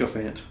a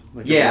sycophant.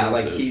 Like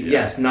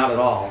yes, not at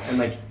all. And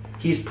like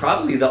he's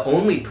probably the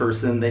only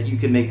person that you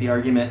could make the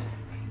argument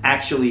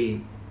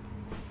actually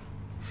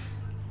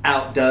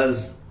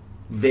outdoes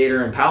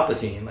Vader and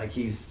Palpatine. Like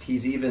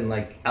he's even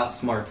like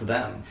outsmarts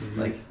them.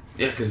 Mm-hmm. Like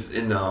because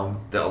in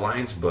the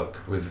Alliance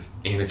book with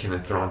Anakin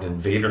and Thrawn and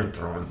Vader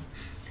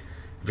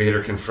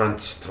Vader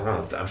confronts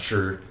Thrawn. I'm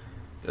sure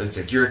it's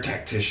like, you're a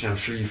tactician. I'm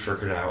sure you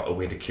figured out a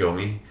way to kill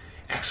me.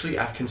 Actually,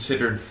 I've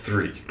considered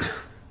 3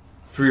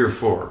 or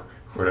 4,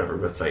 whatever.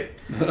 But it's like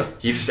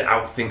he just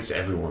outthinks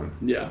everyone.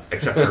 Yeah,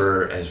 except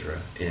for Ezra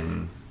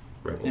in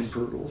Rebels. In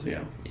Purgles,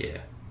 yeah.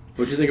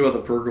 What did you think about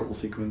the Purgle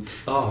sequence?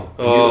 Oh,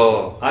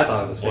 beautiful. I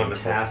thought it was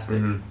fantastic.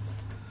 Mm-hmm.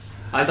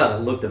 I thought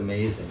it looked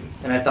amazing.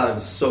 And I thought it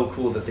was so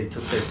cool that they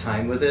took their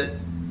time with it.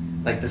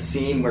 Like the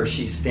scene where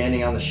she's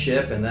standing on the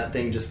ship and that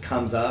thing just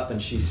comes up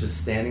and she's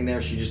just standing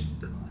there. She just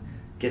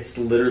gets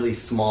literally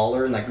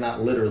smaller. Like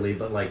not literally,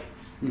 but like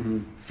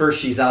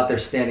first she's out there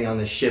standing on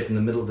this ship in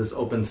the middle of this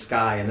open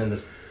sky, and then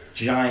this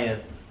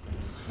giant,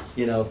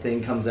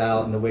 thing comes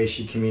out, and the way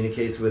she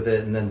communicates with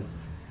it. And then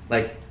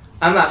like,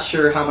 I'm not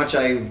sure how much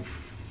I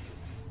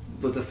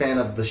was a fan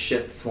of the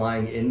ship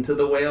flying into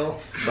the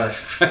whale, but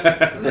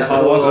that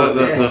was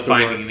the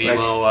Finding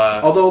Nemo.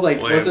 Although,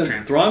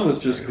 wasn't Thrawn was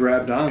just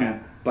grabbed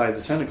on by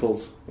the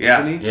tentacles,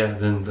 wasn't he? Yeah.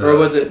 Then or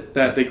was it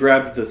that they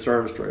grabbed the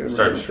Star Destroyer?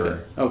 Star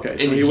Destroyer. Okay,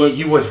 so and he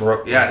was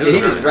wrapped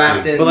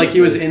in. But like he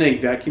was in a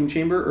vacuum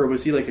chamber, or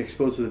was he like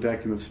exposed to the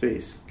vacuum of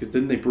space? Because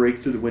didn't they break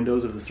through the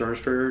windows of the Star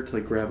Destroyer to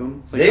like grab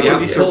him? Like, how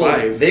did he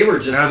survive? They were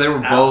just. Yeah, they were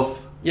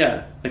both.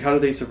 Yeah, like how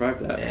did they survive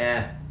that?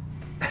 Yeah.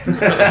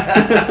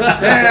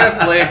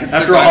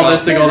 After all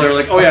this, they go there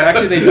like, oh yeah,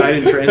 actually they died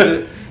in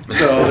transit,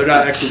 so they're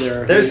not actually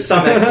there. There's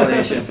some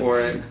explanation for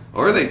it.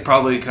 Or they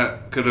probably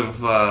could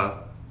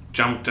have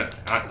jumped.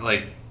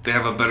 Like they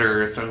have a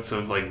better sense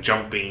of like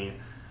jumping,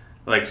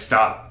 like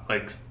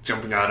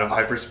jumping out of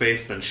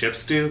hyperspace than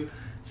ships do,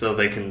 so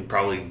they can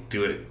probably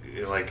do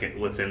it like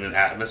within an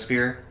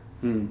atmosphere.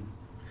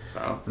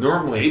 So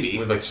normally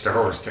with like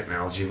Star Wars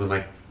technology, when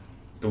like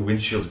the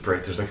windshields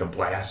break, there's like a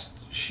blast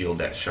shield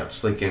that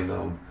shuts, like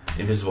in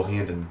Invisible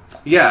Hand and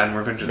and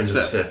Revenge of the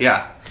Sith.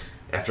 Yeah,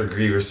 after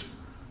Grievous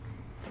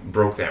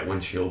broke that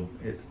windshield,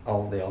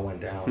 they all went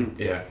down.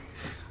 Yeah,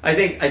 I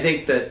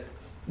think that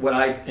what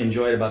I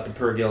enjoyed about the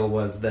Purrgil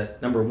was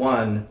that number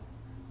one,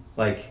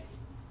 like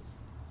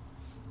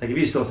if you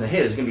just told me,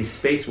 hey, there's gonna be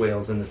space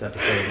whales in this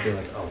episode, I'd be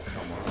like, oh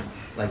come on,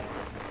 like.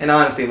 And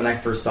honestly, when I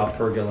first saw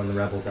Purrgil in the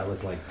Rebels, I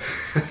was like,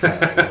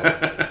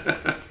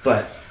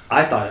 but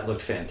I thought it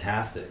looked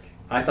fantastic.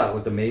 I thought it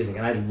looked amazing,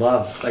 and I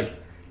love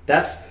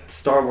that's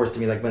Star Wars to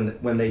me. Like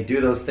when they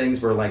do those things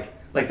where like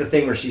the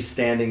thing where she's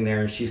standing there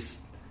and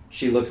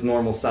she looks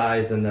normal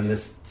sized, and then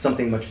this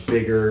something much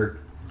bigger,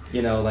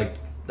 like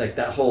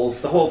the whole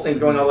thing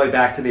going all the way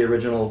back to the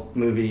original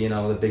movie,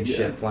 the big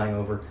ship flying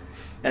over,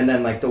 and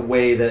then like the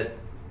way that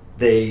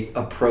they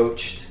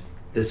approached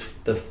the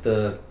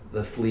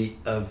fleet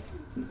of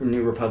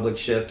New Republic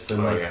ships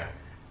and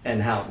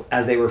and how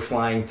as they were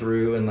flying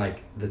through and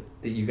like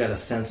you got a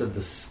sense of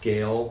the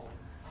scale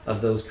of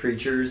those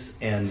creatures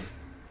and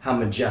how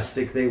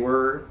majestic they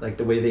were, like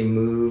the way they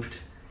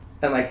moved,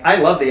 and like I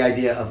love the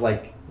idea of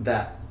like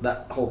that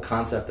whole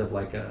concept of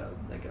like an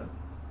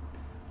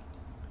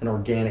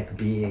organic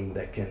being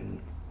that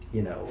can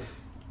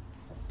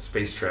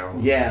space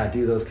travel,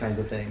 do those kinds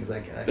of things,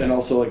 and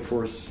also like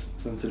force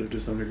sensitive to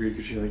some degree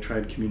because she like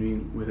tried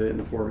communing with it in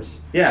the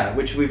force,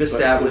 which we've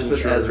established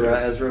with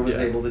Ezra was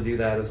able to do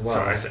that as well.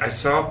 So I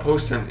saw a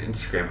post on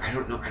Instagram, I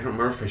don't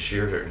remember if I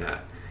shared it or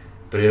not,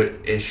 but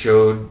it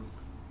showed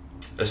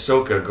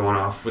Ahsoka going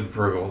off with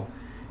Purrgil.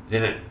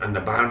 Then on the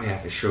bottom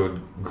half, it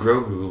showed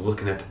Grogu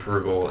looking at the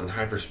Purrgil in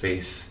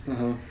hyperspace.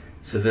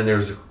 So then there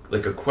was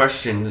a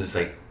question: is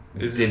like,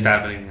 is this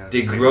happening at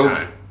did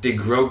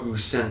Grogu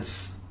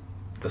sense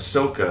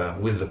Ahsoka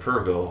with the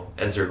Purrgil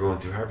as they're going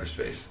through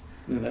hyperspace?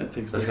 And that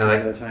takes It's place kind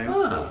at of that like,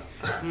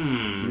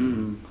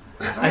 time.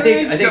 I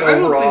think I don't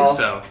overall, think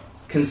so.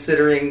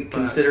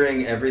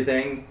 considering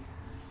everything,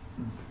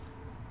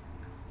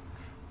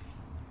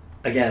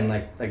 again,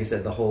 like I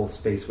said, the whole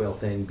space whale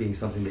thing being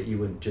something that you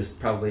would just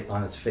probably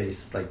on its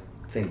face like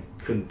think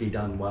couldn't be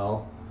done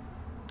well.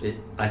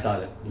 I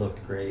thought it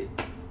looked great,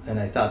 and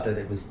I thought that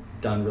it was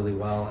done really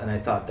well, and I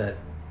thought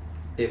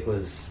it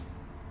was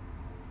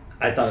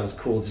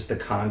cool, just the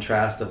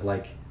contrast of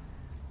like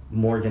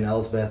Morgan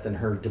Elsbeth and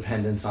her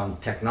dependence on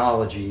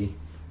technology,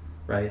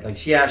 right? Like,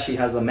 she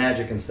has the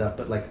magic and stuff,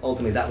 but like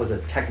ultimately that was a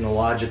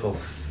technological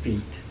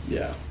feat.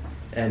 Yeah.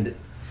 And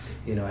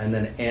and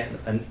then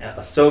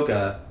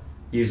Ahsoka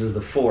uses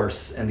the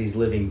Force and these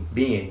living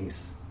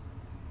beings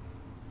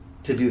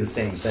to do the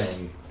same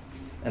thing,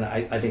 and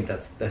I think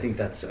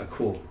that's a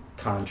cool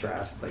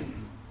contrast, like,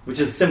 which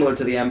is similar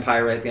to the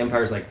Empire, right? The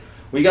Empire's like,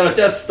 we got a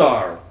Death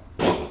Star,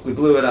 we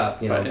blew it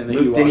up, Right, and the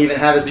Luke Ewoks- didn't even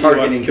have his the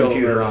targeting Ewoks killed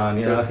computer on,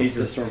 he's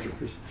the just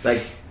stormtroopers.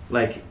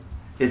 like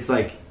it's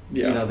like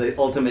Yeah. the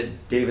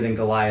ultimate David and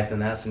Goliath in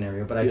that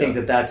scenario. But I think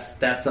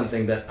that's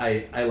something that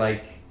I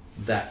like,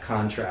 that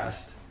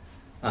contrast,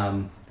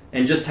 and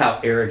just how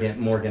arrogant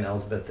Morgan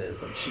Elsbeth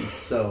is. Like, she's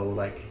so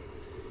like,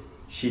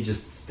 she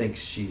just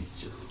thinks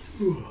she's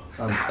just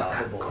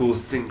unstoppable.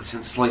 Coolest thing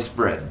since sliced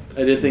bread.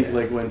 I did think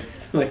like when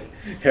like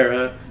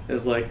Hera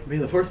is like, "May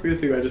the Force be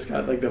with you," I just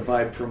got like the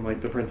vibe from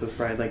like the Princess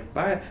Bride, like,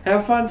 "Bye,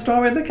 have fun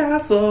storming the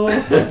castle."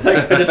 Like,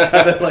 I just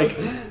kind of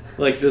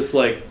like this,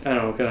 like, I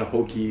don't know, kind of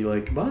hokey,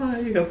 like,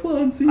 "Bye, have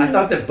fun, see ya. I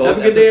thought that both have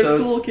a good day at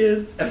episodes- school,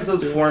 kids."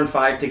 Episodes 4 and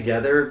 5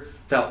 together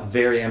felt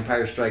very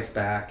Empire Strikes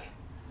Back.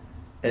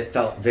 It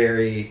felt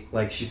very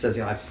like, she says,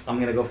 I'm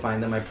gonna go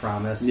find them, I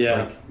promise.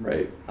 Yeah, Like,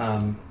 right.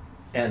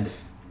 and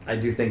I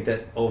do think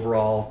that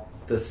overall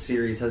the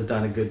series has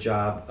done a good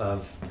job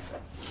of,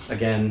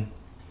 again,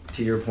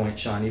 to your point,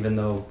 Sean, even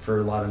though for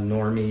a lot of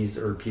normies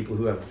or people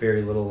who have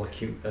very little,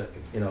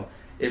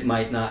 it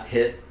might not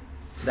hit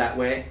that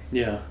way.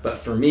 Yeah. But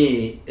for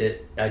me,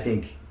 I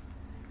think,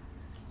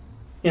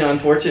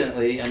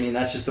 unfortunately, I mean,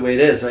 that's just the way it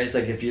is, right? It's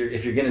like, if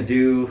you're gonna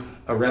do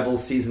a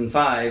Rebels season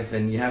 5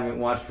 and you haven't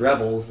watched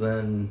Rebels,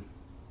 then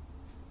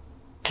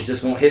it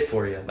just won't hit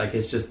for you. Like,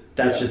 it's just,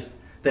 that's just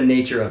the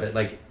nature of it.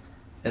 Like,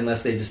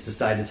 unless they just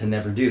decided to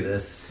never do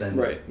this, then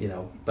Right.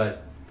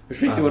 But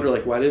Which makes you wonder,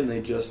 like, why didn't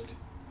they just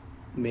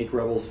make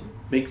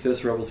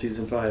this Rebels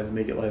season 5,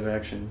 make it live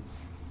action,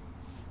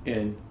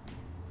 and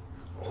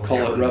call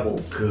that it would be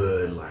Rebels?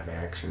 Good live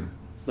action.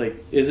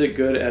 Like, is it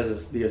good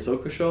as the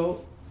Ahsoka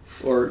show,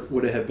 or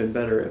would it have been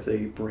better if they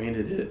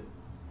branded it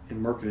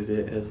and marketed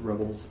it as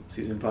Rebels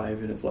season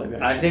 5 in its live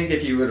action? I think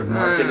if you would have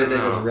marketed it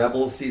as know.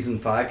 Rebels season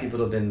 5, people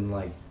would have been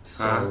like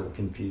so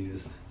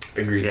confused.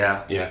 Agreed.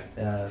 Yeah.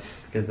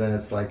 Because then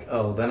it's like,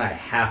 oh, then I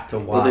have to Or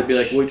watch. they'd be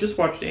like, "We just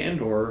watched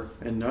Andor,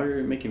 and now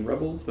you're making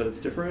Rebels, but it's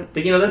different."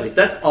 But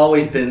that's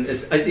always been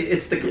it's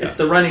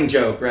the running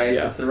joke, right?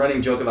 Yeah. It's the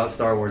running joke about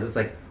Star Wars. It's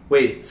like,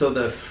 wait, so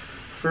the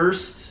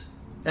first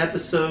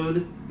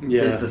episode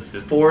is the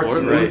fourth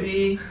fourth,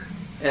 movie,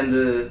 and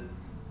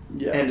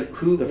and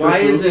who? The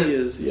Why first movie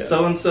isn't is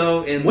so and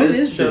so in When this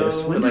is show?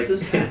 this? When does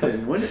this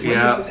happen? When does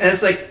this And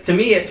it's like, to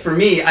me, for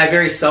me, I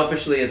very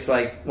selfishly, it's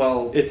like,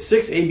 well, It's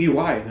 6 ABY.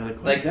 And they're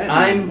like, what does that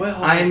I'm mean?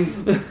 Well,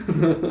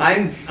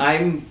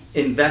 I'm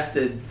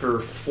invested for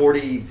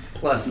 40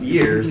 plus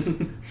years,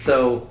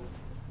 so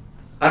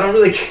I don't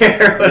really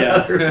care what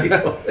other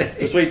people think.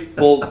 just wait.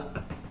 Well,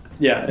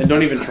 yeah, and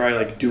don't even try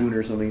like Dune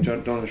or something.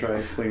 Don't try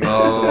explaining.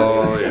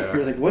 Oh, yeah.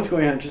 You're like, what's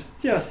going on? Just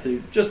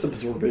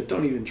absorb it.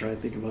 Don't even try to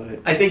think about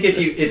it. I think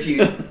if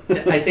you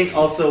I think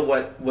also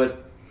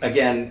what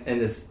again,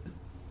 and this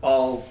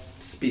all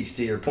speaks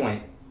to your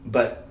point,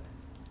 but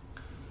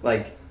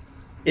like,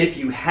 if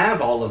you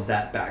have all of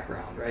that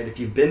background, right? If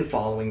you've been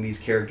following these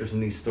characters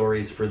and these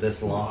stories for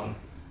this long,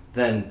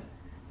 then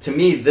to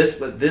me,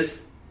 what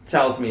this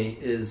tells me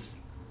is,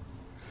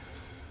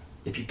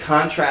 if you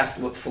contrast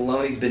what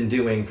Filoni's been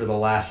doing for the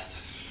last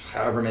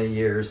however many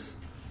years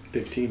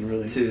 15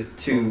 really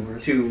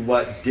to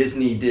what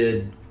Disney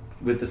did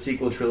with the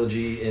sequel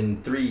trilogy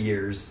in 3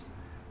 years,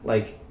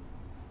 like,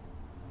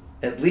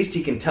 at least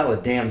he can tell a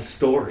damn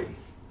story.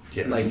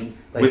 Yes.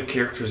 Like with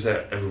characters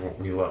that everyone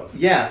we love.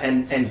 Yeah,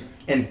 and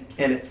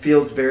it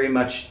feels very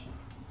much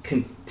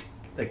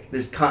like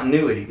there's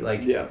continuity.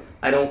 Like,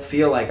 I don't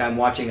feel like I'm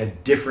watching a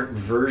different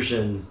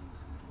version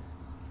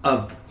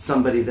of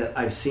somebody that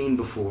I've seen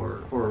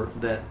before, or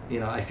that,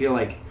 I feel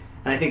like,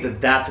 and I think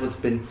that that's what's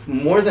been,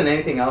 more than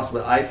anything else,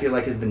 what I feel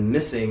like has been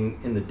missing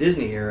in the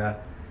Disney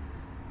era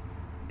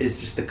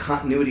is just the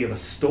continuity of a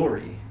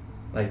story.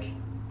 Like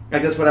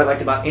that's what I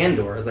liked about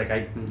Andor. Is like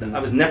I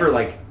was never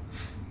like,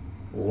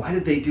 why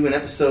did they do an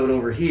episode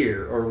over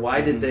here, or why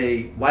did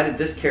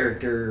this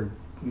character,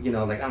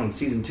 like, I don't know,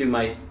 season 2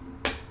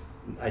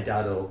 I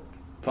doubt it'll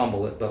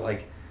fumble it, but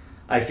like,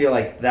 I feel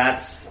like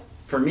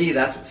for me,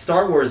 that's what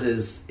Star Wars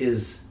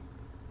is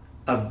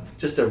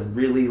just a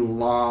really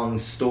long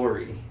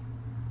story.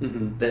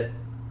 That,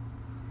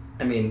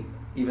 I mean,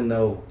 even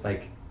though,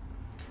 like,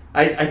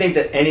 I think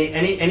that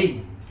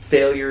any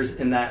failures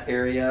in that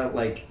area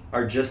like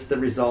are just the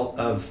result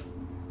of,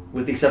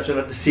 with the exception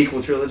of the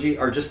sequel trilogy,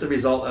 are just the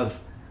result of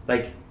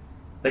like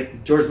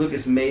George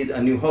Lucas made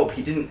A New Hope.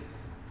 He didn't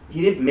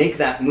make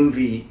that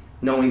movie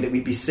knowing that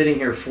we'd be sitting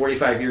here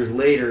 45 years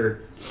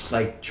later,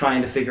 like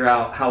trying to figure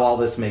out how all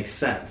this makes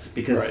sense,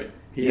 because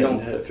He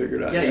hadn't had it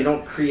figured out. Yeah, you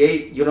don't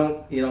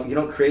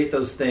create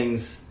those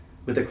things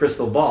with a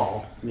crystal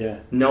ball. Yeah.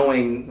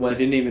 Knowing what.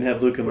 He didn't even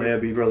have Luke and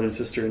Leia be brother and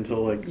sister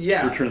until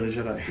Return of the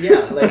Jedi. Yeah,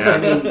 like I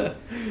mean,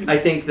 I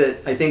think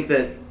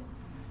that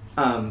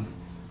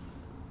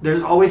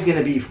there's always going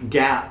to be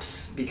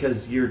gaps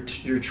because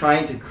you're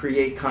trying to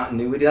create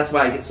continuity. That's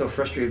why I get so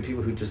frustrated with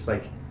people who just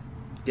like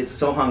get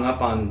so hung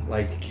up on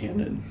like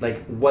canon.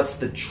 Like what's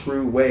the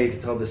true way to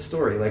tell this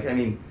story? Like I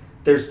mean,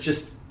 there's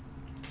just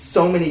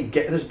so many.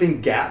 There's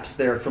been gaps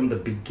there from the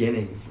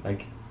beginning,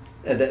 like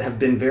that have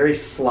been very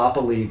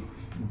sloppily,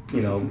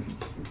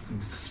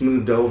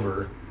 smoothed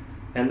over,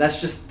 and that's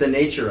just the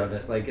nature of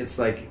it. Like it's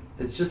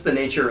just the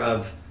nature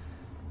of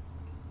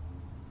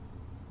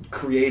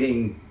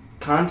creating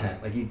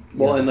content. Like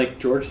and like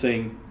George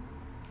saying,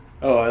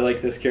 "Oh, I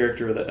like this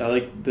character. That I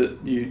like that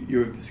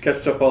you've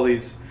sketched up all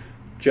these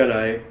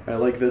Jedi. I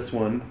like this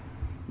one.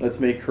 Let's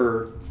make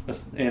her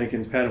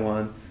Anakin's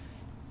Padawan."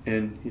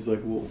 And he's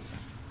like, "Well,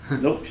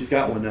 nope, she's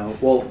got one now."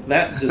 Well,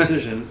 that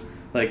decision,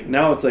 like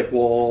now it's like,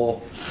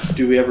 well,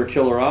 do we ever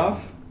kill her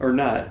off or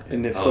not?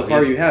 And if so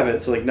far you have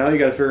it, so like now you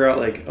got to figure out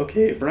like,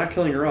 okay, if we're not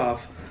killing her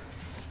off,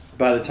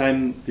 by the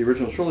time the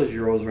original trilogy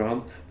rolls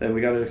around, then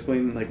we got to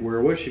explain like where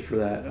was she for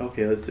that?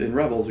 Okay, that's in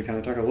Rebels. We kind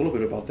of talk a little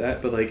bit about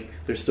that, but like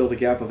there's still the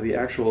gap of the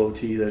actual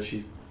OT that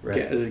she's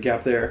there's a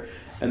gap there,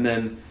 and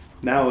then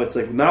now it's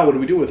like now what do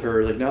we do with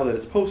her? Like now that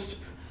it's post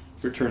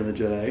Return of the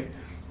Jedi,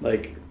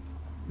 like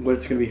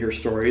what's going to be her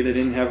story? They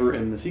didn't have her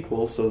in the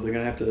sequels, so they're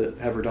going to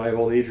have her die of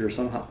old age or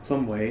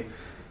some way.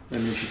 I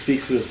mean, she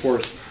speaks to the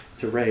Force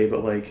to Rey,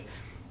 but like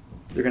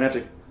they're going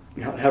to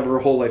have her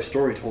whole life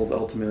story told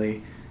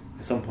ultimately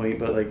at some point.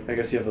 But like I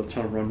guess you have a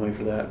ton of runway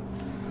for that.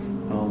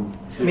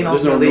 I mean,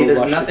 ultimately,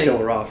 there's nothing to kill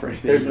her off or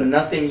anything. There's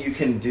nothing you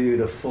can do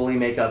to fully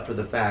make up for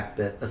the fact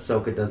that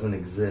Ahsoka doesn't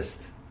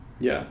exist.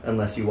 Yeah.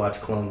 Unless you watch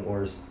Clone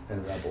Wars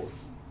and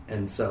Rebels,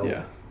 and so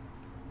yeah,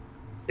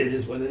 it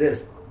is what it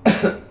is.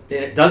 And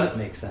it doesn't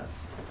make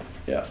sense.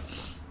 Yeah.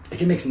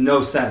 It makes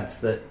no sense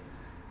that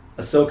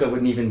Ahsoka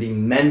wouldn't even be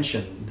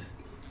mentioned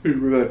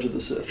in Revenge of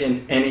the Sith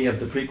in any of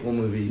the prequel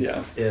movies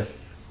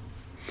if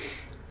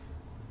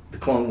the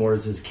Clone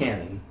Wars is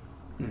canon.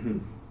 Mm-hmm.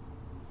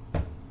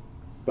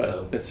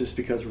 But it's just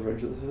because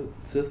Revenge of the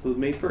Sith was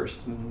made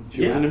first. And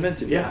she wasn't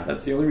invented yet. Yeah.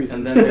 That's the only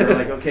reason. And then they were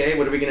like, okay,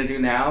 what are we going to do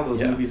now?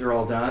 Those movies are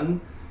all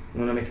done. We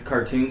want to make a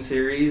cartoon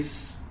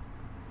series.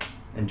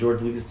 And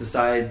George Lucas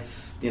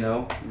decides,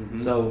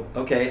 so,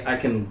 okay, I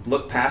can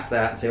look past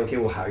that and say, okay,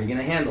 well, how are you going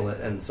to handle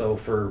it? And so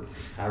for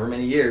however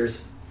many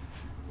years,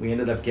 we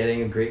ended up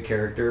getting a great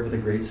character with a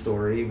great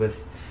story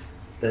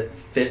that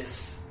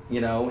fits,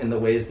 in the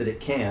ways that it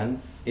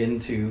can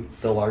into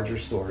the larger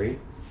story.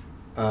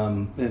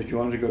 And if you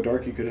wanted to go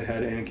dark, you could have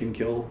had Anakin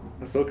kill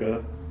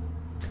Ahsoka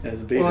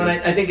as a baby. Well,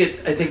 and I think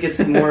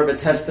it's more of a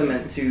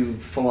testament to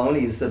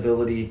Filoni's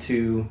ability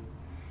to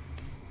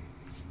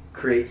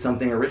create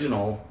something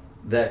original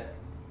that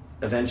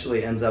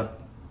eventually ends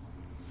up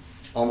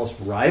almost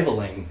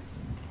rivaling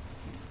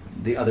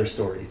the other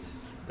stories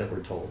that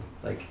we're told.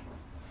 Like,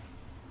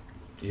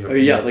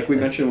 like we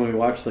mentioned when we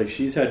watched, like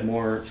she's had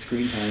more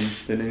screen time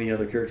than any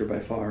other character by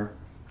far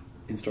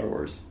in Star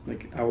Wars.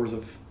 Like hours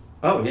of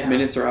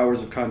minutes or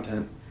hours of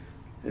content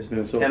has been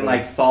Ahsoka. And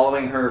like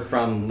following her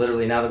from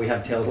literally now that we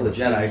have Tales of the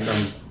Jedi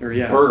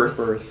from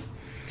birth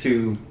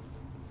to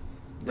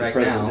right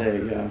present now.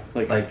 Day, yeah.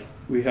 Like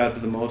we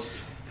have the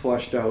most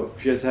fleshed out.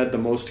 She has had the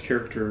most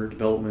character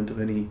development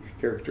of any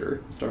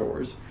character in Star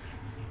Wars,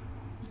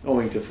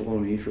 owing to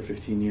Filoni for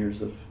 15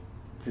 years of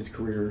his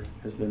career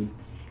has been.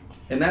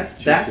 And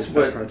that's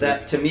what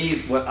that to me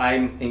what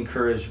I'm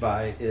encouraged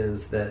by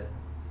is that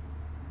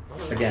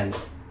again,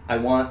 I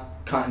want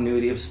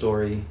continuity of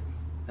story,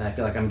 and I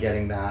feel like I'm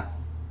getting that.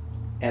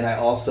 And I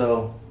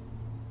also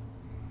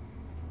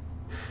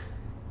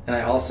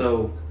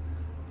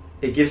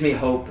it gives me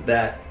hope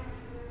that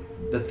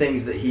the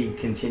things that he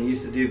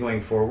continues to do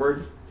going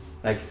forward,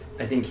 like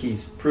I think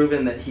he's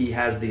proven that he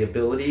has the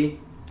ability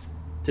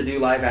to do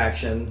live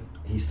action.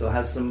 He still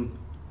has some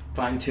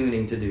fine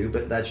tuning to do,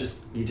 but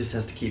he just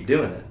has to keep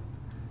doing it.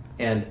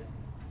 And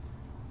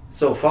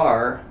so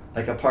far,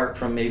 like apart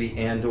from maybe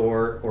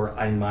Andor or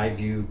in my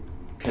view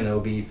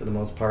Kenobi for the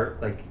most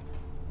part, like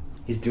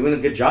he's doing a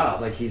good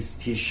job. Like he's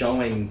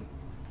showing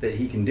that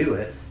he can do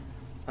it.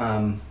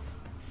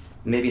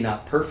 Maybe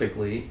not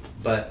perfectly,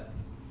 but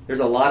there's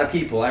a lot of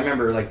people. I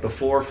remember like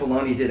before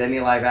Filoni did any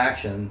live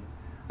action,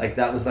 like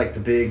that was like the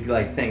big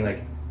like thing.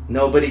 Like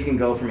nobody can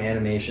go from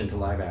animation to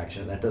live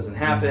action. That doesn't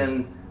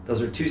happen. Mm-hmm.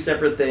 Those are two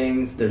separate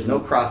things. There's no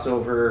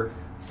crossover.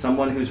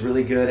 Someone who's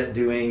really good at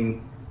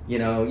doing, you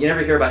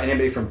never hear about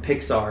anybody from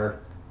Pixar,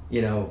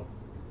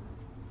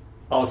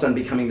 all of a sudden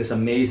becoming this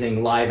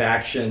amazing live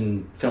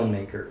action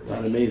filmmaker.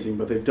 Not amazing,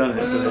 but they've done it,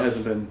 but it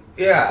hasn't been.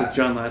 Yeah. It's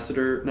John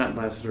Lasseter, not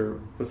Lasseter.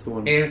 What's the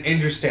one?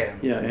 Andrew Stanton.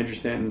 Yeah, Andrew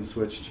Stanton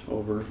switched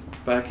over,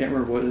 but I can't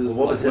remember What was his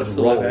what's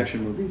the role? live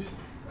action movies.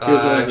 He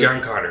was one of the-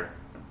 John Carter.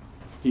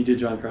 He did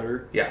John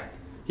Carter. Yeah.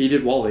 He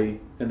did Wall-E,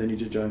 and then he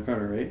did John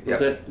Carter, right? Yeah. Was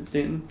that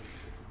Stanton?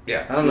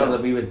 Yeah. I don't know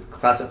that we would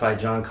classify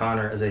John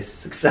Connor as a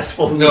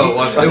successful. No, it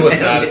was not a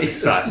animation.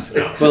 success.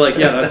 No. But like,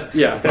 yeah, that's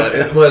yeah. But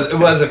it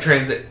was a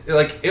transit.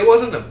 Like, it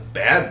wasn't a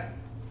bad.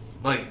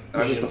 Like, It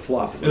was just a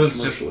flop. It was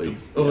just. commercially.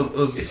 It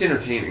was. It's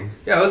entertaining.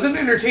 Yeah, it was an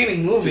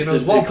entertaining movie. Just And it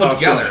was it well put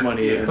cost so together. much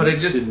money, and but it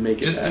just didn't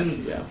make it. just back.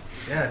 didn't. Yeah,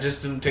 Yeah, it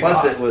just didn't take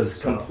Plus, off. it was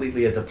so.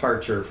 completely a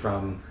departure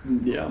from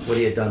yeah, what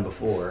he had done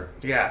before.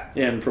 Yeah.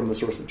 and from the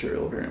source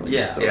material apparently.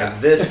 Yeah, So, Yeah.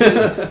 This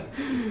is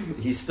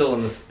he's still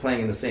in this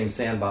playing in the same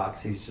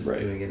sandbox. He's just Right.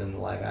 doing it in the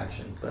live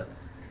action. But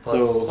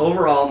So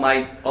overall, my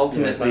yeah,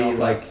 ultimately final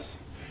like thoughts.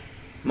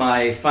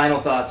 my final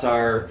thoughts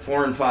are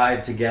 4 and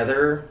 5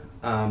 together.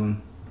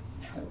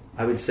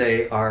 I would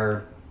say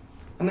I'm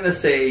going to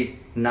say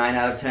 9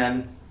 out of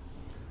 10,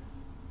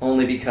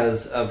 only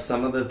because of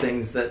some of the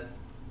things that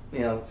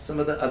some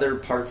of the other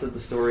parts of the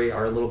story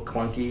are a little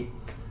clunky,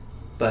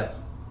 but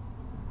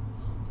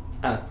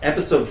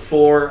episode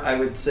 4 I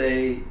would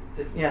say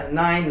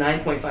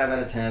 9.5 out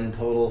of 10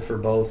 total for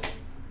both,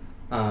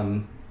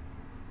 but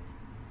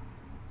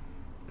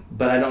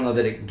I don't know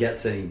that it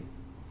gets any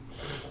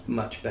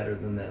much better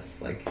than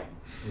this. Like, it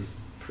was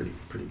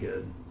pretty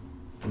good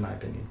in my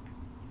opinion.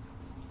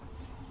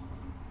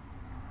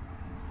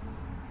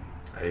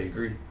 I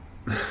agree.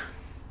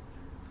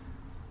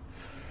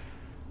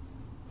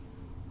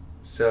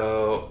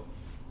 So,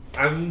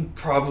 I'm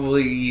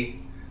probably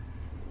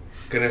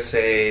gonna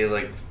say,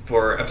 like,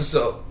 for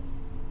episode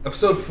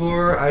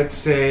 4, I'd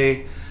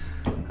say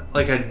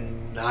like a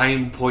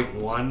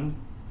 9.1,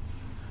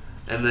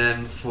 and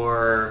then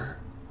for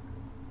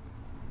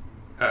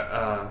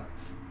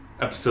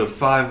episode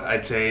 5,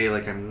 I'd say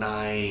like a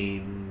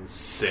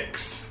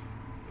 9.6.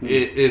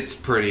 It's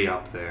pretty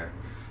up there.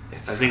 I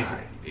think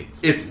high.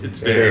 it's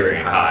very, very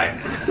high.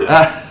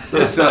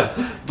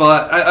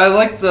 But I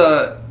like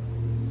the.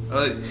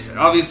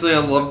 Obviously, I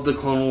love the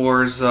Clone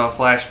Wars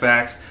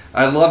flashbacks.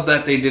 I love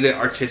that they did it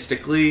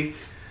artistically,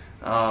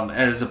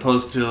 as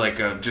opposed to like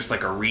just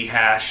like a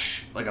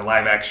rehash, like a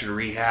live action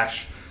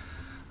rehash.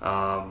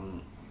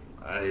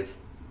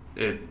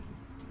 It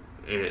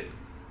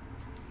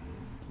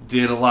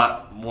did a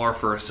lot more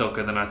for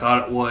Ahsoka than I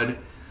thought it would.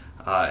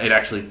 It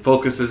actually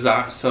focuses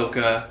on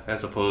Ahsoka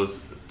as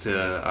opposed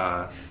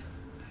to.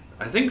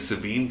 I think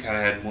Sabine kind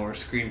of had more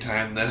screen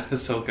time than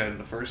Ahsoka in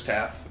the first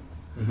half.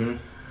 Mm-hmm.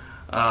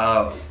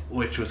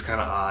 Which was kind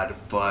of odd,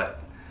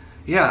 but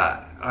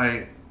yeah,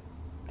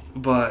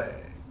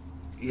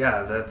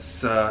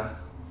 that's At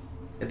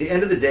the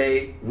end of the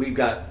day, we've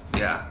got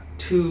yeah,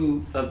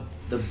 two of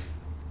the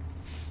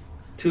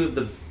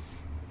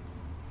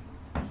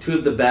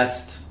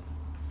best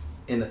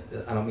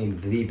I don't mean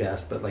the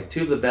best, but like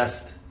two of the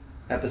best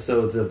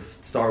episodes of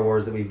Star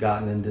Wars that we've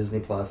gotten in Disney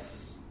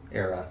Plus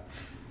era,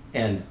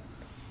 and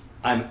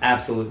I'm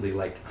absolutely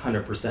like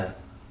 100%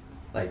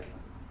 like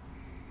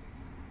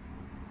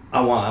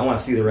I want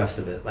to see the rest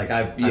of it. Like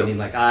I mean,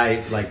 like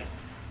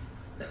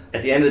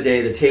at the end of the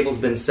day, the table's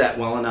been set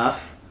well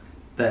enough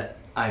that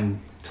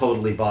I'm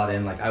totally bought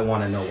in. Like, I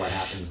want to know what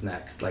happens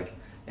next. Like,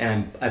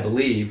 and I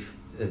believe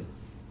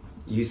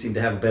you seem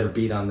to have a better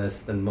beat on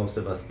this than most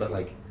of us, but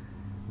like,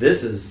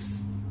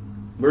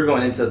 we're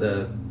going into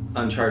the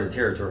uncharted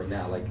territory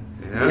now. Like,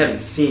 we haven't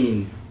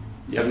seen.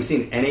 Have we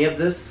seen any of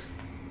this?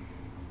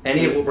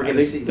 Any of what we're going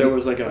to see? There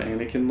was like an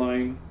Anakin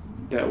line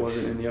that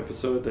wasn't in the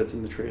episode that's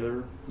in the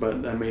trailer,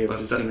 but that may have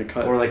just been a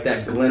cut. Or like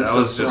that glimpse that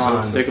was of just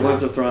Thrawn. The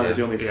glimpse of Thrawn is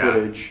the only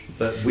footage.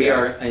 But we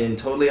are in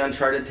totally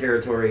uncharted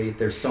territory.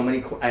 There's so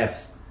many. I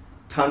have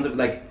tons of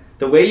like.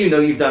 The way you know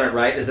you've done it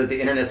right is that the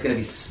internet's going to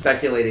be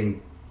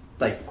speculating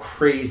like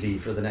crazy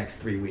for the next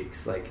 3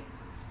 weeks. Like,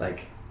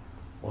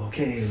 well,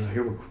 okay,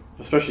 here we're.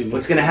 Especially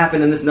What's going to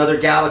happen in this other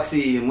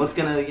galaxy, and what's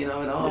going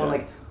to,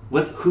 like,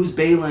 who's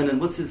Balin, and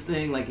what's his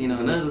thing, like,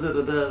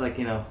 like,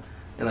 and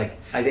like,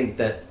 I think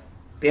that at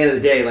the end of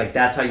the day, like,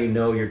 that's how you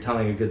know you're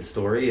telling a good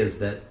story, is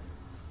that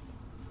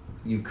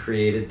you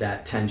created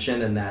that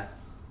tension and that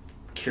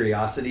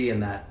curiosity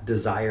and that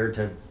desire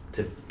to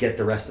get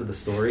the rest of the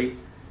story,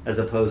 as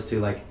opposed to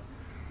like,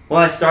 well,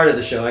 I started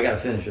the show, I got to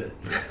finish it,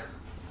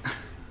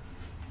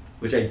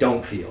 which I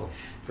don't feel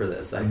for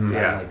this. I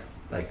feel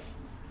like.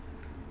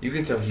 You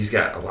can tell he's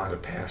got a lot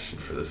of passion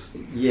for this.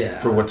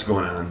 Yeah. For what's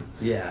going on.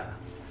 Yeah.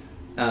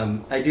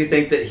 I do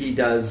think that he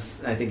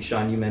does. I think,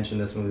 Sean, you mentioned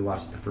this when we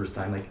watched it the first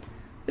time. Like,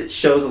 it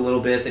shows a little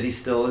bit that he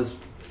still is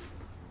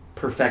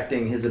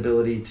perfecting his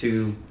ability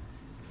to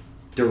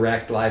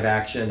direct live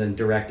action and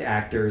direct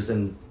actors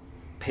and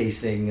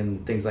pacing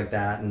and things like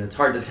that. And it's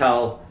hard to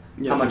tell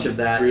how much of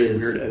that is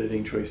weird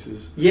editing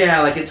choices.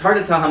 Yeah, like, it's hard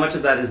to tell how much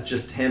of that is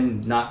just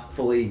him not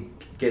fully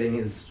getting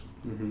his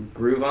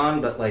groove on,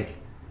 but like,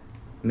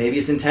 maybe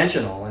it's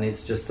intentional and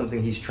it's just something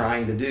he's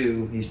trying to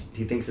do. He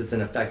thinks it's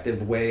an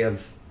effective way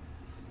of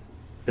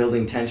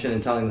building tension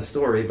and telling the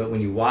story, but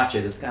when you watch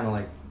it, it's kind of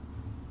like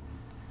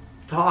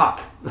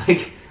talk,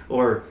 like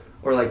or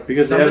like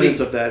Because somebody, the evidence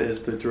of that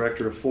is the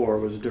director of 4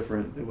 was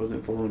different. It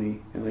wasn't Filoni,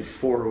 and like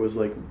 4 was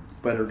like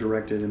better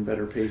directed and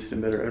better paced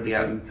and better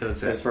everything. it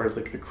was as far as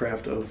like the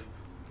craft of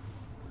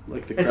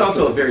like the. It's craft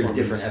also of a very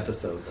performance. different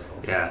episode,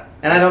 though. Yeah.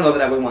 And I don't know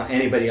that I would want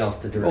anybody else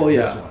to direct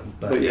this one,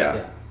 but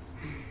Yeah.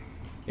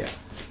 Yeah,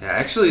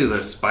 actually,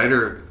 the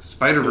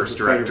Spider-Verse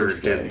director Spider-Verse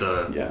guy. did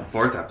the Yeah.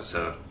 4th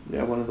episode.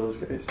 Yeah, one of those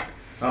guys.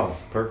 Oh,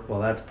 well,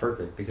 that's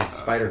perfect because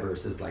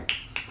Spider-Verse is like.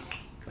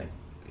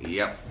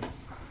 Yep.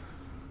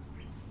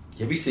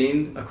 Have you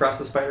seen Across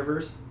the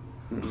Spider-Verse?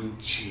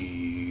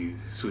 Gee,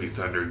 Sweet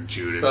Thunder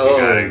Judas, So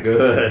you got it.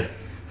 good.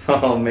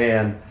 Oh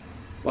man.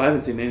 Well, I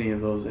haven't seen any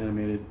of those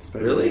animated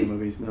Spider-Man Really?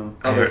 movies. No.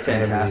 Oh, they're I haven't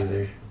fantastic.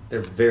 either.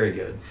 They're very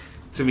good.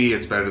 To me,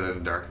 it's better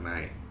than Dark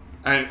Knight.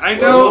 I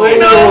Whoa.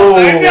 know.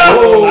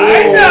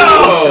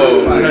 Whoa.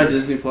 Is it on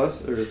Disney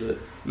Plus or is it?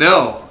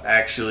 No,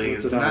 actually,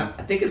 What's it's it on? not.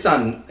 I think it's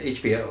on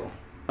HBO,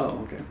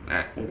 Oh, okay.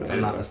 if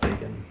I'm not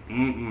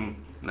mistaken.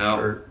 No.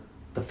 Or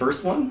the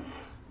first one?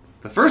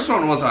 The first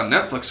one was on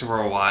Netflix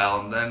for a while,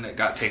 and then it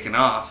got taken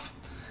off.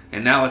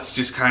 And now it's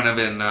just kind of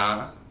in,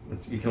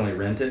 You can only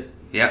rent it?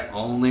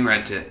 only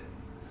rent it.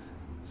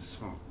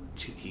 So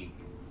cheeky.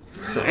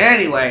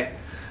 Anyway,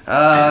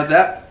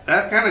 that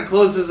kind of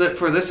closes it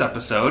for this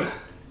episode.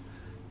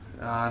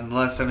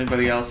 Unless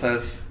anybody else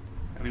has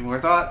any more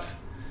thoughts.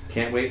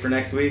 Can't wait for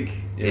next week.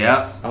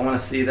 Yes. I want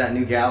to see that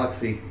new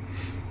galaxy.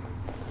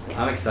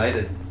 I'm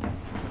excited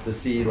to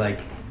see, like,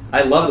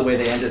 I love the way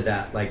they ended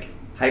that. Like,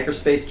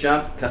 hyperspace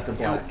jump, cut to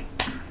black.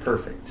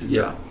 Perfect.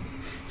 Yeah.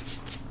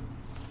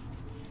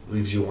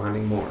 Leaves you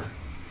wanting more.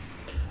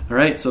 All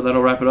right, so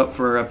that'll wrap it up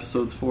for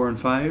episodes 4 and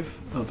 5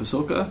 of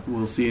Ahsoka.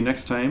 We'll see you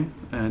next time,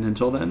 and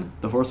until then,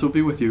 the Force will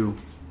be with you.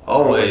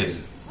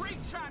 Always.